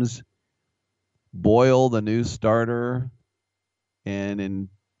 games. Boyle, the new starter, and in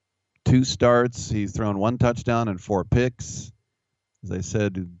 2 starts, he's thrown 1 touchdown and 4 picks. As I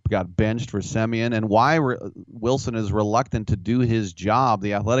said, got benched for Siemian. And why Wilson is reluctant to do his job,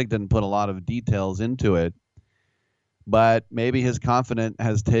 The Athletic didn't put a lot of details into it, but maybe his confidence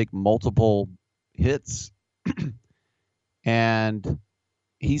has taken multiple hits. And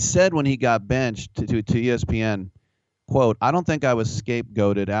he said when he got benched to ESPN, quote, "I don't think I was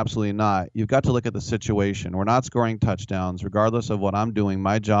scapegoated. Absolutely not. You've got to look at the situation. We're not scoring touchdowns. Regardless of what I'm doing,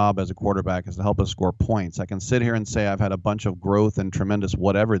 my job as a quarterback is to help us score points. I can sit here and say I've had a bunch of growth and tremendous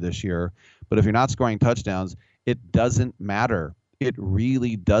whatever this year, but if you're not scoring touchdowns, it doesn't matter. It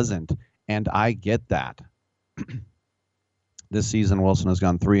really doesn't. And I get that." This season, Wilson has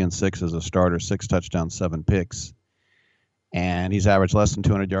gone 3-6 as a starter, 6 touchdowns, 7 picks. And he's averaged less than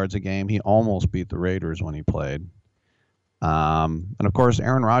 200 yards a game. He almost beat the Raiders when he played. And of course,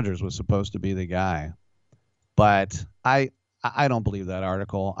 Aaron Rodgers was supposed to be the guy, but I don't believe that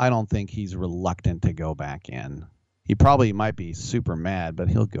article. I don't think he's reluctant to go back in. He probably might be super mad, but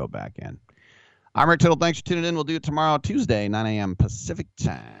he'll go back in. I'm Rick Tittle. Thanks for tuning in. We'll do it tomorrow, Tuesday, 9 a.m. Pacific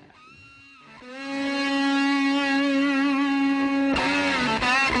time.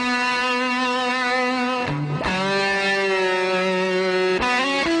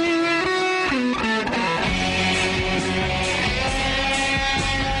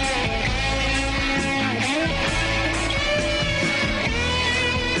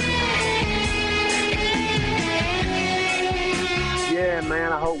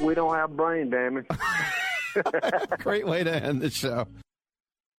 Man, I hope we don't have brain damage. Great way to end the show.